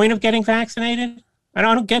that the point of getting vaccinated? I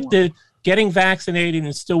don't get the getting vaccinated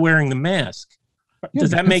and still wearing the mask. Yeah, does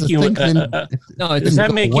that make you does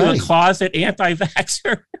that make you a closet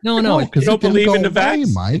anti-vaxxer? No, because you don't believe in the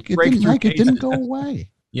vax, Mike. It didn't go away.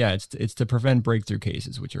 Yeah, it's to prevent breakthrough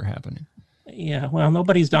cases, which are happening. Yeah, well,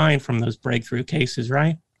 nobody's dying from those breakthrough cases,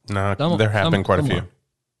 right? No, there have been quite a few.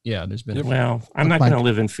 Yeah, there's been. Well, I'm not going to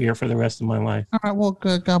live in fear for the rest of my life. All right, well,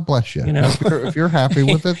 God bless you. If you're happy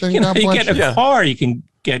with it, then God bless you. You get a car, you can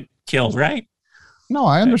get killed, right? No,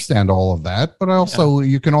 I understand all of that, but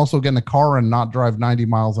you can also get in a car and not drive 90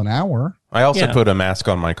 miles an hour. I also put a mask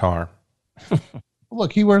on my car.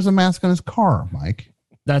 Look, he wears a mask on his car, Mike.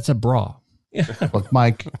 That's a bra. Look,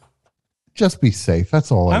 Mike, just be safe.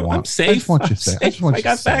 That's all I want. I'm safe. I just want you safe. I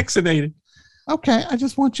got vaccinated. Okay, I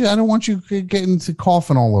don't want you getting to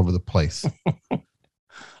coughing all over the place.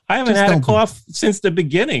 I haven't had a cough since the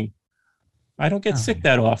beginning. I don't get sick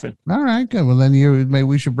that often. All right, good. Well, then maybe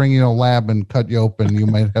we should bring you to a lab and cut you open.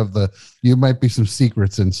 You might be some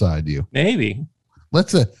secrets inside you. Mayty.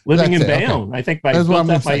 Living in Bayonne. Okay. I think I built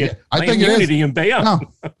up my immunity in Bayonne. No,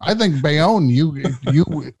 I think Bayonne.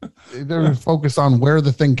 They're focused on where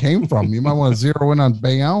the thing came from. You might want to zero in on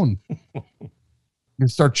Bayonne. You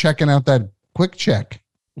start checking out that quick check.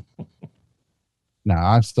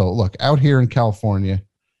 I'm still look out here in California.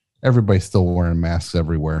 Everybody's still wearing masks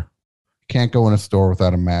everywhere. Can't go in a store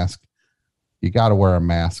without a mask. You got to wear a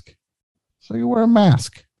mask. So you wear a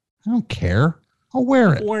mask. I don't care. I'll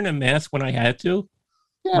wear it. I wore a mask when I had to.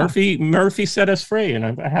 Yeah. Murphy set us free, and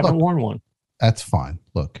I haven't worn one. That's fine.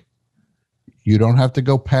 Look, you don't have to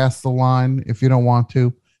go past the line if you don't want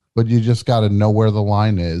to, but you just got to know where the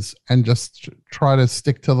line is and just try to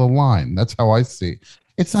stick to the line. That's how I see it.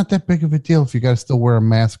 It's not that big of a deal if you got to still wear a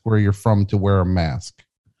mask where you're from to wear a mask.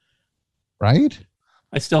 Right?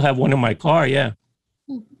 I still have one in my car, yeah.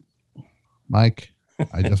 Mike,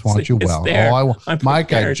 I just want you well.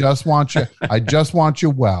 Mike, I just want you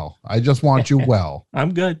well. I just want you well.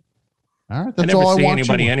 I'm good. All right, I that's never all I see want.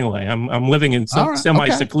 anybody anyway. I'm living in some All right,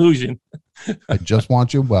 semi-seclusion. I just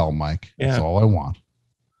want you well, Mike. That's Yeah. all I want.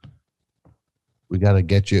 We got to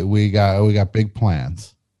get you. We got big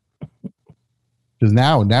plans. Because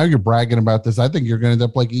now you're bragging about this. I think you're going to end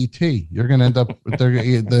up like ET. You're going to end up.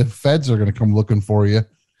 The feds are going to come looking for you.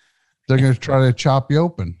 They're going to try to chop you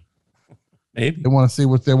open. Maybe they want to see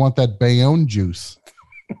what they want. That Bayonne juice.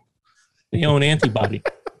 Bayonne antibody.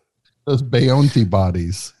 Those Bayonne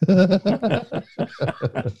bodies. They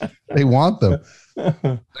want them.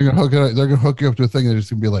 They're gonna hook it up. They're gonna hook you up to a thing. They're just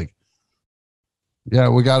gonna be like, "Yeah,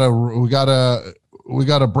 we got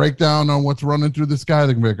a breakdown on what's running through this guy."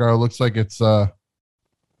 They're gonna be like, "Oh, it looks like it's 30%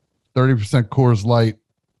 Coors Light,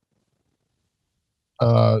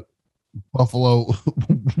 buffalo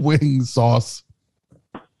wing sauce,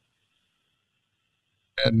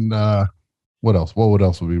 and what else? What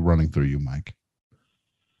else will be running through you, Mike?"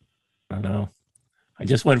 I don't know. I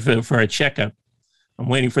just went for a checkup. I'm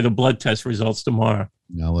waiting for the blood test results tomorrow.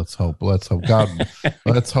 No, let's hope. God,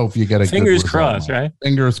 let's hope you get a fingers good result, crossed, Mike. right?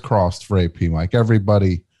 Fingers crossed for AP Mike.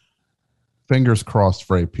 Everybody, fingers crossed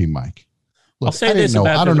for AP Mike. Look, I'll say I this about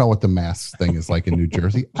I don't know what the mask thing is like in New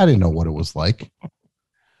Jersey. I didn't know what it was like.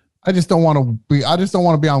 I just don't want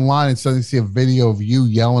to be online and suddenly see a video of you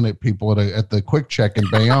yelling at people at the Quick Check in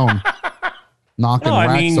Bayonne, knocking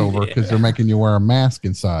racks over because they're making you wear a mask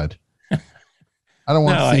inside. I don't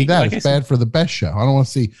want to see that. It's bad for the best show. I don't want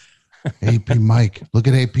to see AP Mike. Look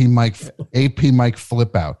at AP Mike. AP Mike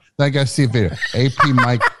flip out. Then I got to see a video.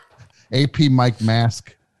 AP Mike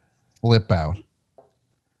mask flip out.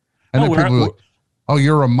 And then people are like, "Oh,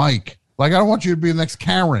 you're a Mike." Like, I don't want you to be the next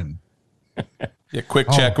Karen. Yeah, Quick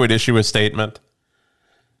Check would issue a statement.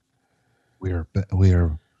 We are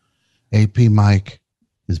AP Mike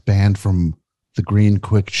is banned from the Green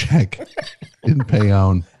Quick Check in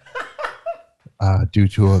Bayonne. Due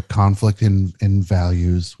to a conflict in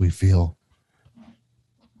values, we feel.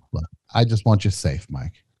 Look, I just want you safe,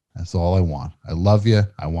 Mike. That's all I want. I love you.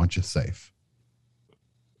 I want you safe.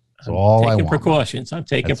 That's all I want. Precautions. I'm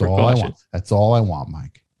taking That's precautions. That's all I want,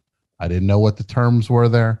 Mike. I didn't know what the terms were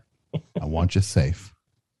there. I want you safe.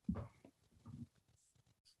 I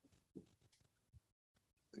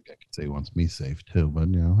think I could say he wants me safe too,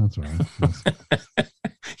 but that's all right.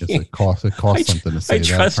 It costs something to say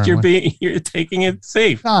that. I trust you're taking it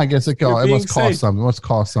safe. No, I guess it must cost something. It must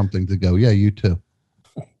cost something to go. Yeah, you too.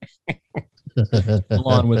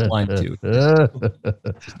 Along with line 2.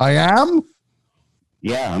 I am?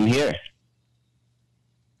 Yeah, I'm here.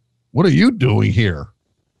 What are you doing here?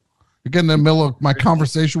 You're getting in the middle of my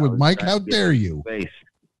conversation with Mike? How dare you? This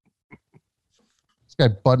guy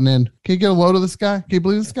butting in. Can you get a load of this guy? Can you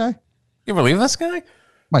believe this guy? You believe this guy?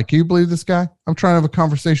 Mike, can you believe this guy? I'm trying to have a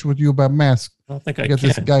conversation with you about masks. I don't think I get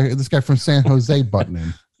can. this guy from San Jose butting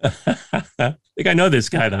in. I think I know this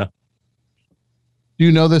guy though. Do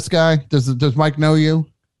you know this guy? Does Mike know you?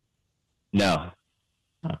 No.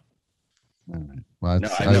 All right. Well, no,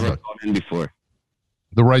 I never called in before.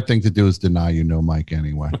 The right thing to do is deny you know Mike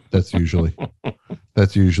anyway. That's usually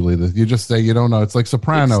you just say you don't know. It's like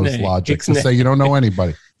Sopranos logic to say you don't know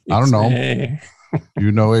anybody. I don't know. Do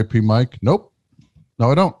you know AP Mike? Nope. No,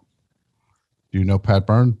 I don't. Do you know Pat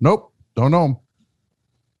Byrne? Nope. Don't know him.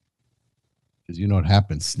 Because you know what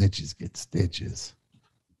happens. Snitches get stitches.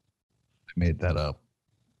 I made that up.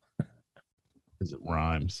 Because it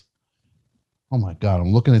rhymes. Oh my God.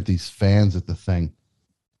 I'm looking at these fans at the thing.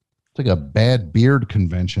 It's like a bad beard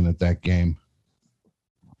convention at that game.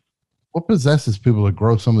 What possesses people to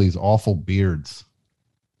grow some of these awful beards?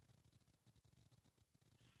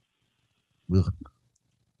 Ugh.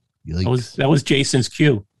 That was Jason's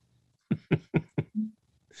cue.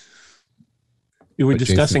 We were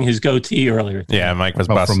discussing his goatee earlier. Yeah, Mike was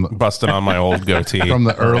busting on my old goatee from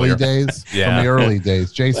the early days. Yeah. From the early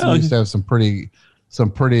days, Jason used to have some pretty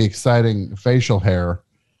exciting facial hair.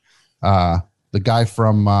 The guy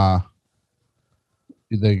from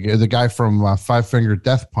the guy from Five Finger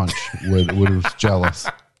Death Punch was jealous.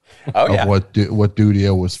 Of what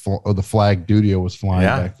Dudio was the flag Dudio was flying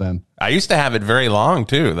back then. I used to have it very long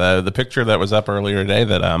too. The picture that was up earlier today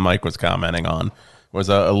that Mike was commenting on was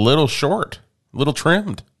a little short, a little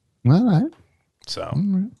trimmed. All right. So, all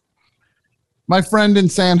right. My friend in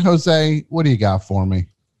San Jose, what do you got for me?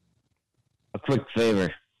 A quick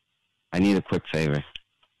favor. I need a quick favor.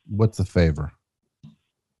 What's the favor?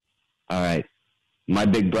 All right. My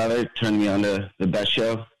big brother turned me on to the Best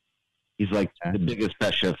Show. He's like the biggest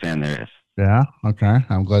Best Show fan there is. Yeah. Okay.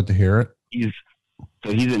 I'm glad to hear it. He's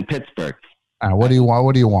in Pittsburgh. What do you want?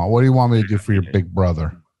 What do you want? What do you want me to do for your big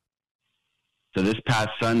brother? So this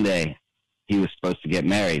past Sunday, he was supposed to get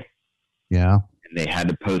married. Yeah. and they had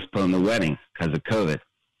to postpone the wedding because of COVID.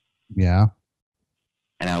 Yeah.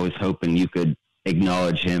 And I was hoping you could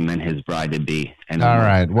acknowledge him and his bride to be. And all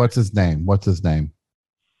right, what's his name?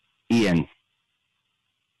 Ian.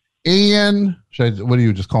 Ian. What do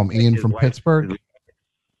you just call him? Ian from Pittsburgh?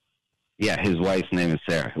 Yeah, his wife's name is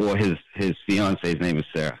Sarah. Well, his fiance's name is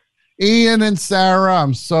Sarah. Ian and Sarah,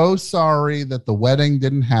 I'm so sorry that the wedding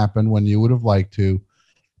didn't happen when you would have liked to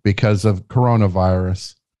because of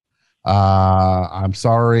coronavirus. I'm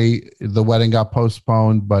sorry the wedding got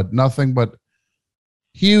postponed, but nothing but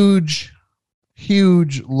huge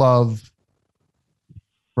love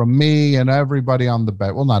from me and everybody on the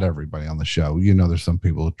bet. Well, not everybody on the show. You know, there's some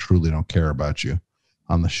people who truly don't care about you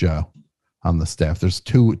on the show, on the staff. There's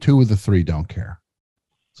two of the three don't care.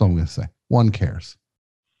 So I'm going to say one cares.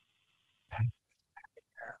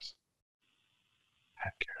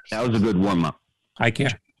 That was a good warm up. I care.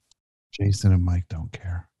 Jason and Mike don't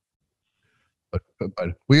care. But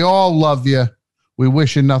we all love you. We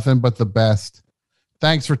wish you nothing but the best.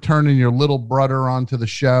 Thanks for turning your little brother onto the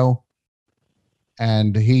show.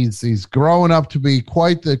 And he's growing up to be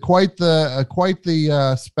quite the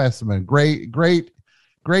specimen. Great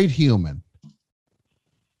human.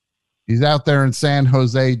 He's out there in San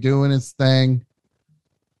Jose doing his thing.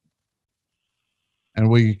 And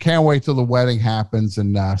we can't wait till the wedding happens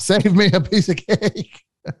and save me a piece of cake.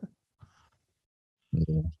 Is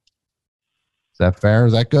that fair?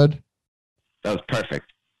 Is that good? That was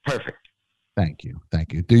perfect. Perfect. Thank you.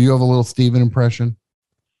 Do you have a little Steven impression?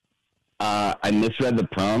 I misread the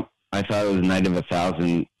prompt. I thought it was Night of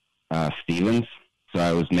 1,000 Stevens. So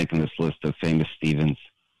I was making this list of famous Stevens.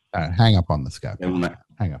 All right, hang up on this guy.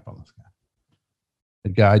 Hang up on this guy. The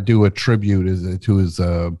guy do a tribute to his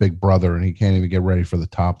big brother, and he can't even get ready for the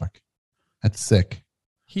topic. That's sick.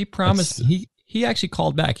 He promised. He actually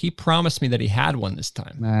called back. He promised me that he had one this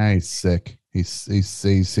time. Nah, he's sick. He's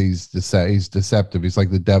deceptive. He's like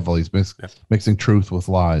the devil. He's mixing truth with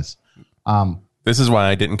lies. This is why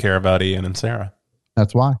I didn't care about Ian and Sarah.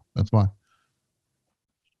 That's why.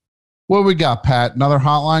 What we got, Pat? Another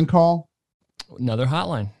hotline call? Another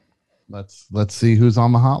hotline. Let's see who's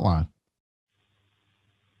on the hotline.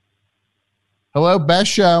 Hello, Best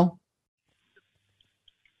Show.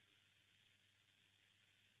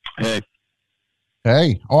 Hey.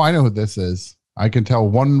 Oh, I know who this is. I can tell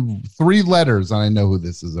 3 letters, and I know who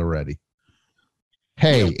this is already.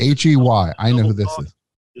 Hey, H-E-Y. I know who this is.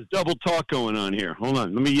 There's double talk going on here. Hold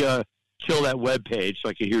on. Let me kill that web page so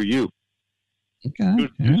I can hear you. Okay.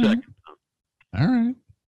 Two seconds. All right.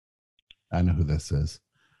 I know who this is.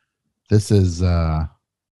 This is a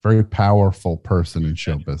very powerful person in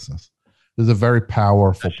show business. This is a very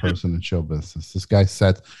powerful person in show business. This guy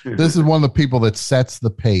this is one of the people that sets the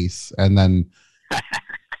pace, and then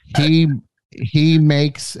he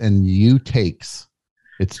makes and you takes.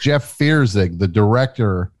 It's Jeff Feuerzig, the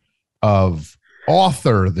director of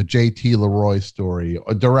the J.T. Leroy story,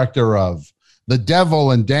 a director of The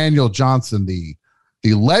Devil and Daniel Johnson, the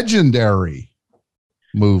legendary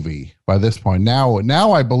movie by this point.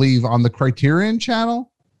 Now I believe on the Criterion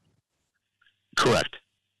Channel. Correct.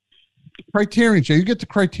 Criterion Channel. You get the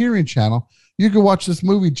Criterion Channel, you can watch this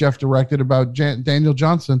movie Jeff directed about Daniel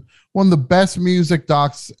Johnson, one of the best music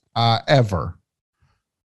docs ever.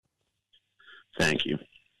 Thank you.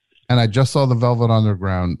 And I just saw the Velvet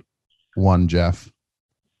Underground one, Jeff.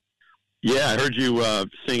 Yeah, I heard you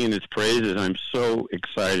singing his praises. I'm so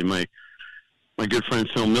excited. My good friend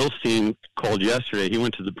Phil Milstein called yesterday. He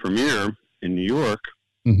went to the premiere in New York.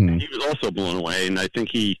 Mm-hmm. And he was also blown away, and I think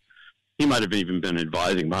he might have even been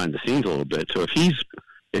advising behind the scenes a little bit. So if he's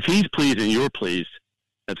pleased and you're pleased,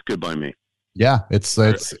 that's good by me. Yeah, it's. I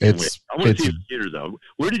want to see it in theater though.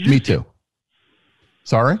 Where did you? Me too.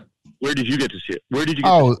 Sorry. Where did you get to see it? Where did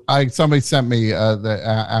you? Get somebody sent me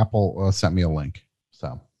Apple sent me a link.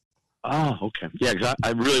 So. Oh, okay. Yeah, because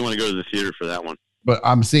I really want to go to the theater for that one. But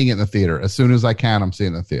I'm seeing it in the theater as soon as I can. I'm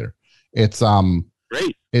seeing it in the theater. It's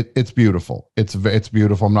great. It's beautiful. It's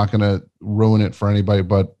beautiful. I'm not going to ruin it for anybody,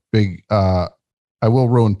 but I will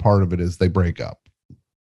ruin part of it is they break up.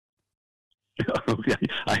 Okay,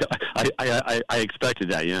 I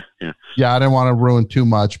expected that. Yeah. I didn't want to ruin too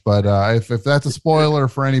much, but if that's a spoiler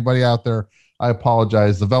for anybody out there, I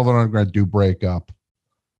apologize. The Velvet Underground do break up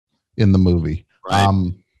in the movie.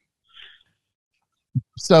 Right.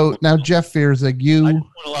 So now Jeff Feuerzig,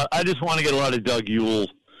 I just want to get a lot of Doug Yule.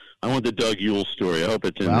 I want the Doug Yule story. I hope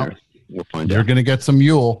it's in there. We'll find out. You're going to get some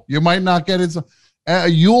Yule. You might not get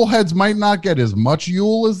Yule heads might not get as much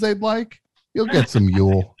Yule as they'd like. You'll get some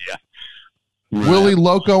Yule. Yeah. Right. Willie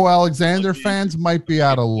Loco Alexander fans might be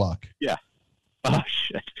out of luck. Yeah. Oh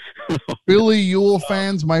shit. Billy Yule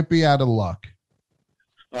fans might be out of luck.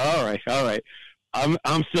 All right.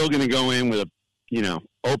 I'm still going to go in with a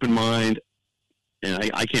open mind,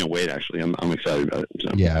 and I can't wait. Actually, I'm excited about it.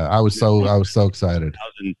 So. Yeah, I was so excited.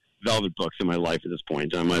 1,000 Velvet books in my life at this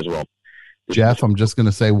point. I might as well. Jeff, I'm just going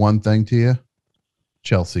to say one thing to you: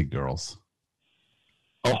 Chelsea Girls.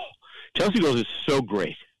 Oh, Chelsea Girls is so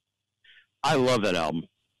great. I love that album.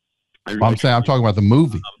 I'm talking about the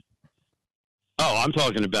movie. I'm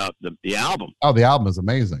talking about the album. Oh, the album is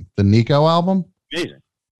amazing. The Nico album? Amazing.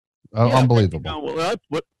 Oh, yeah, unbelievable.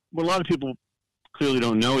 What a lot of people clearly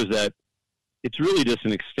don't know is that it's really just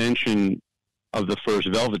an extension of the first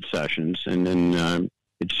Velvet sessions, and then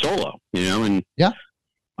it's solo, and yeah.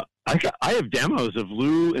 I have demos of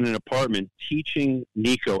Lou in an apartment teaching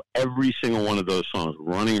Nico every single one of those songs,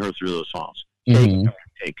 running her through those songs.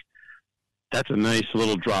 Take. That's a nice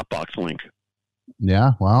little Dropbox link.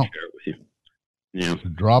 Yeah, wow. Share it with you. Yeah.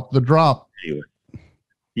 Drop the drop. Anyway.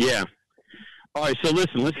 Yeah. All right, so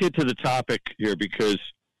listen, let's get to the topic here, because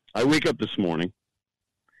I wake up this morning,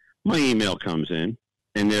 my email comes in,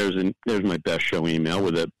 and there's my Best Show email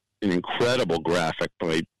with an incredible graphic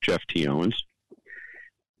by Jeff T. Owens.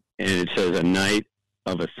 And it says, "A night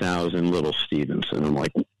of 1,000 little Stevens." And I'm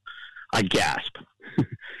like, I gasp.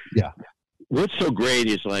 Yeah. What's so great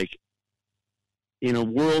is, like, in a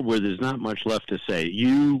world where there's not much left to say,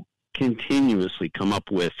 you continuously come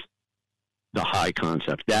up with the high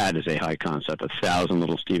concept. That is a high concept, 1,000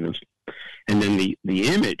 little Stevens. And then the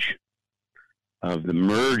image of the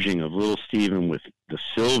merging of Little Steven with the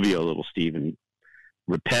Silvio Little Steven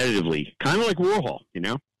repetitively, kind of like Warhol,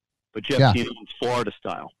 but Jeff T. Owens Florida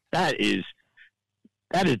style. That is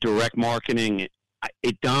direct marketing.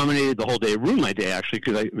 It dominated the whole day. It ruined my day, actually,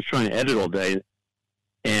 because I was trying to edit all day,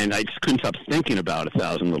 and I just couldn't stop thinking about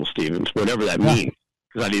 1,000 little Stevens, whatever that means,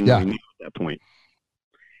 because I didn't really know at that point.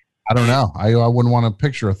 I don't know. I wouldn't want to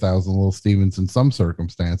picture 1,000 little Stevens in some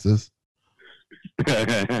circumstances.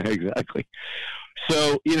 Exactly.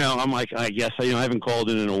 So, I'm like, I guess I haven't called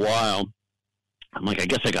in a while. I'm like, I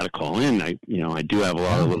guess I got to call in. I do have a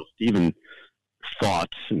lot of little Steven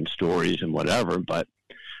thoughts and stories and whatever, but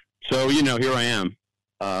so, here I am.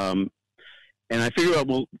 And I figured out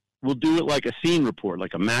we'll do it like a scene report,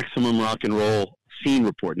 like a Maximum Rock and Roll scene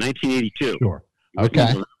report, 1982. Sure. Okay.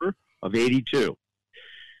 November of 82.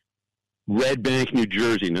 Red Bank, New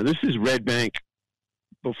Jersey. Now, this is Red Bank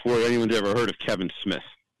before anyone's ever heard of Kevin Smith.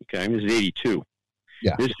 Okay. This is 82.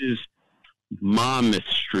 Yeah. This is Monmouth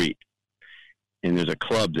Street. And there's a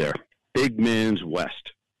club there, Big Man's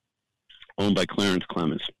West, owned by Clarence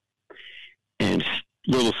Clemens. And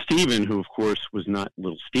Little Steven, who, of course, was not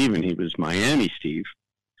Little Steven, he was Miami Steve,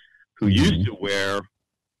 who used to wear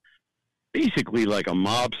basically like a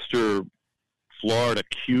mobster Florida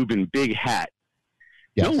Cuban big hat.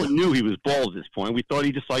 Yes. No one knew he was bald at this point. We thought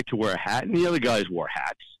he just liked to wear a hat, and the other guys wore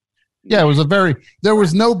hats. Yeah, there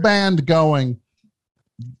was no band going.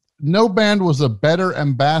 No band was a better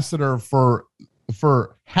ambassador for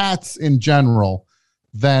hats in general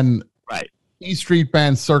than E Street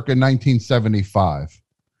Band circa 1975.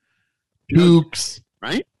 Toques,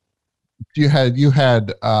 right? You had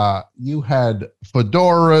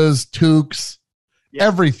fedoras, toques,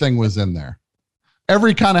 everything was in there.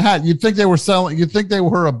 Every kind of hat. You'd think they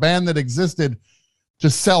were a band that existed to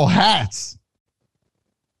sell hats.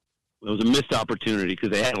 It was a missed opportunity because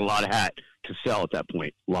they had a lot of hat to sell at that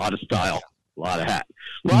point. A lot of style, a lot of hat,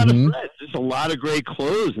 a lot of threads. There's a lot of great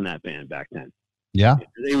clothes in that band back then. Yeah.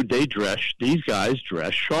 These guys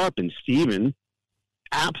dress sharp, and Steven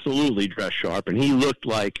absolutely dressed sharp, and he looked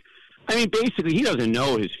like, basically he doesn't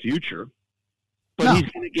know his future, but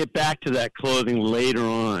he's going to get back to that clothing later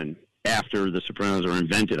on after the Sopranos are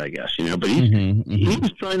invented, I guess, but he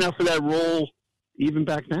was trying out for that role even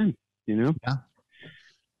back then, Yeah.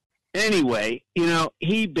 Anyway,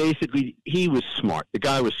 he was smart. The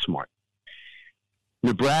guy was smart.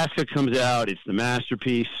 Nebraska comes out. It's the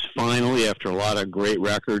masterpiece, finally, after a lot of great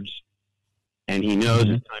records. And he knows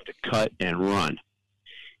it's time to cut and run.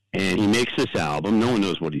 And he makes this album. No one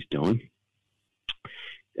knows what he's doing.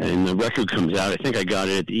 And the record comes out. I think I got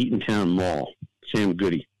it at the Eatontown Mall. Sam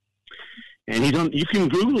Goody. And you can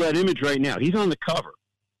Google that image right now. He's on the cover.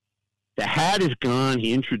 The hat is gone.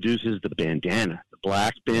 He introduces the bandana, the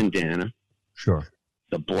black bandana. Sure.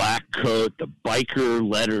 The black coat, the biker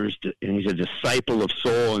letters, and he's a disciple of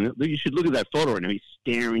soul. And you should look at that photo right now. He's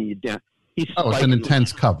staring you down. It's an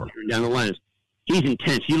intense cover. Down the line. He's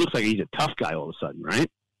intense. He looks like he's a tough guy all of a sudden,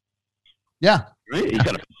 right? Yeah. Right? He's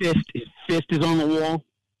got a fist. His fist is on the wall,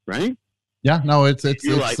 right? Yeah. No, it's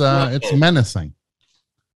menacing.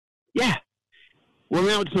 Yeah. Well,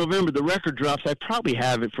 now it's November. The record drops. I probably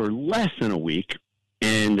have it for less than a week.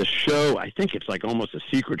 And And the show, I think it's like almost a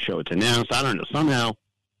secret show. It's announced. I don't know. Somehow,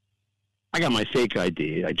 I got my fake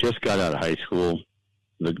ID. I just got out of high school.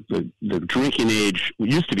 The drinking age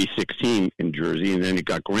used to be 16 in Jersey, and then it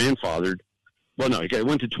got grandfathered. Well, no, it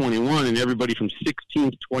went to 21, and everybody from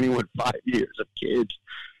 16 to 21, 5 years of kids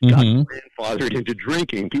got grandfathered into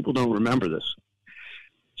drinking. People don't remember this.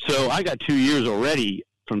 So I got 2 years already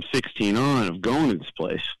from 16 on of going to this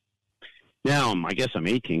place. Now, I guess I'm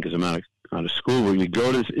 18 because I'm out of school. We're going to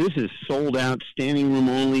go to this. This is sold out, standing room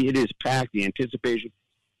only. It is packed, the anticipation.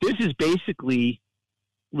 This is basically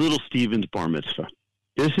little Steven's bar mitzvah.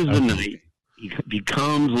 This is the night he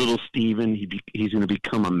becomes little Steven. He's going to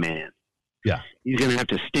become a man. Yeah. He's going to have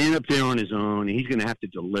to stand up there on his own, and he's going to have to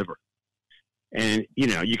deliver. And,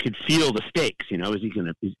 you could feel the stakes.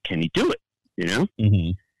 Can he do it?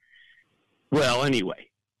 Mm-hmm. Well, anyway,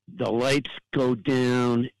 the lights go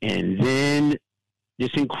down, and then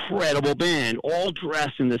this incredible band, all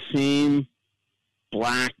dressed in the same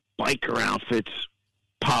black biker outfits,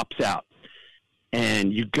 pops out.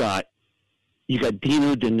 And you got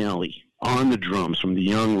Dino Danelli on the drums from the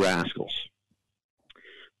Young Rascals.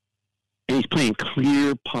 And he's playing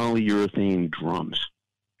clear polyurethane drums.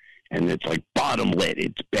 And it's like bottom lit.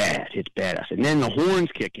 It's bad. It's badass. And then the horns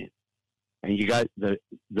kick in. And you got the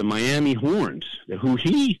Miami Horns, who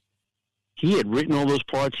he had written all those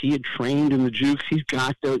parts. He had trained in the Jukes. He's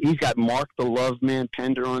got Mark the Love Man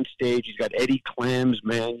Pender on stage. He's got Eddie Clems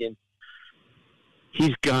Mannion.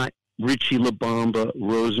 He's got Richie LaBamba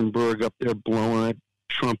Rosenberg up there blowing a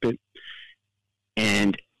trumpet.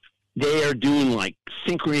 And they are doing like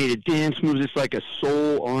syncorated dance moves. It's like a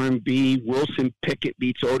soul R&B. Wilson Pickett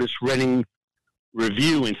meets Otis Redding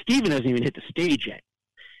review, and Steven hasn't even hit the stage yet.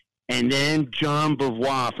 And then John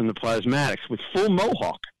Beauvoir from the Plasmatics with full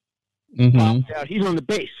mohawk pops out. He's on the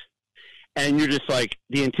bass. And you're just like,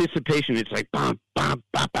 the anticipation, it's like, bum, bum,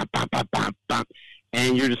 bum, bum, bum, bum, bum, bum.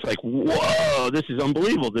 And you're just like, whoa, this is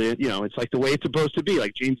unbelievable. It's like the way it's supposed to be.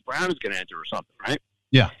 Like James Brown is going to enter or something, right?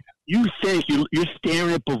 Yeah. You think you're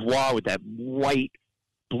staring at Beauvoir with that white,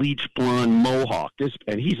 bleach blonde mohawk.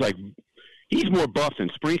 And he's more buff than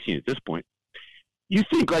Springsteen at this point. You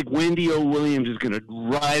think like Wendy O. Williams is going to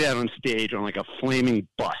ride out on stage on like a flaming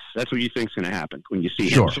bus. That's what you think is going to happen when you see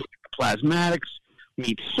him. So Plasmatics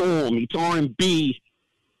meets soul, meets R&B,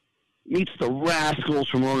 meets the Rascals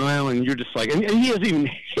from Long Island. And you're just like, and he hasn't even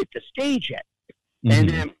hit the stage yet. And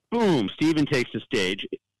then boom, Steven takes the stage.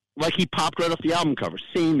 Like he popped right off the album cover.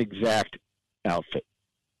 Same exact outfit.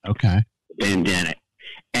 Okay. Bandana.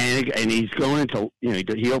 And he's going into,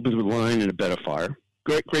 he opens with Line and a Bed of Fire.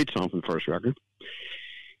 Great song from the first record.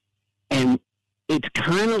 And it's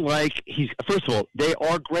kind of like first of all, they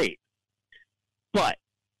are great. But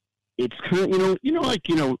it's kind of,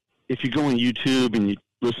 if you go on YouTube and you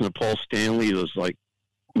listen to Paul Stanley, those like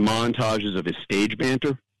montages of his stage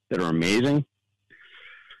banter that are amazing.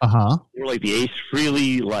 Or like the Ace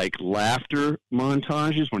Frehley like laughter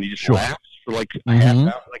montages when he just laughs for like a half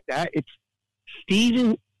hour like that.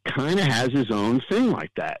 Steven kind of has his own thing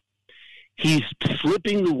like that. He's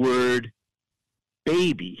slipping the word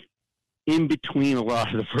baby in between a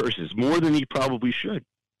lot of the verses more than he probably should.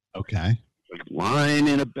 Okay. Like Lying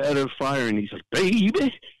in a Bed of Fire, and he's like,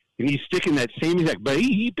 baby. And he's sticking that same exact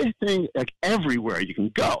baby thing like everywhere you can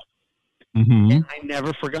go. And I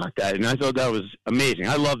never forgot that, and I thought that was amazing.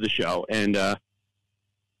 I love the show, and I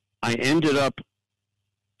ended up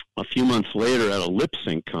a few months later at a lip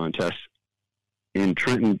sync contest in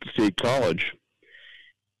Trenton State College,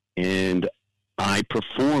 and I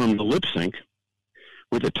performed the lip sync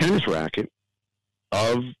with a tennis racket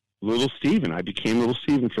of Little Steven. I became Little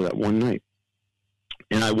Steven for that one night,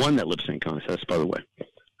 and I won that lip sync contest, by the way.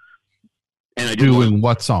 And I Doing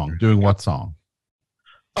what song?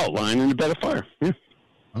 Oh, Lying in a Bed of Fire. Yeah.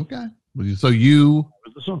 Okay. So you.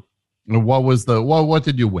 What was the song? What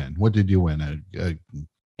did you win? What did you win? A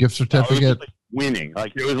gift certificate? It was like winning.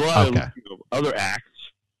 Like there was a lot of other acts.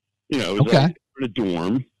 It was like in a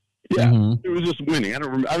dorm. Yeah. It was just winning. I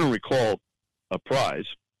don't recall a prize.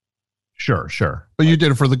 Sure. But you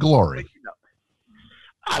did it for the glory.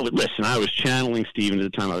 I was channeling Steven at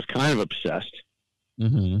the time. I was kind of obsessed.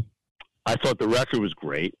 I thought the record was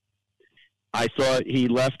great. I thought he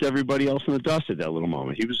left everybody else in the dust at that little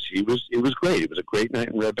moment. It was great. It was a great night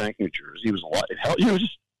in Red Bank, New Jersey. It was a lot.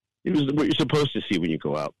 It was what you're supposed to see when you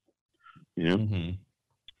go out.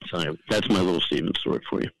 So that's my Little Steven story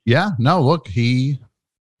for you. Yeah. No, look, he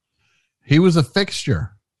was a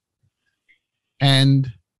fixture,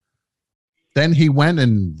 and then he went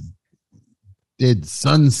and did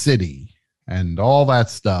Sun City and all that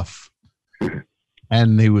stuff,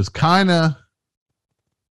 and he was kind of.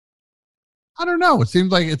 I don't know. It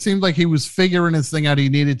seemed like he was figuring his thing out. He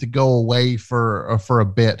needed to go away for a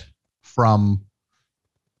bit from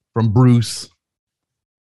Bruce.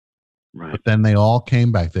 Right. But then they all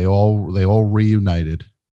came back. They all reunited.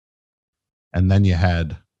 And then you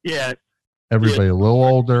had everybody a little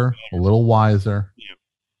older, a little wiser.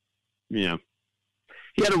 Yeah.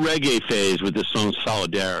 He had a reggae phase with this song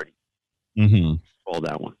Solidarity. Mm-hmm. All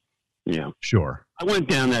that one. Yeah. Sure. I went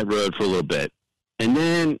down that road for a little bit. And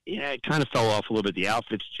then, it kind of fell off a little bit. The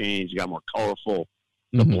outfits changed. It got more colorful.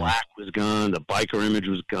 The black was gone. The biker image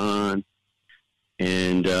was gone.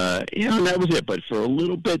 And, and that was it. But for a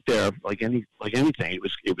little bit there, like anything,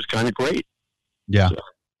 it was kind of great. Yeah. So,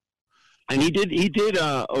 and he did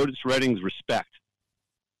Otis Redding's Respect,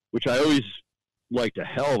 which I always liked a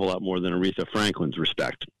hell of a lot more than Aretha Franklin's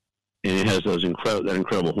Respect. And it has that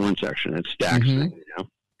incredible horn section. It stacks things,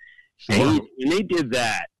 Sure. And when they did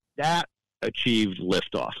that achieved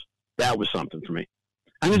liftoff. That was something for me.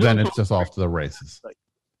 Then it's just off to the races. Like,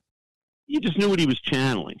 you just knew what he was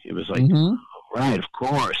channeling. It was like, right, of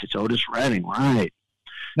course, it's Otis Redding, right.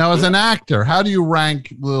 Now, as an actor, how do you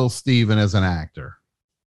rank Little Steven as an actor?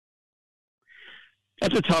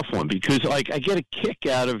 That's a tough one because, I get a kick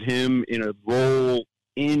out of him in a role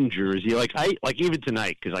in Jersey. Even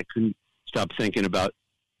tonight, because I couldn't stop thinking about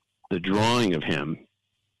the drawing of him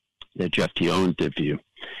that Jeff T. Owens did for you.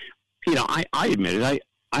 I admit it.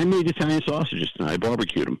 I made Italian sausages tonight. I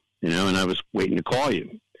barbecued them, and I was waiting to call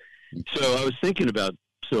you. So I was thinking about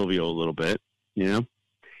Silvio a little bit, And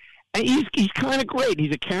he's kind of great.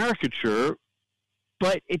 He's a caricature,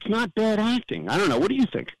 but it's not bad acting. I don't know. What do you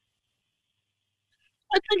think?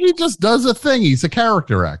 I think he just does a thing. He's a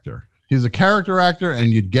character actor. He's a character actor,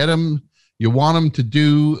 and you want him to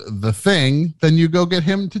do the thing, then you go get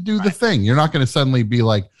him to do the thing. You're not going to suddenly be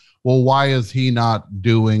like, well, why is he not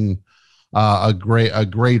doing a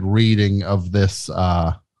great reading of this?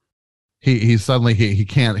 He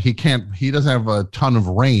doesn't have a ton of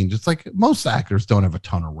range. It's like most actors don't have a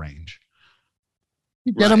ton of range.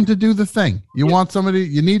 You get him to do the thing. You want somebody,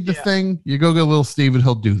 you need the thing, you go get Little Steven,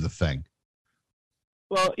 he'll do the thing.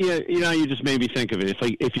 Well, you just made me think of it. It's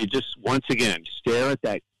like if you just once again stare at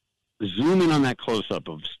that, zoom in on that close up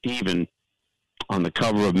of Steven on the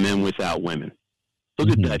cover of Men Without Women. Look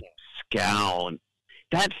at that scowl, and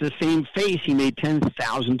that's the same face he made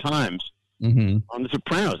 10,000 times on The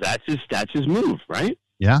Sopranos. That's his move, right?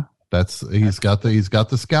 Yeah, he's got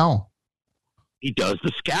the scowl. He does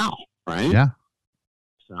the scowl, right? Yeah.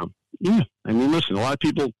 So listen, a lot of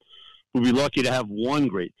people would be lucky to have one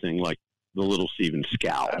great thing like the Little Steven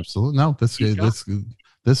scowl. Absolutely, no. This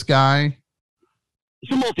guy.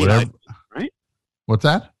 He's a multi-hyphenate, right? What's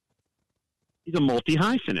that? He's a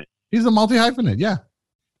multi-hyphenate. Yeah.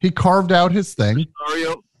 He carved out his thing.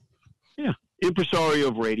 Impresario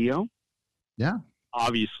of radio. Yeah.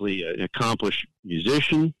 Obviously an accomplished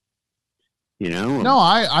musician, No,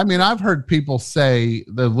 I mean, I've heard people say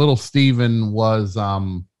that Little Steven was,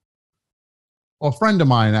 a friend of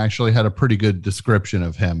mine actually had a pretty good description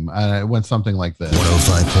of him. It went something like this.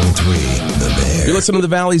 105.3 The Bear. You're listening to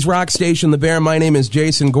the Valley's rock station, The Bear. My name is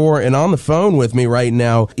Jason Gore, and on the phone with me right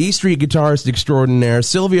now, E Street guitarist extraordinaire,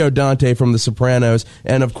 Silvio Dante from The Sopranos,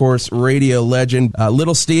 and of course, radio legend,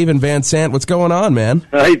 Little Steven Van Sant. What's going on, man?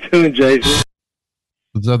 How you doing, Jason?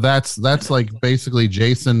 So that's like basically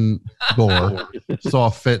Jason Gore saw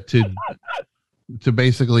fit to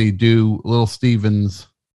basically do Little Steven's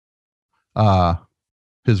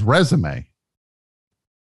his resume.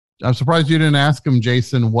 I'm surprised you didn't ask him,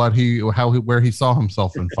 Jason, where he saw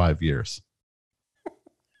himself in 5 years.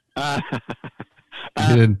 You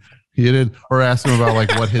didn't, or ask him about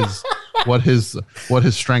like what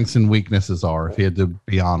his strengths and weaknesses are. If he had to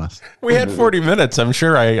be honest, we had 40 minutes. I'm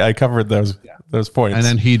sure I covered those points. And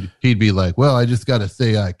then he'd be like, "Well, I just got to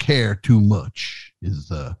say, I care too much is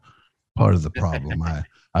part of the problem.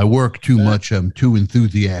 I work too much. I'm too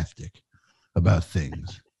enthusiastic about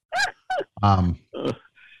things."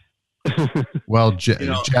 Well,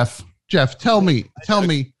 Jeff, tell me.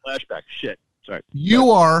 Flashback. Shit. Sorry.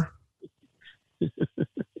 You are.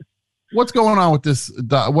 What's going on with this?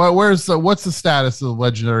 What's the status of the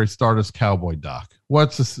legendary Stardust Cowboy doc?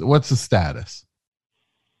 What's the status?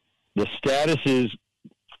 The status is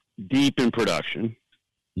deep in production.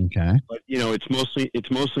 Okay. But it's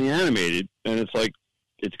mostly animated, and it's like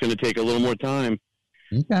it's going to take a little more time.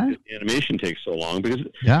 Okay. The animation takes so long because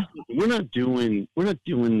we're not doing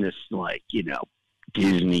this like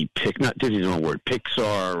Disney not Disney's the wrong word,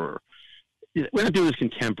 Pixar, or we're not doing this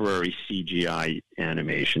contemporary CGI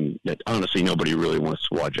animation that honestly nobody really wants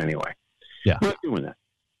to watch anyway. Yeah, we're not doing that,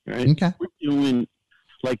 right? Okay. We're doing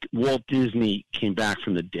like Walt Disney came back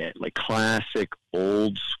from the dead, like classic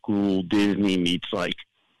old school Disney meets like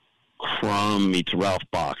Crumb meets Ralph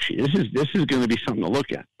Bakshi. This is going to be something to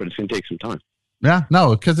look at, but it's going to take some time. Yeah,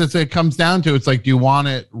 no, because it comes down to, it's like, do you want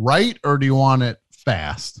it right or do you want it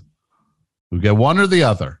fast? We get one or the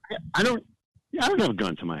other. I don't have a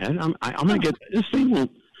gun to my head. I'm going to get this thing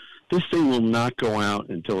will not go out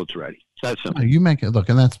until it's ready. It's that simple. You make it look,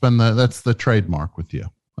 and that's the trademark with you.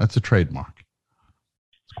 That's a trademark.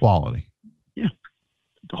 It's quality. Yeah,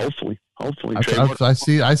 hopefully. I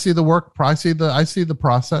see the work. I see the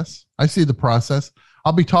process.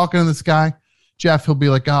 I'll be talking to this guy, Jeff. He'll be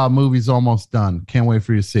like, movie's almost done. Can't wait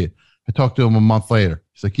for you to see it. I talked to him a month later.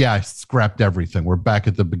 He's like, yeah, I scrapped everything. We're back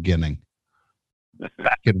at the beginning.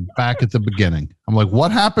 Back at the beginning. I'm like,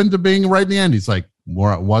 what happened to being right in the end? He's like,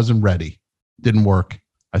 wasn't ready. Didn't work.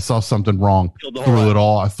 I saw something wrong. I threw it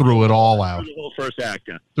all out. Threw the whole first act.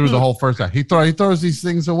 Threw the whole first act. He throws these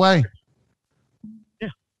things away. Yeah.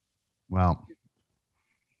 Well,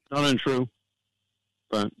 not untrue.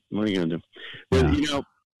 But what are you gonna do? Well,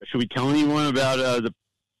 should we tell anyone about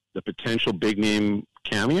the potential big name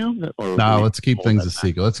cameo? No, let's keep things a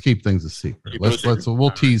secret. Let's keep things a secret.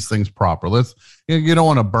 We'll tease things proper. You don't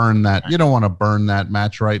want to burn that. You don't want to burn that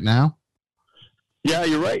match right now. Yeah,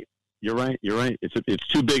 you're right. It's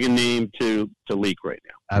too big a name to leak right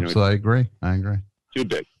now. Absolutely, I agree. Too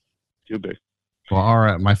big. Well, all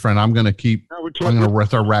right, my friend. I'm going to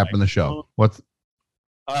start wrapping the show. All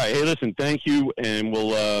right. Hey, listen. Thank you, and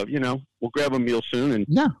we'll grab a meal soon. And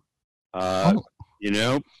yeah.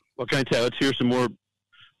 What can I tell? Let's hear some more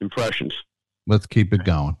impressions. Let's keep it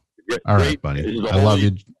going. All right, buddy. I love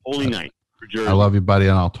you. Holy night for Jersey. I love you, buddy,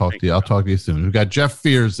 and I'll talk to you. I'll talk to you soon. We've got Jeff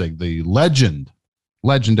Feuerzig, the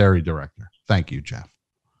legendary director. Thank you, Jeff.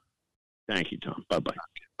 Thank you, Tom. Bye-bye.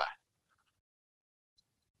 Bye.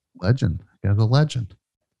 Legend. Yeah, the legend.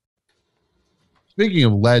 Speaking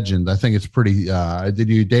of legend, I think it's pretty.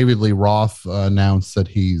 David Lee Roth announced that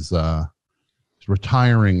he's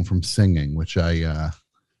retiring from singing, which I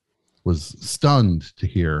was stunned to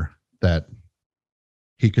hear that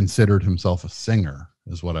he considered himself a singer.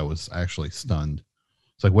 Is what I was actually stunned.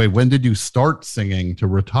 It's like, wait, when did you start singing to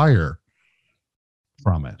retire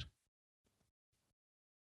from it?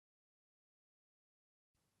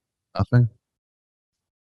 Nothing.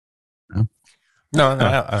 No,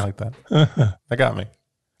 I like that. That got me.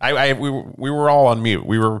 We were all on mute.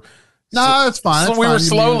 We were. No, it's fine. So we were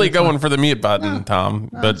slowly going for the mute button, Tom.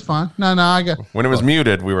 No, but it's fine. No, I got. When it was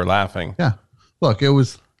muted, we were laughing. Yeah. Look,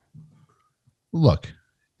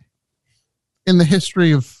 in the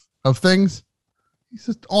history of things, he's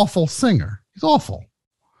an awful singer. He's awful.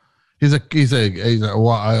 He's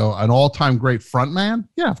an all-time great front man.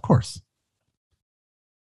 Yeah, of course.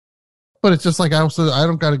 But it's just like, I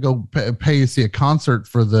don't got to go pay to see a concert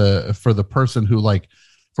for the person who, like,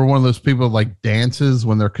 for one of those people like dances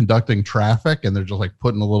when they're conducting traffic and they're just like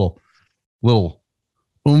putting a little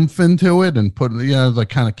oomph into it and putting, like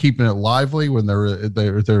kind of keeping it lively when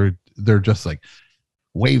they're just like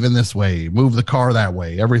waving this way, move the car that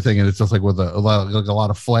way, everything. And it's just like with a lot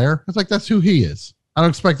of flair. It's like, that's who he is. I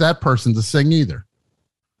don't expect that person to sing either.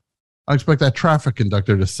 I expect that traffic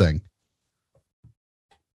conductor to sing.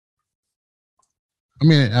 I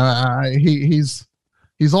mean, he's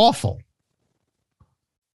awful.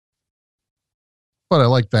 But I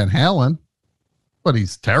like Van Halen. But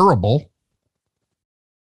he's terrible.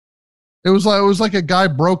 It was like a guy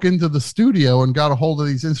broke into the studio and got a hold of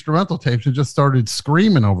these instrumental tapes and just started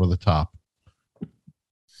screaming over the top.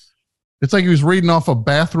 It's like he was reading off a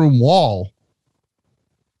bathroom wall.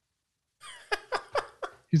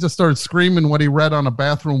 He just started screaming what he read on a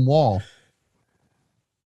bathroom wall.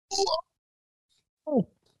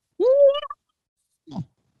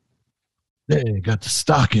 They got the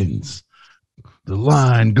stockings. The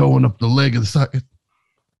line going up the leg of the socket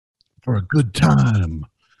for a good time.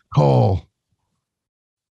 Call.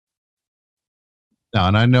 Now,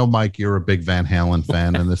 and I know, Mike, you're a big Van Halen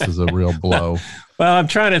fan, and this is a real blow. Well, I'm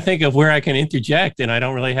trying to think of where I can interject, and I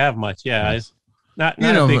don't really have much. Yeah, yes. Not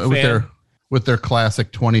a big fan. With their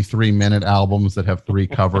classic 23-minute albums that have 3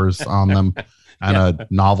 covers on them and a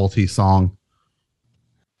novelty song.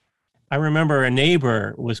 I remember a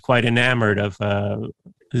neighbor was quite enamored of.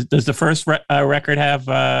 Does the first record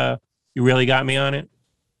have "You Really Got Me" on it?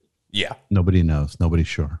 Yeah. Nobody knows. Nobody's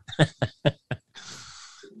sure. And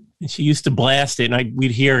she used to blast it, and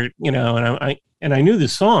we'd hear it, and I knew the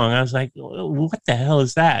song. I was like, "What the hell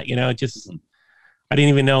is that?" I didn't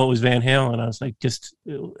even know it was Van Halen. I was like, it's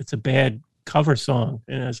a bad cover song,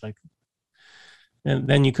 and I was like, and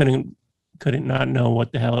then you couldn't not know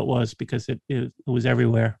what the hell it was because it was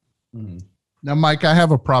everywhere. Mm-hmm. Now, Mike, I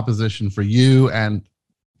have a proposition for you and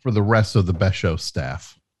for the rest of the Best Show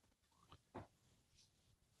staff.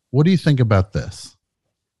 What do you think about this?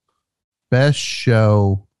 Best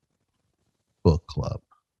Show Book Club.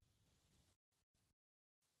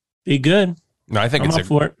 Be good. No, I think I'm it's up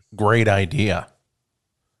for it. Great idea.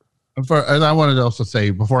 And I wanted to also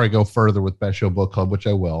say, before I go further with Best Show Book Club, which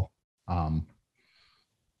I will,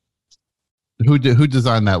 who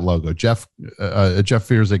designed that logo? Jeff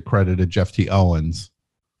Feuerzeig credited Jeff T. Owens.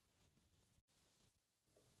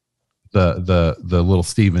 The little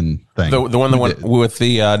Steven thing. The one that went with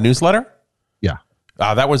the newsletter? Yeah.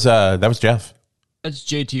 That was Jeff. That's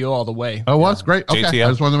JTO all the way. Oh, well, that's great. Okay, JTO. I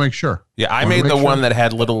just wanted to make sure. Yeah, I made the one that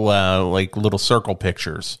had little little circle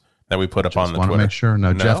pictures that we put up on the want Twitter. to make sure.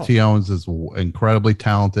 No, Jeff T. Owens is incredibly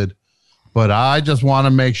talented, but I just want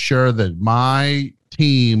to make sure that my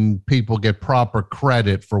team people get proper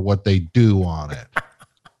credit for what they do on it.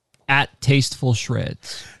 At Tasteful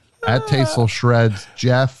Shreds. At Tasteful Shreds,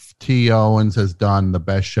 Jeff T. Owens has done the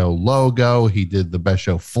Best Show logo. He did the Best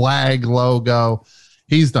Show flag logo.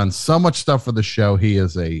 He's done so much stuff for the show. He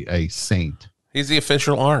is a saint. He's the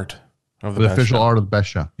official art of the official art of the Best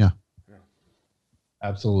Show. Yeah.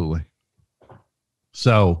 Absolutely.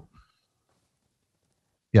 So,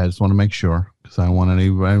 yeah, I just want to make sure because I don't want any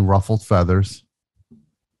ruffled feathers.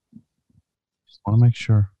 Just want to make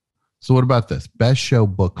sure. So, what about this? Best Show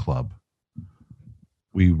Book Club.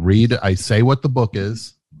 We read, I say what the book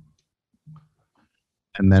is,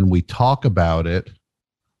 and then we talk about it.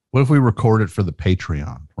 What if we record it for the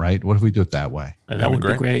Patreon, right? What if we do it that way? That would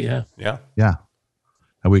be great, yeah. Yeah. Yeah.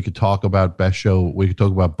 And we could talk about Best Show. We could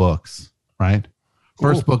talk about books, right?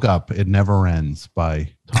 First book up, It Never Ends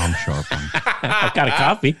by Tom Sharpling. I've got a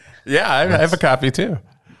copy. Yeah, I have a copy too.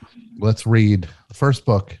 Let's read the first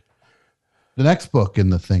book. The next book in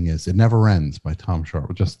the thing is It Never Ends by Tom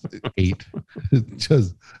Sharpling. Just 8.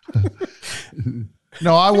 Just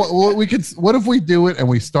no. We could. What if we do it and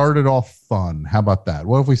we started off fun? How about that?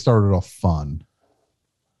 What if we started off fun?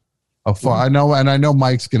 I know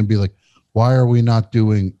Mike's going to be like, why are we not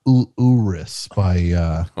doing Uris by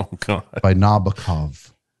by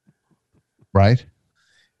Nabokov? Right?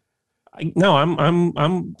 No,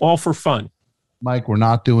 I'm all for fun. Mike, we're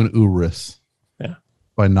not doing Uris. Yeah.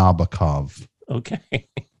 By Nabokov. Okay.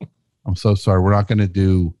 I'm so sorry. We're not going to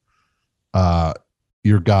do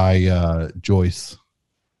your guy Joyce.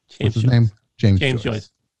 What's his name? James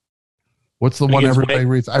Joyce. What's the one everybody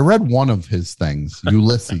reads? I read one of his things,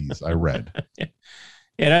 Ulysses. I read.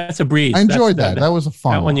 Yeah, that's a breeze. I enjoyed that. That was a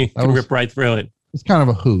fun that one. You can rip right through it. It's kind of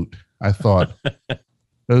a hoot, I thought.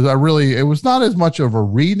 It was not as much of a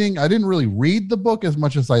reading. I didn't really read the book as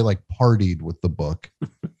much as I partied with the book.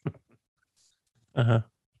 Uh-huh.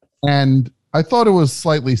 And I thought it was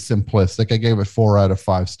slightly simplistic. I gave it 4 out of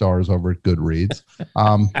 5 stars over at Goodreads.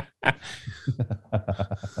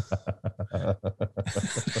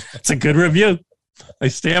 It's a good review. I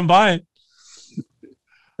stand by it.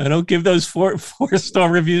 I don't give those 4-star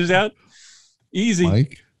reviews out easy.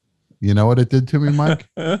 Mike, you know what it did to me, Mike?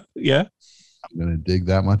 Yeah. I'm going to dig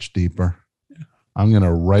that much deeper. I'm going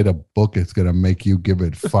to write a book. It's going to make you give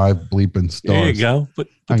it 5 bleeping stars. There you go. Put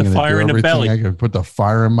the fire in the belly. I can put the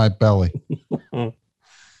fire in my belly.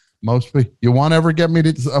 Most people, you want to ever get me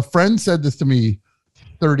to, a friend said this to me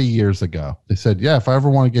 30 years ago. They said, yeah, if I ever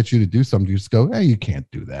want to get you to do something, you just go, hey, you can't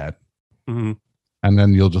do that. Mm-hmm. And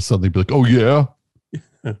then you'll just suddenly be like, oh, yeah.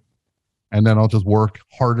 And then I'll just work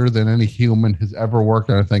harder than any human has ever worked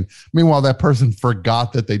on a thing. Meanwhile, that person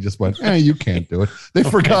forgot that they just went, hey, you can't do it. They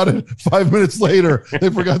forgot it 5 minutes later. They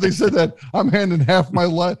forgot they said that. I'm handing half my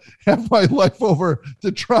life over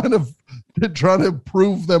to trying to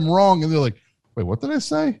prove them wrong. And they're like, wait, what did I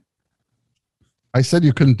say? I said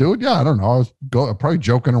you couldn't do it? Yeah, I don't know. I was probably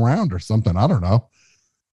joking around or something. I don't know.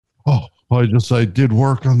 Oh, I did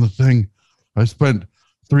work on the thing. I spent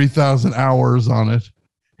 3,000 hours on it.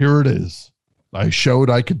 Here it is. I showed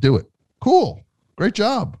I could do it. Cool. Great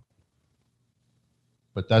job.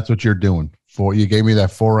 But that's what you're doing. You gave me that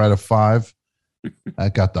 4 out of 5. I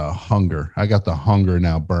got the hunger. I got the hunger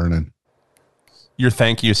now burning. Your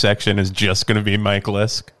thank you section is just going to be Mike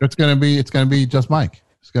Lisk. It's going to be just Mike.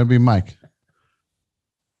 It's going to be Mike.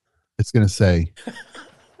 It's going to say,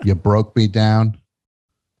 you broke me down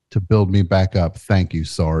to build me back up. Thank you,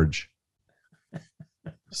 Sarge.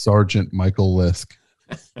 Sergeant Michael Lisk.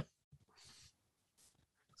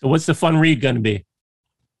 So what's the fun read going to be?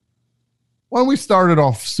 Well, we started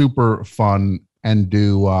off super fun and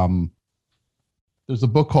do there's a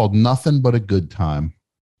book called Nothing But a Good Time.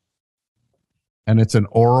 And it's an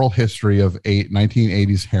oral history of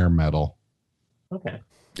 1980s hair metal. Okay.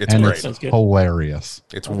 It's and great. It's hilarious.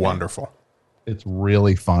 It's wonderful. It's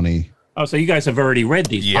really funny. Oh, so you guys have already read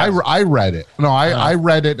these? Yeah. I read it. No, I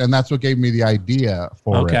read it, and that's what gave me the idea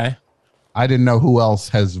for it. Okay. I didn't know who else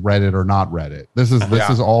has read it or not read it. This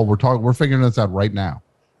is all we're talking. We're figuring this out right now.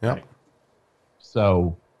 Yeah.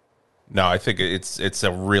 So, no, I think it's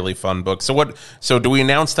a really fun book. So do we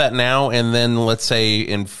announce that now, and then let's say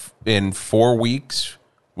in 4 weeks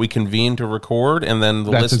we convene to record, and then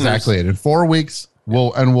that's listeners... exactly it. In 4 weeks,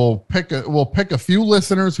 we'll pick a few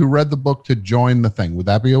listeners who read the book to join the thing. Would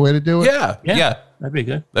that be a way to do it? Yeah. That'd be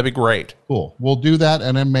good. That'd be great. Cool. We'll do that,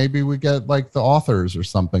 and then maybe we get like the authors or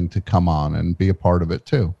something to come on and be a part of it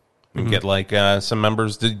too. We get like some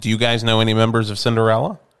members. Do you guys know any members of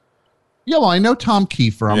Cinderella? Yeah, well, I know Tom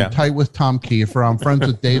Kiefer. I'm tight with Tom Kiefer. I'm friends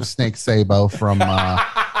with Dave Snake Sabo from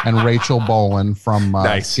and Rachel Boland from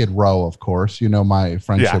Skid Row, of course. You know my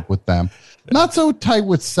friendship with them. Not so tight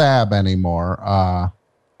with Sab anymore,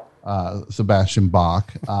 Sebastian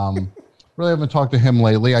Bach. Really haven't talked to him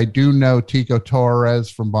lately. I do know Tico Torres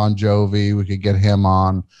from Bon Jovi. We could get him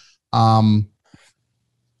on.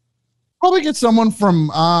 Probably get someone from,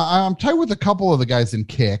 I'm tight with a couple of the guys in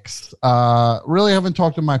Kicks. Really haven't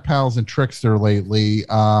talked to my pals in Trickster lately.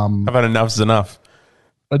 How about Enough's Enough?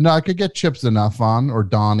 But no, I could get Chips Enough on or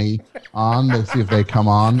Donnie on. Let's see if they come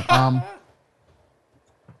on.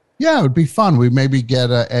 Yeah, it would be fun. We maybe get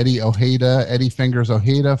Eddie Fingers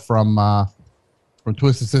Ojeda from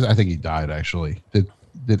Twisted Sister. I think he died, actually. Did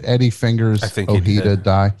Eddie Fingers Ojeda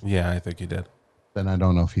die? Yeah, I think he did. Then I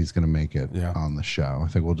don't know if he's going to make it on the show. I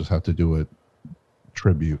think we'll just have to do a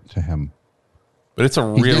tribute to him. But it's a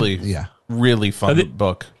really fun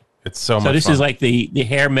book. It's so much fun. So this is like the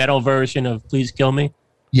hair metal version of Please Kill Me?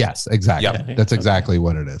 Yes, exactly. Yep. That's exactly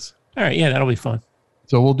what it is. All right, yeah, that'll be fun.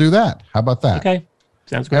 So we'll do that. How about that? Okay,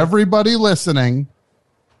 sounds good. Everybody listening,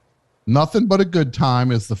 Nothing But a Good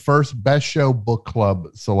Time is the first Best Show Book Club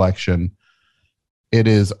selection. It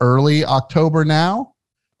is early October now.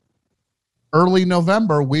 Early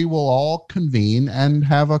November, we will all convene and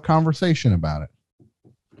have a conversation about it.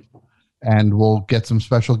 And we'll get some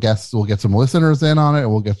special guests. We'll get some listeners in on it. And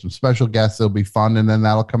we'll get some special guests. It'll be fun. And then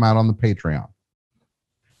that'll come out on the Patreon.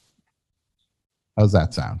 How's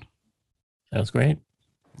that sound? Sounds great.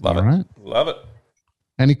 Love it. Right. Love it.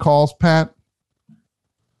 Any calls, Pat?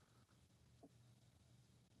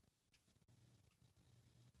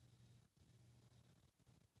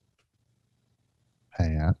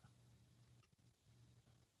 Pat.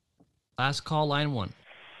 Last call, line 1.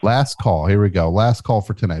 Last call. Here we go. Last call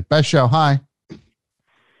for tonight. Best show. Hi.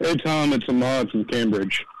 Hey, Tom. It's Ahmad from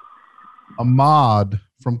Cambridge. Ahmad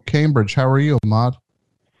from Cambridge. How are you, Ahmad?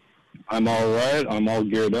 I'm all right. I'm all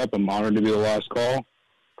geared up. I'm honored to be the last call.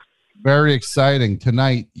 Very exciting.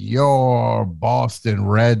 Tonight, your Boston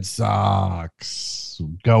Red Sox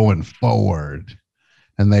going forward.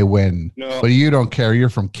 And they win. No. But you don't care. You're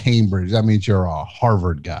from Cambridge. That means you're a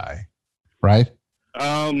Harvard guy, right?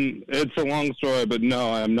 It's a long story, but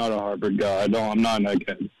no, I'm not a Harvard guy. I'm not an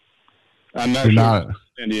egghead. I'm You're not from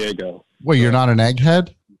San Diego. Wait, you're not an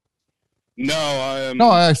egghead? No, I am. No,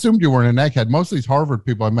 I assumed you weren't an egghead. Most of these Harvard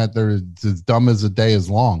people I met, they're as dumb as the day is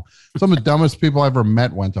long. Some of the dumbest people I ever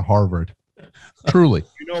met went to Harvard. Truly.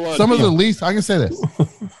 Some of the least, I can say this.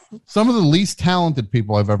 Some of the least talented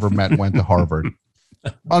people I've ever met went to Harvard.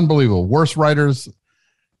 Unbelievable. Worst writers.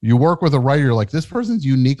 You work with a writer, you're like, this person's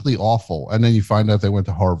uniquely awful. And then you find out they went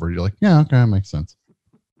to Harvard. You're like, yeah, okay, that makes sense.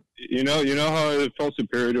 You know how I felt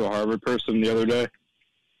superior to a Harvard person the other day?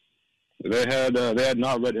 They had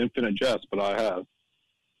not read Infinite Jest, but I have.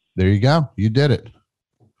 There you go. You did it.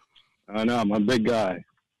 I know. I'm a big guy.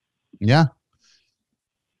 Yeah.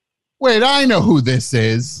 Wait, I know who this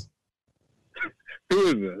is. Who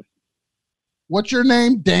is this? What's your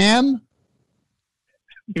name, Dan?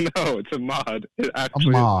 No, it's Ahmad. It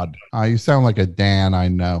actually Ahmad. You sound like a Dan I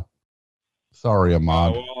know. Sorry,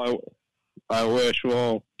 Ahmad. Well, I wish.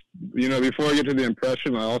 Well, before I get to the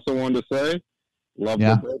impression, I also wanted to say, love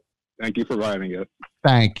the book. Thank you for writing it.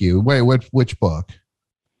 Thank you. Wait, which book?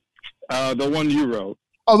 The one you wrote.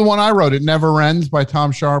 Oh, the one I wrote. It Never Ends by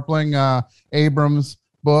Tom Sharpling. Abrams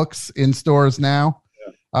Books in stores now.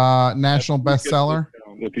 Yeah. National bestseller.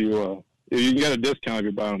 If you can get a discount if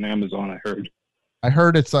you buy it on Amazon, I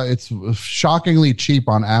heard it's shockingly cheap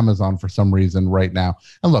on Amazon for some reason right now.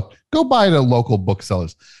 And look, go buy it at local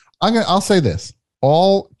booksellers. I'll say this.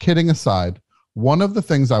 All kidding aside, one of the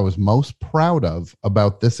things I was most proud of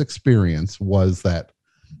about this experience was that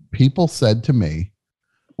people said to me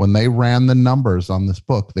when they ran the numbers on this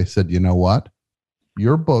book, they said, you know what?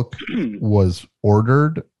 Your book was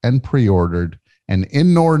ordered and pre-ordered an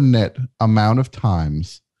inordinate amount of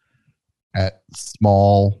times at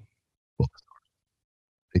small bookstores.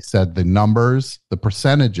 They said the numbers, the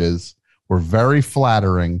percentages were very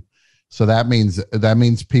flattering. So that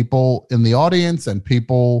means people in the audience and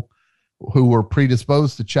people who were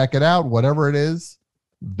predisposed to check it out, whatever it is,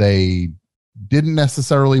 they didn't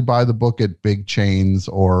necessarily buy the book at big chains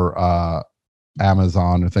or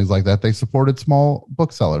Amazon or things like that. They supported small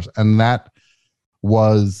booksellers, and that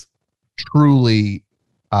was truly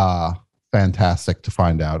fantastic to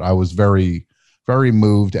find out. I was very, very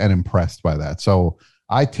moved and impressed by that. So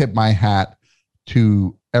I tip my hat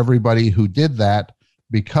to everybody who did that,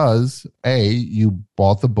 because A, you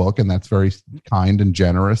bought the book, and that's very kind and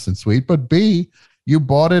generous and sweet, but B, you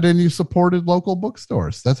bought it and you supported local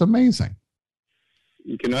bookstores. That's amazing.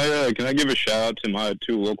 Can I give a shout out to my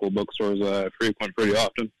 2 local bookstores that I frequent pretty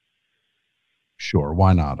often? Sure,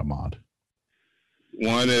 why not, Ahmad?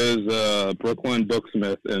 One is Brooklyn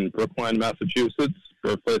Booksmith in Brookline, Massachusetts,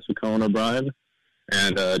 birthplace of Conan O'Brien,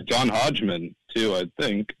 and John Hodgman too, I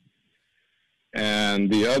think. And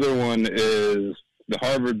the other one is the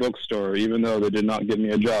Harvard Bookstore. Even though they did not give me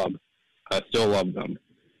a job, I still love them.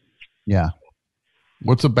 Yeah.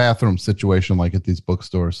 What's a bathroom situation like at these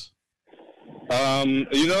bookstores?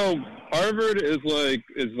 Harvard is like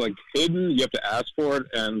hidden. You have to ask for it.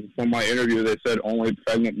 And from my interview, they said only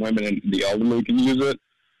pregnant women and the elderly can use it.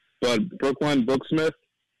 But Brookline Booksmith,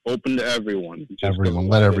 open to everyone. Everyone,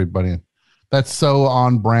 let everybody in. That's so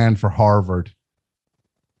on brand for Harvard.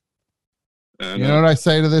 You know what I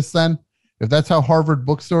say to this then? If that's how Harvard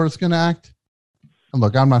Bookstore is going to act, and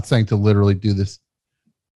look, I'm not saying to literally do this.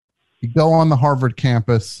 You go on the Harvard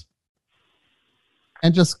campus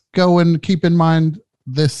and just go and keep in mind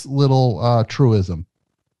this little truism.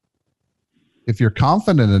 If you're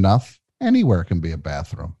confident enough, anywhere can be a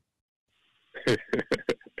bathroom.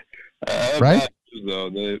 Right?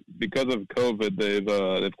 Though because of COVID,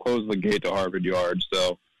 they've closed the gate to Harvard Yard,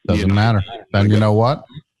 so doesn't matter. Then you know what?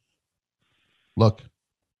 Look,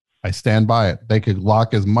 I stand by it. They could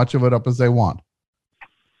lock as much of it up as they want.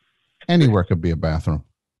 Anywhere could be a bathroom.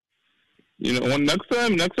 When next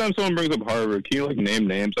time someone brings up Harvard, can you name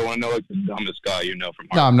names? I want to know the dumbest guy from Harvard.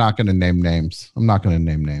 No, I'm not going to name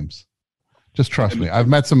names. Just trust me. I've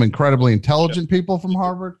met some incredibly intelligent people from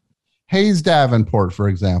Harvard. Hayes Davenport, for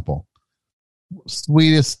example,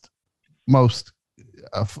 sweetest, most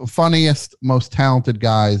funniest, most talented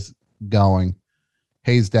guys going.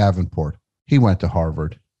 Hayes Davenport. He went to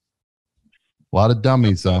Harvard. A lot of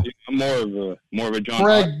dummies, though. I'm more of a John.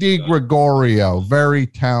 Greg DiGregorio, very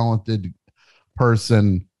talented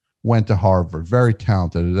person, went to Harvard. Very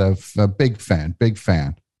talented. A big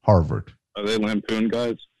fan. Harvard. Are they Lampoon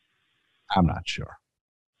guys? I'm not sure.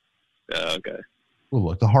 Yeah, okay. Well,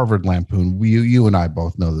 look, the Harvard Lampoon. You and I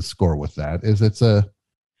both know the score with that.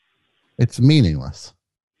 It's meaningless,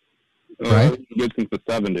 right? It's good since the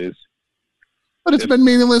 70s. But it's been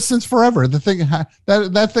meaningless since forever. The thing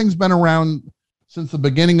that thing's been around since the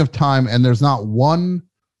beginning of time, and there's not one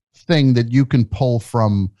thing that you can pull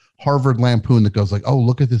from Harvard Lampoon that goes like, "Oh,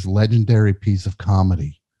 look at this legendary piece of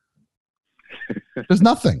comedy." There's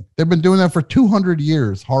nothing. They've been doing that for 200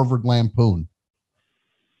 years. Harvard Lampoon.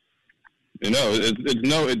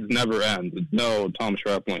 It never ends. It's no Tom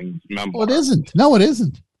Scharpling's memoir. Well, it isn't. No, it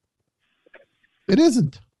isn't. It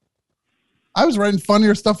isn't. I was writing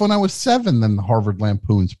funnier stuff when I was 7 than the Harvard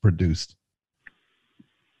Lampoon's produced.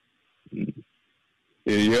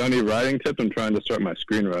 You got any writing tips? I'm trying to start my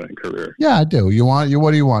screenwriting career. Yeah, I do. What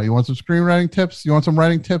do you want? You want some screenwriting tips? You want some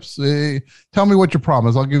writing tips? Tell me what your problem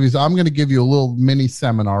is. I'm going to give you a little mini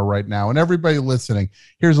seminar right now. And everybody listening,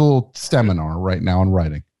 here's a little seminar right now on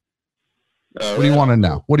writing. What do you want to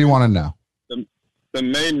know? What do you want to know? The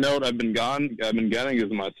main note I've been getting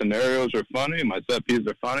is my scenarios are funny, my set pieces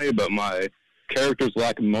are funny, but my characters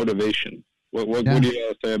lack motivation. What do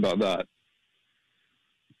you say about that?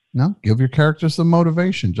 No, give your characters some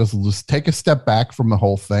motivation. Just take a step back from the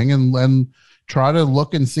whole thing and try to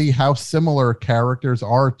look and see how similar characters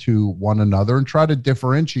are to one another and try to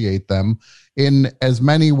differentiate them in as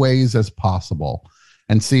many ways as possible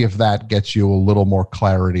and see if that gets you a little more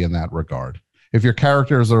clarity in that regard. If your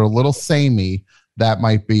characters are a little samey, that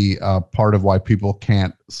might be part of why people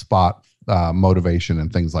can't spot motivation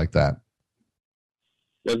and things like that.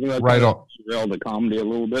 Doesn't that right on derail the comedy a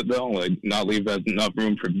little bit though? Like not leave that enough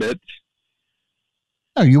room for bits?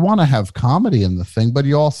 No, you want to have comedy in the thing, but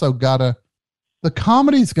you also gotta. The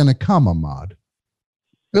comedy's going to come, Ahmad.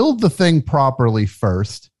 Build the thing properly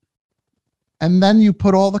first, and then you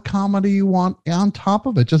put all the comedy you want on top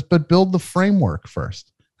of it. But build the framework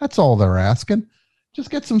first. That's all they're asking.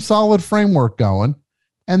 Just get some solid framework going,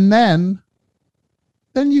 and then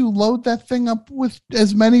you load that thing up with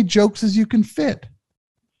as many jokes as you can fit.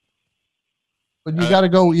 But you got to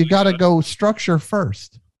go. You got to go structure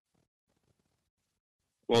first.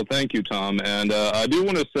 Well, thank you, Tom. And I do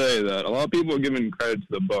want to say that a lot of people are giving credit to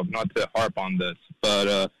the book, not to harp on this,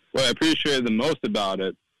 but what I appreciated the most about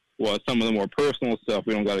it was some of the more personal stuff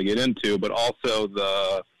we don't got to get into, but also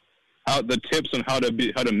the tips on how to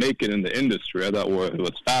make it in the industry. I thought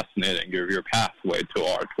was fascinating. Your pathway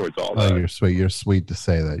towards all that. Oh, you're sweet. You're sweet to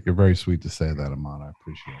say that. You're very sweet to say that, Ahmad. I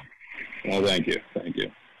appreciate it. Well, thank you.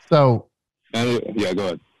 So, yeah, go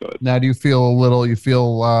ahead. Now, do you feel a little? You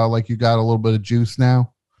feel like you got a little bit of juice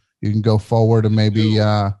now? You can go forward and maybe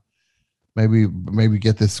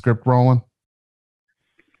get this script rolling.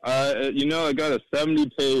 I got a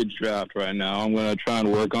 70-page draft right now. I'm going to try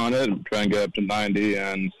and work on it and try and get up to 90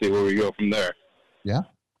 and see where we go from there. Yeah,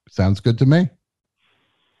 sounds good to me.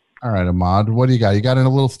 All right, Ahmad, what do you got? You got a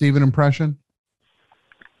little Steven impression?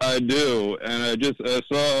 I do, and I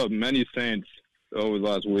saw Many Saints over the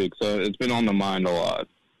last week, so it's been on the mind a lot.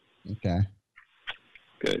 Okay.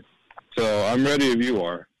 So I'm ready if you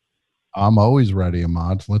are. I'm always ready,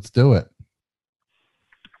 Ahmad. Let's do it.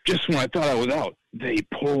 Just when I thought I was out, they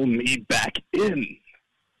pulled me back in.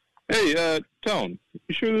 Hey, Tone,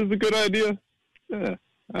 you sure this is a good idea? Yeah,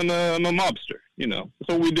 I'm a mobster, That's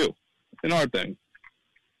what we do in our thing.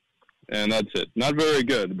 And that's it. Not very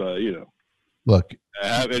good, but, Look,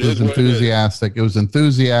 it was enthusiastic. It was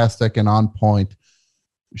enthusiastic and on point.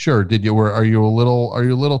 Sure. Are you a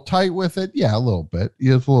little tight with it? Yeah, a little bit.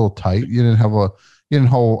 You was a little tight. You didn't have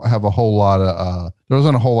a whole lot of there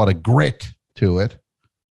wasn't a whole lot of grit to it.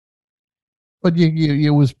 But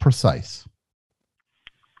it was precise.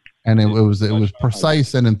 And it was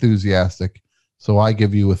precise and enthusiastic. So I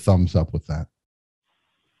give you a thumbs up with that.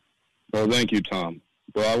 Well, thank you, Tom.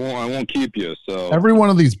 Well, I won't keep you. So every one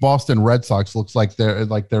of these Boston Red Sox looks like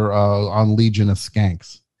they're on Legion of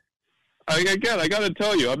Skanks. I got to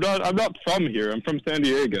tell you, I'm not from here. I'm from San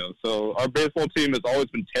Diego, so our baseball team has always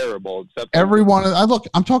been terrible. Except everyone.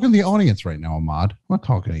 I'm talking to the audience right now, Ahmad. I'm not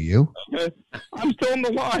talking to you. Okay. I'm still on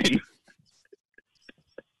the line.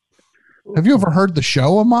 Have you ever heard the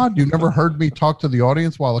show, Ahmad? You never heard me talk to the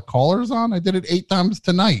audience while the caller's on? I did it 8 times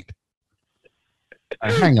tonight.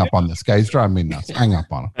 Hang up on this guy. He's driving me nuts. Hang up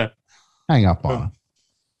on him. Hang up on him.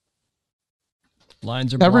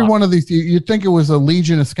 Lines are every blocked. one of these. You'd think it was a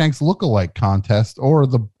Legion of Skanks lookalike contest or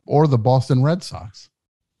the Boston Red Sox.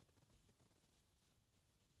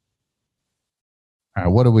 All right,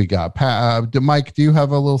 what do we got? Mike, do you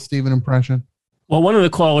have a little Steven impression? Well, one of the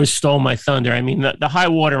callers stole my thunder. I mean, the high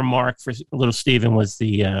water mark for Little Steven was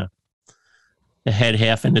the head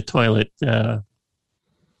half in the toilet. But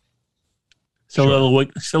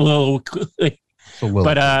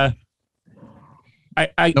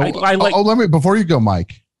I like. Let me before you go,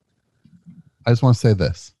 Mike. I just want to say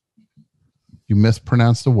this: you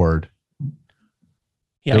mispronounced a word.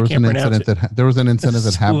 Yeah, there was an incident that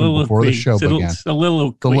happened before the show began.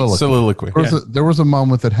 Soliloquy. There was a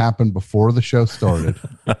moment that happened before the show started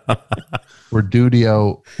where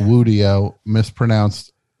Wudio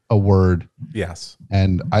mispronounced a word. Yes,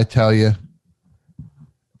 and I tell you.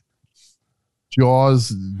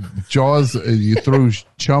 Jaws, you threw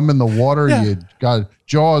chum in the water. Yeah. You got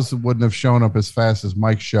Jaws wouldn't have shown up as fast as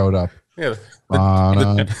Mike showed up. Yeah.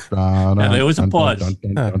 There was a pause.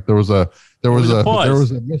 There was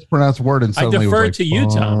a mispronounced word, and suddenly I deferred to you,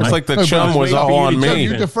 Tom. It's like the chum was all on me.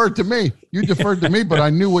 You deferred to me. But I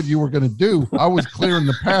knew what you were going to do. I was clearing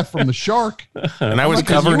the path from the shark, and I was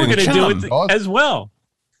covered in chum do it as well.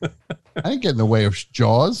 I ain't getting in the way of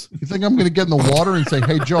Jaws. You think I'm going to get in the water and say,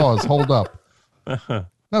 "Hey, Jaws, hold up"?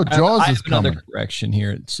 No, Jaws is coming. Another correction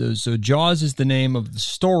here. So Jaws is the name of the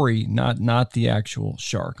story, not the actual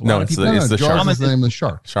shark. No, it's the Jaws shark. is the name of the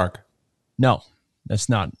shark. Shark. No, that's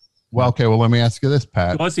not. Well, okay. Well, let me ask you this,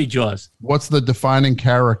 Pat. Jaws. What's the defining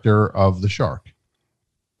character of the shark?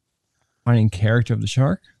 Defining character of the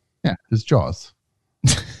shark? Yeah, it's Jaws.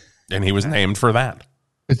 And he was named for that.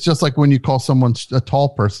 It's just like when you call someone a tall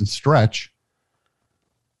person Stretch.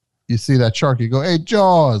 You see that shark, you go, "Hey,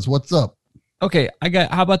 Jaws, what's up?" Okay,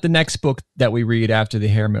 how about the next book that we read after the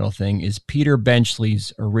hair metal thing is Peter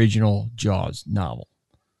Benchley's original Jaws novel.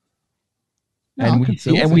 No, and we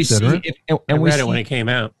see I read it when it came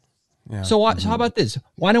out. Yeah. So how about this?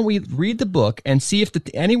 Why don't we read the book and see if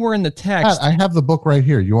anywhere in the text? I have the book right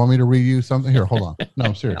here. You want me to read you something? Here, hold on. No,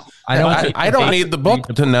 I'm serious. I don't need the book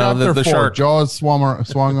to know that the shark Jaws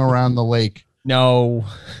swung around the lake. No.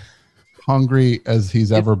 Hungry as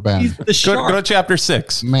he's ever been. The shark. Go to chapter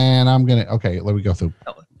 6. Man, okay, let me go through.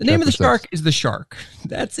 The name of the shark is the shark.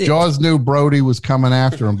 That's it. Jaws knew Brody was coming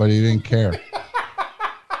after him, but he didn't care.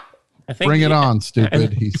 Bring it on,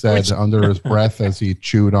 stupid, he said under his breath as he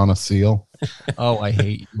chewed on a seal. Oh, I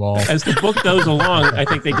hate you all. As the book goes along, I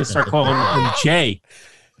think they just start calling him Jay.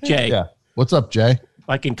 Jay. Yeah. What's up, Jay?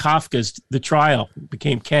 Like in Kafka's The Trial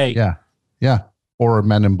became K. Yeah. Yeah. Or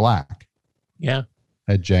Men in Black. Yeah.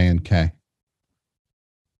 Had J and K.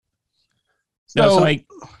 So I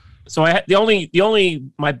the only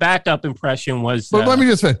my backup impression was. But let me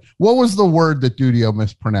just say, what was the word that Dudio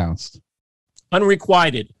mispronounced?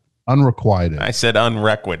 Unrequited. Unrequited. I said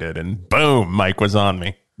unrequited, and boom, Mike was on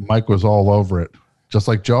me. Mike was all over it, just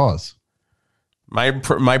like Jaws. My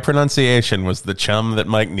pronunciation was the chum that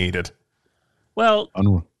Mike needed. Well,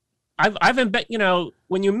 I've been,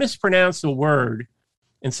 when you mispronounce a word,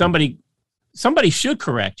 and somebody should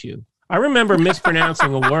correct you. I remember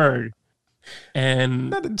mispronouncing a word, and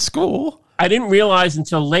not in school. I didn't realize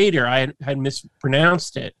until later I had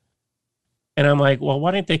mispronounced it, and I'm like, well,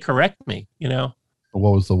 why didn't they correct me?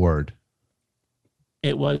 What was the word?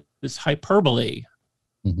 It was hyperbole.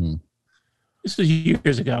 Mm-hmm. This was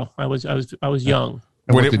years ago. I was young.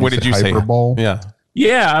 What did you say? Hyperbole?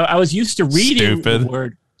 Yeah, I was used to reading the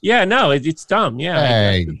word. Yeah, no, it's dumb. Yeah,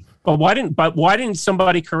 hey. But why didn't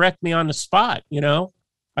somebody correct me on the spot?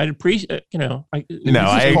 I'd appreciate. I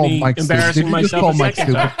embarrassing myself.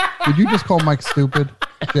 Did you just call Mike stupid,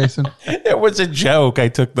 Jason? It was a joke. I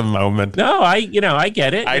took the moment. No, I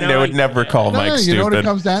get it. I would never call Mike stupid. You know what it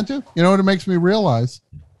comes down to? You know what it makes me realize?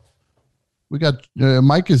 We got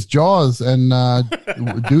Mike is Jaws and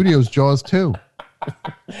Dudio's Jaws 2.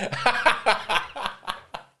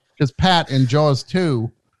 Because Pat in Jaws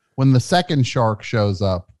 2, when the second shark shows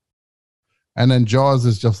up, and then Jaws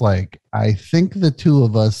is just like, I think the two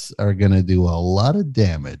of us are going to do a lot of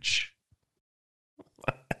damage.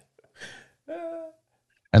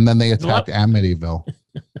 And then they attack Amityville.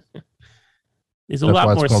 There's a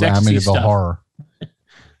lot more sexy stuff. Horror.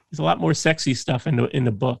 There's a lot more sexy stuff in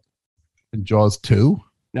the book. In Jaws 2?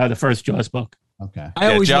 No, the first Jaws book. Okay.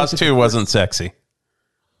 Jaws 2 wasn't sexy.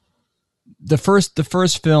 The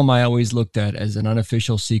first film I always looked at as an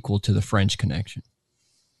unofficial sequel to The French Connection.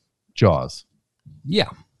 Jaws. Yeah.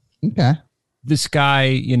 Okay. This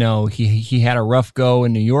guy, he had a rough go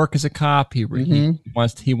in New York as a cop. He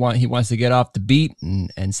wants to get off the beat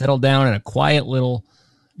and settle down in a quiet little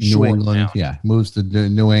New England. Town. Yeah. Moves to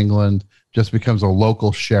New England, just becomes a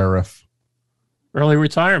local sheriff. Early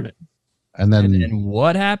retirement. And then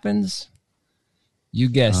what happens? You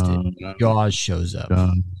guessed it. Jaws shows up.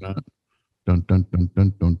 I'm not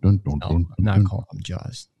calling him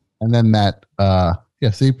Jaws. And then that,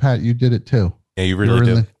 see, Pat, you did it too. Yeah, you really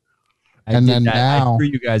did. And then now I threw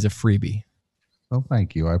you guys a freebie. Oh,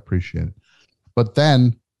 thank you. I appreciate it. But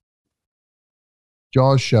then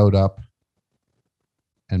Jaws showed up,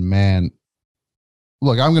 and man,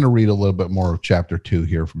 look, I'm going to read a little bit more of chapter 2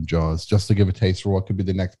 here from Jaws, just to give a taste for what could be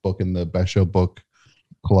the next book in the Best Show Book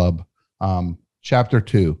Club. Chapter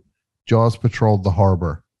 2, Jaws patrolled the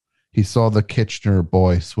harbor. He saw the Kitchener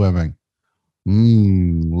boy swimming.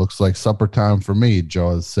 Looks like supper time for me,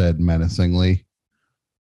 Jaws said menacingly.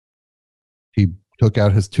 He took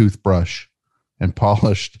out his toothbrush and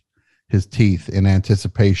polished his teeth in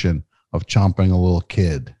anticipation of chomping a little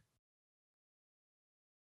kid.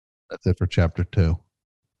 That's it for chapter 2.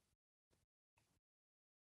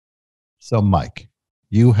 So, Mike,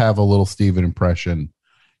 you have a little Steven impression.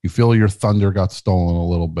 You feel your thunder got stolen a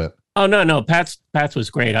little bit. Oh no, Pat's was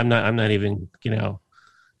great. I'm not even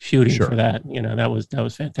shooting for that. That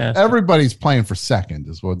was fantastic. Everybody's playing for second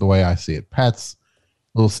is the way I see it. Pat's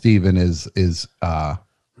little Steven is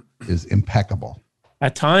impeccable.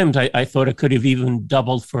 At times, I thought it could have even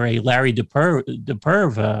doubled for a Larry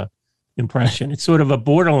DePerv impression. It's sort of a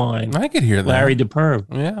borderline. I could hear that. Larry DePerv.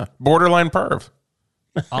 Yeah, borderline perv.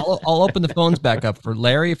 I'll open the phones back up for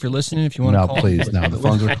Larry if you're listening. If you want to call, please, no, the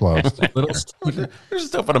phones are closed.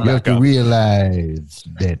 Just open them You have back to up. realize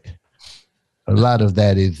that a lot of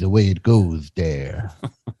that is the way it goes there.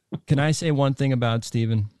 Can I say one thing about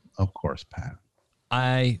Steven? Of course, Pat.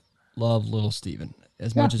 I love little Steven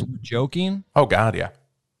as much as we're joking. Oh God, yeah,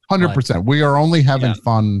 100%. We are only having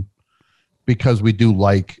fun because we do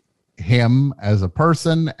like him as a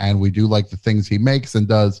person, and we do like the things he makes and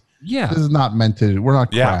does. Yeah, this is not meant to. We're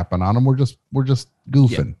not crapping on him. We're just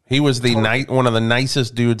goofing. Yeah. He was one of the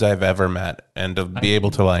nicest dudes I've ever met, and to be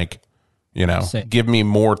able to give me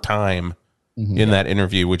more time in that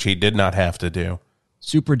interview, which he did not have to do.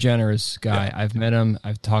 Super generous guy. Yeah. I've met him.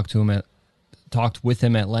 I've talked with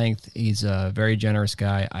him at length. He's a very generous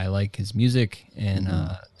guy. I like his music and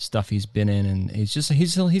stuff he's been in, and he's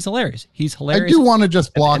hilarious. He's hilarious. I do want to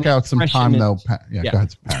just block out some time though. Pat. Yeah, go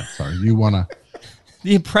ahead, Pat. Sorry, you want to.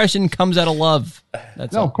 The impression comes out of love.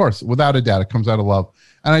 Of course, without a doubt, it comes out of love,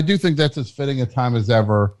 and I do think that's as fitting a time as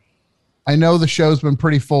ever I know the show's been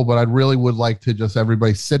pretty full, but I really would like to just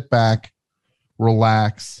everybody sit back,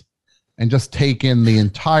 relax, and just take in the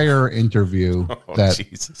entire interview that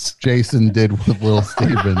Jason did with Little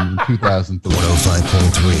Steven in 2003.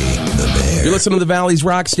 105.3 The Bear. You're listening to the Valley's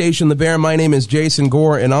rock station, The Bear. My name is Jason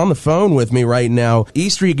Gore, and on the phone with me right now, E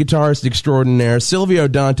Street guitarist extraordinaire, Silvio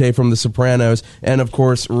Dante from The Sopranos, and of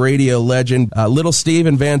course, radio legend, Little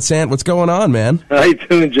Steven Van Sant. What's going on, man? How you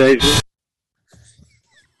doing, Jason?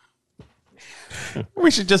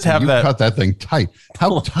 We should just have Cut that thing tight.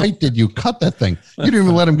 How tight did you cut that thing? You didn't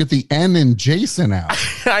even let him get the N in Jason out.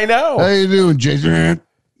 I know. How you doing, Jason?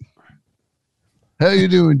 How you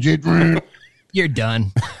doing, Jason? You're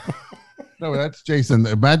done. No, that's Jason.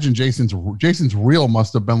 Imagine Jason's reel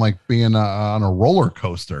must have been like being on a roller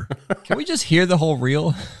coaster. Can we just hear the whole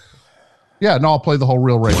reel? Yeah, no, I'll play the whole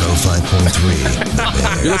reel right now.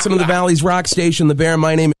 105.3. You're listening to the Valley's rock station, The Bear.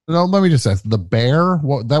 My name. No, let me just ask. The Bear?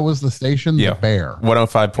 What? That was the station? Yeah. The Bear.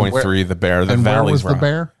 105.3 The Bear. The and Valley's where was rock. The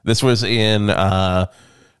Bear? This was in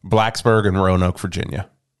Blacksburg and Roanoke, Virginia.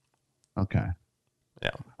 Okay. Yeah.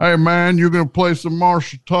 Hey, man, you're going to play some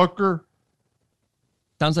Marshall Tucker?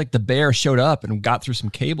 Sounds like the Bear showed up and got through some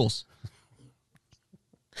cables.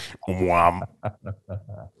 Wham.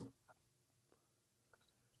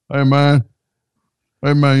 Hey, man.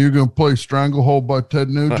 Hey, man, you're going to play Stranglehold by Ted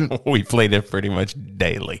Nugent? We played it pretty much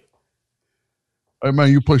daily. Hey,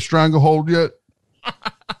 man, you play Stranglehold yet?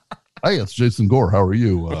 Hey, it's Jason Gore. How are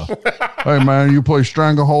you? Hey, man, you play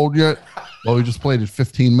Stranglehold yet? Well, we just played it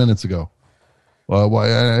 15 minutes ago.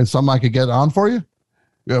 Something I could get on for you?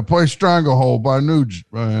 Yeah, play Stranglehold by Nugent,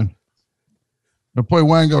 man. And play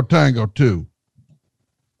Wango Tango, too.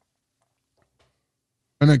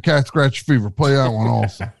 And then Cat Scratch Fever. Play that one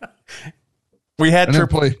also. We had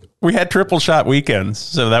triple shot weekends,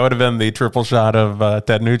 so that would have been the triple shot of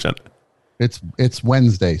Ted Nugent. It's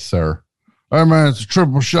Wednesday, sir. Hey, man, it's a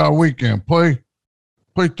triple shot weekend. Play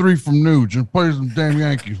 3 from Nugent. Play some damn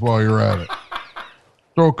Yankees while you're at it.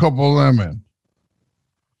 Throw a couple of them in.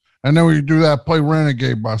 And then when you do that, play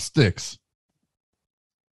Renegade by Styx.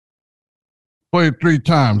 Play it 3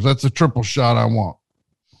 times. That's a triple shot I want.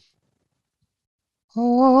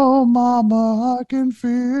 Oh, mama, I can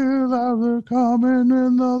feel that they're coming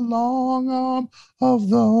in the long arm of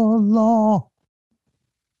the law.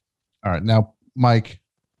 All right, now, Mike,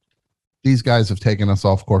 these guys have taken us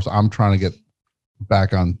off course. I'm trying to get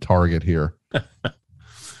back on target here.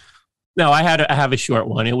 No, I have a short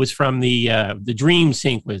one. It was from the dream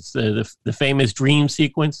sequence, the famous dream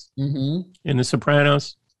sequence in The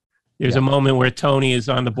Sopranos. There's a moment where Tony is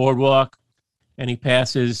on the boardwalk and he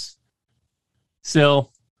passes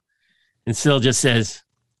Syl, and Syl just says,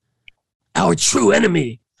 "Our true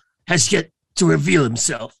enemy has yet to reveal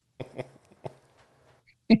himself."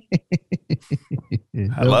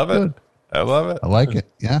 I love it. I love it. I like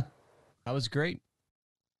it. Yeah. That was great.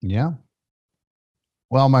 Yeah.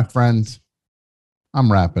 Well, my friends,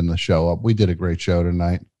 I'm wrapping the show up. We did a great show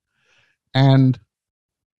tonight. And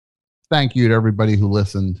thank you to everybody who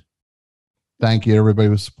listened. Thank you to everybody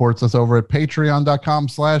who supports us over at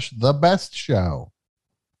patreon.com/thebestshow.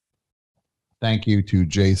 Thank you to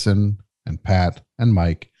Jason and Pat and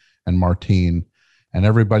Mike and Martine and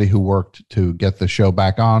everybody who worked to get the show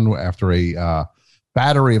back on after a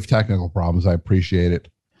battery of technical problems. I appreciate it.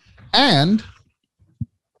 And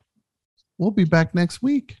we'll be back next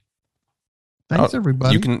week. Thanks,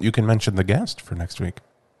 everybody. You can mention the guest for next week.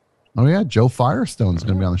 Oh, yeah. Joe Firestone's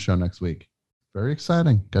going to be on the show next week. Very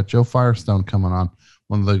exciting. Got Joe Firestone coming on.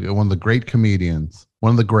 One of the great comedians.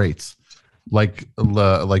 One of the greats. Like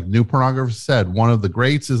New Pornographer said, one of the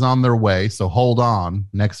greats is on their way. So hold on.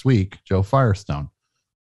 Next week, Joe Firestone.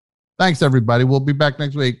 Thanks, everybody. We'll be back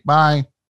next week. Bye.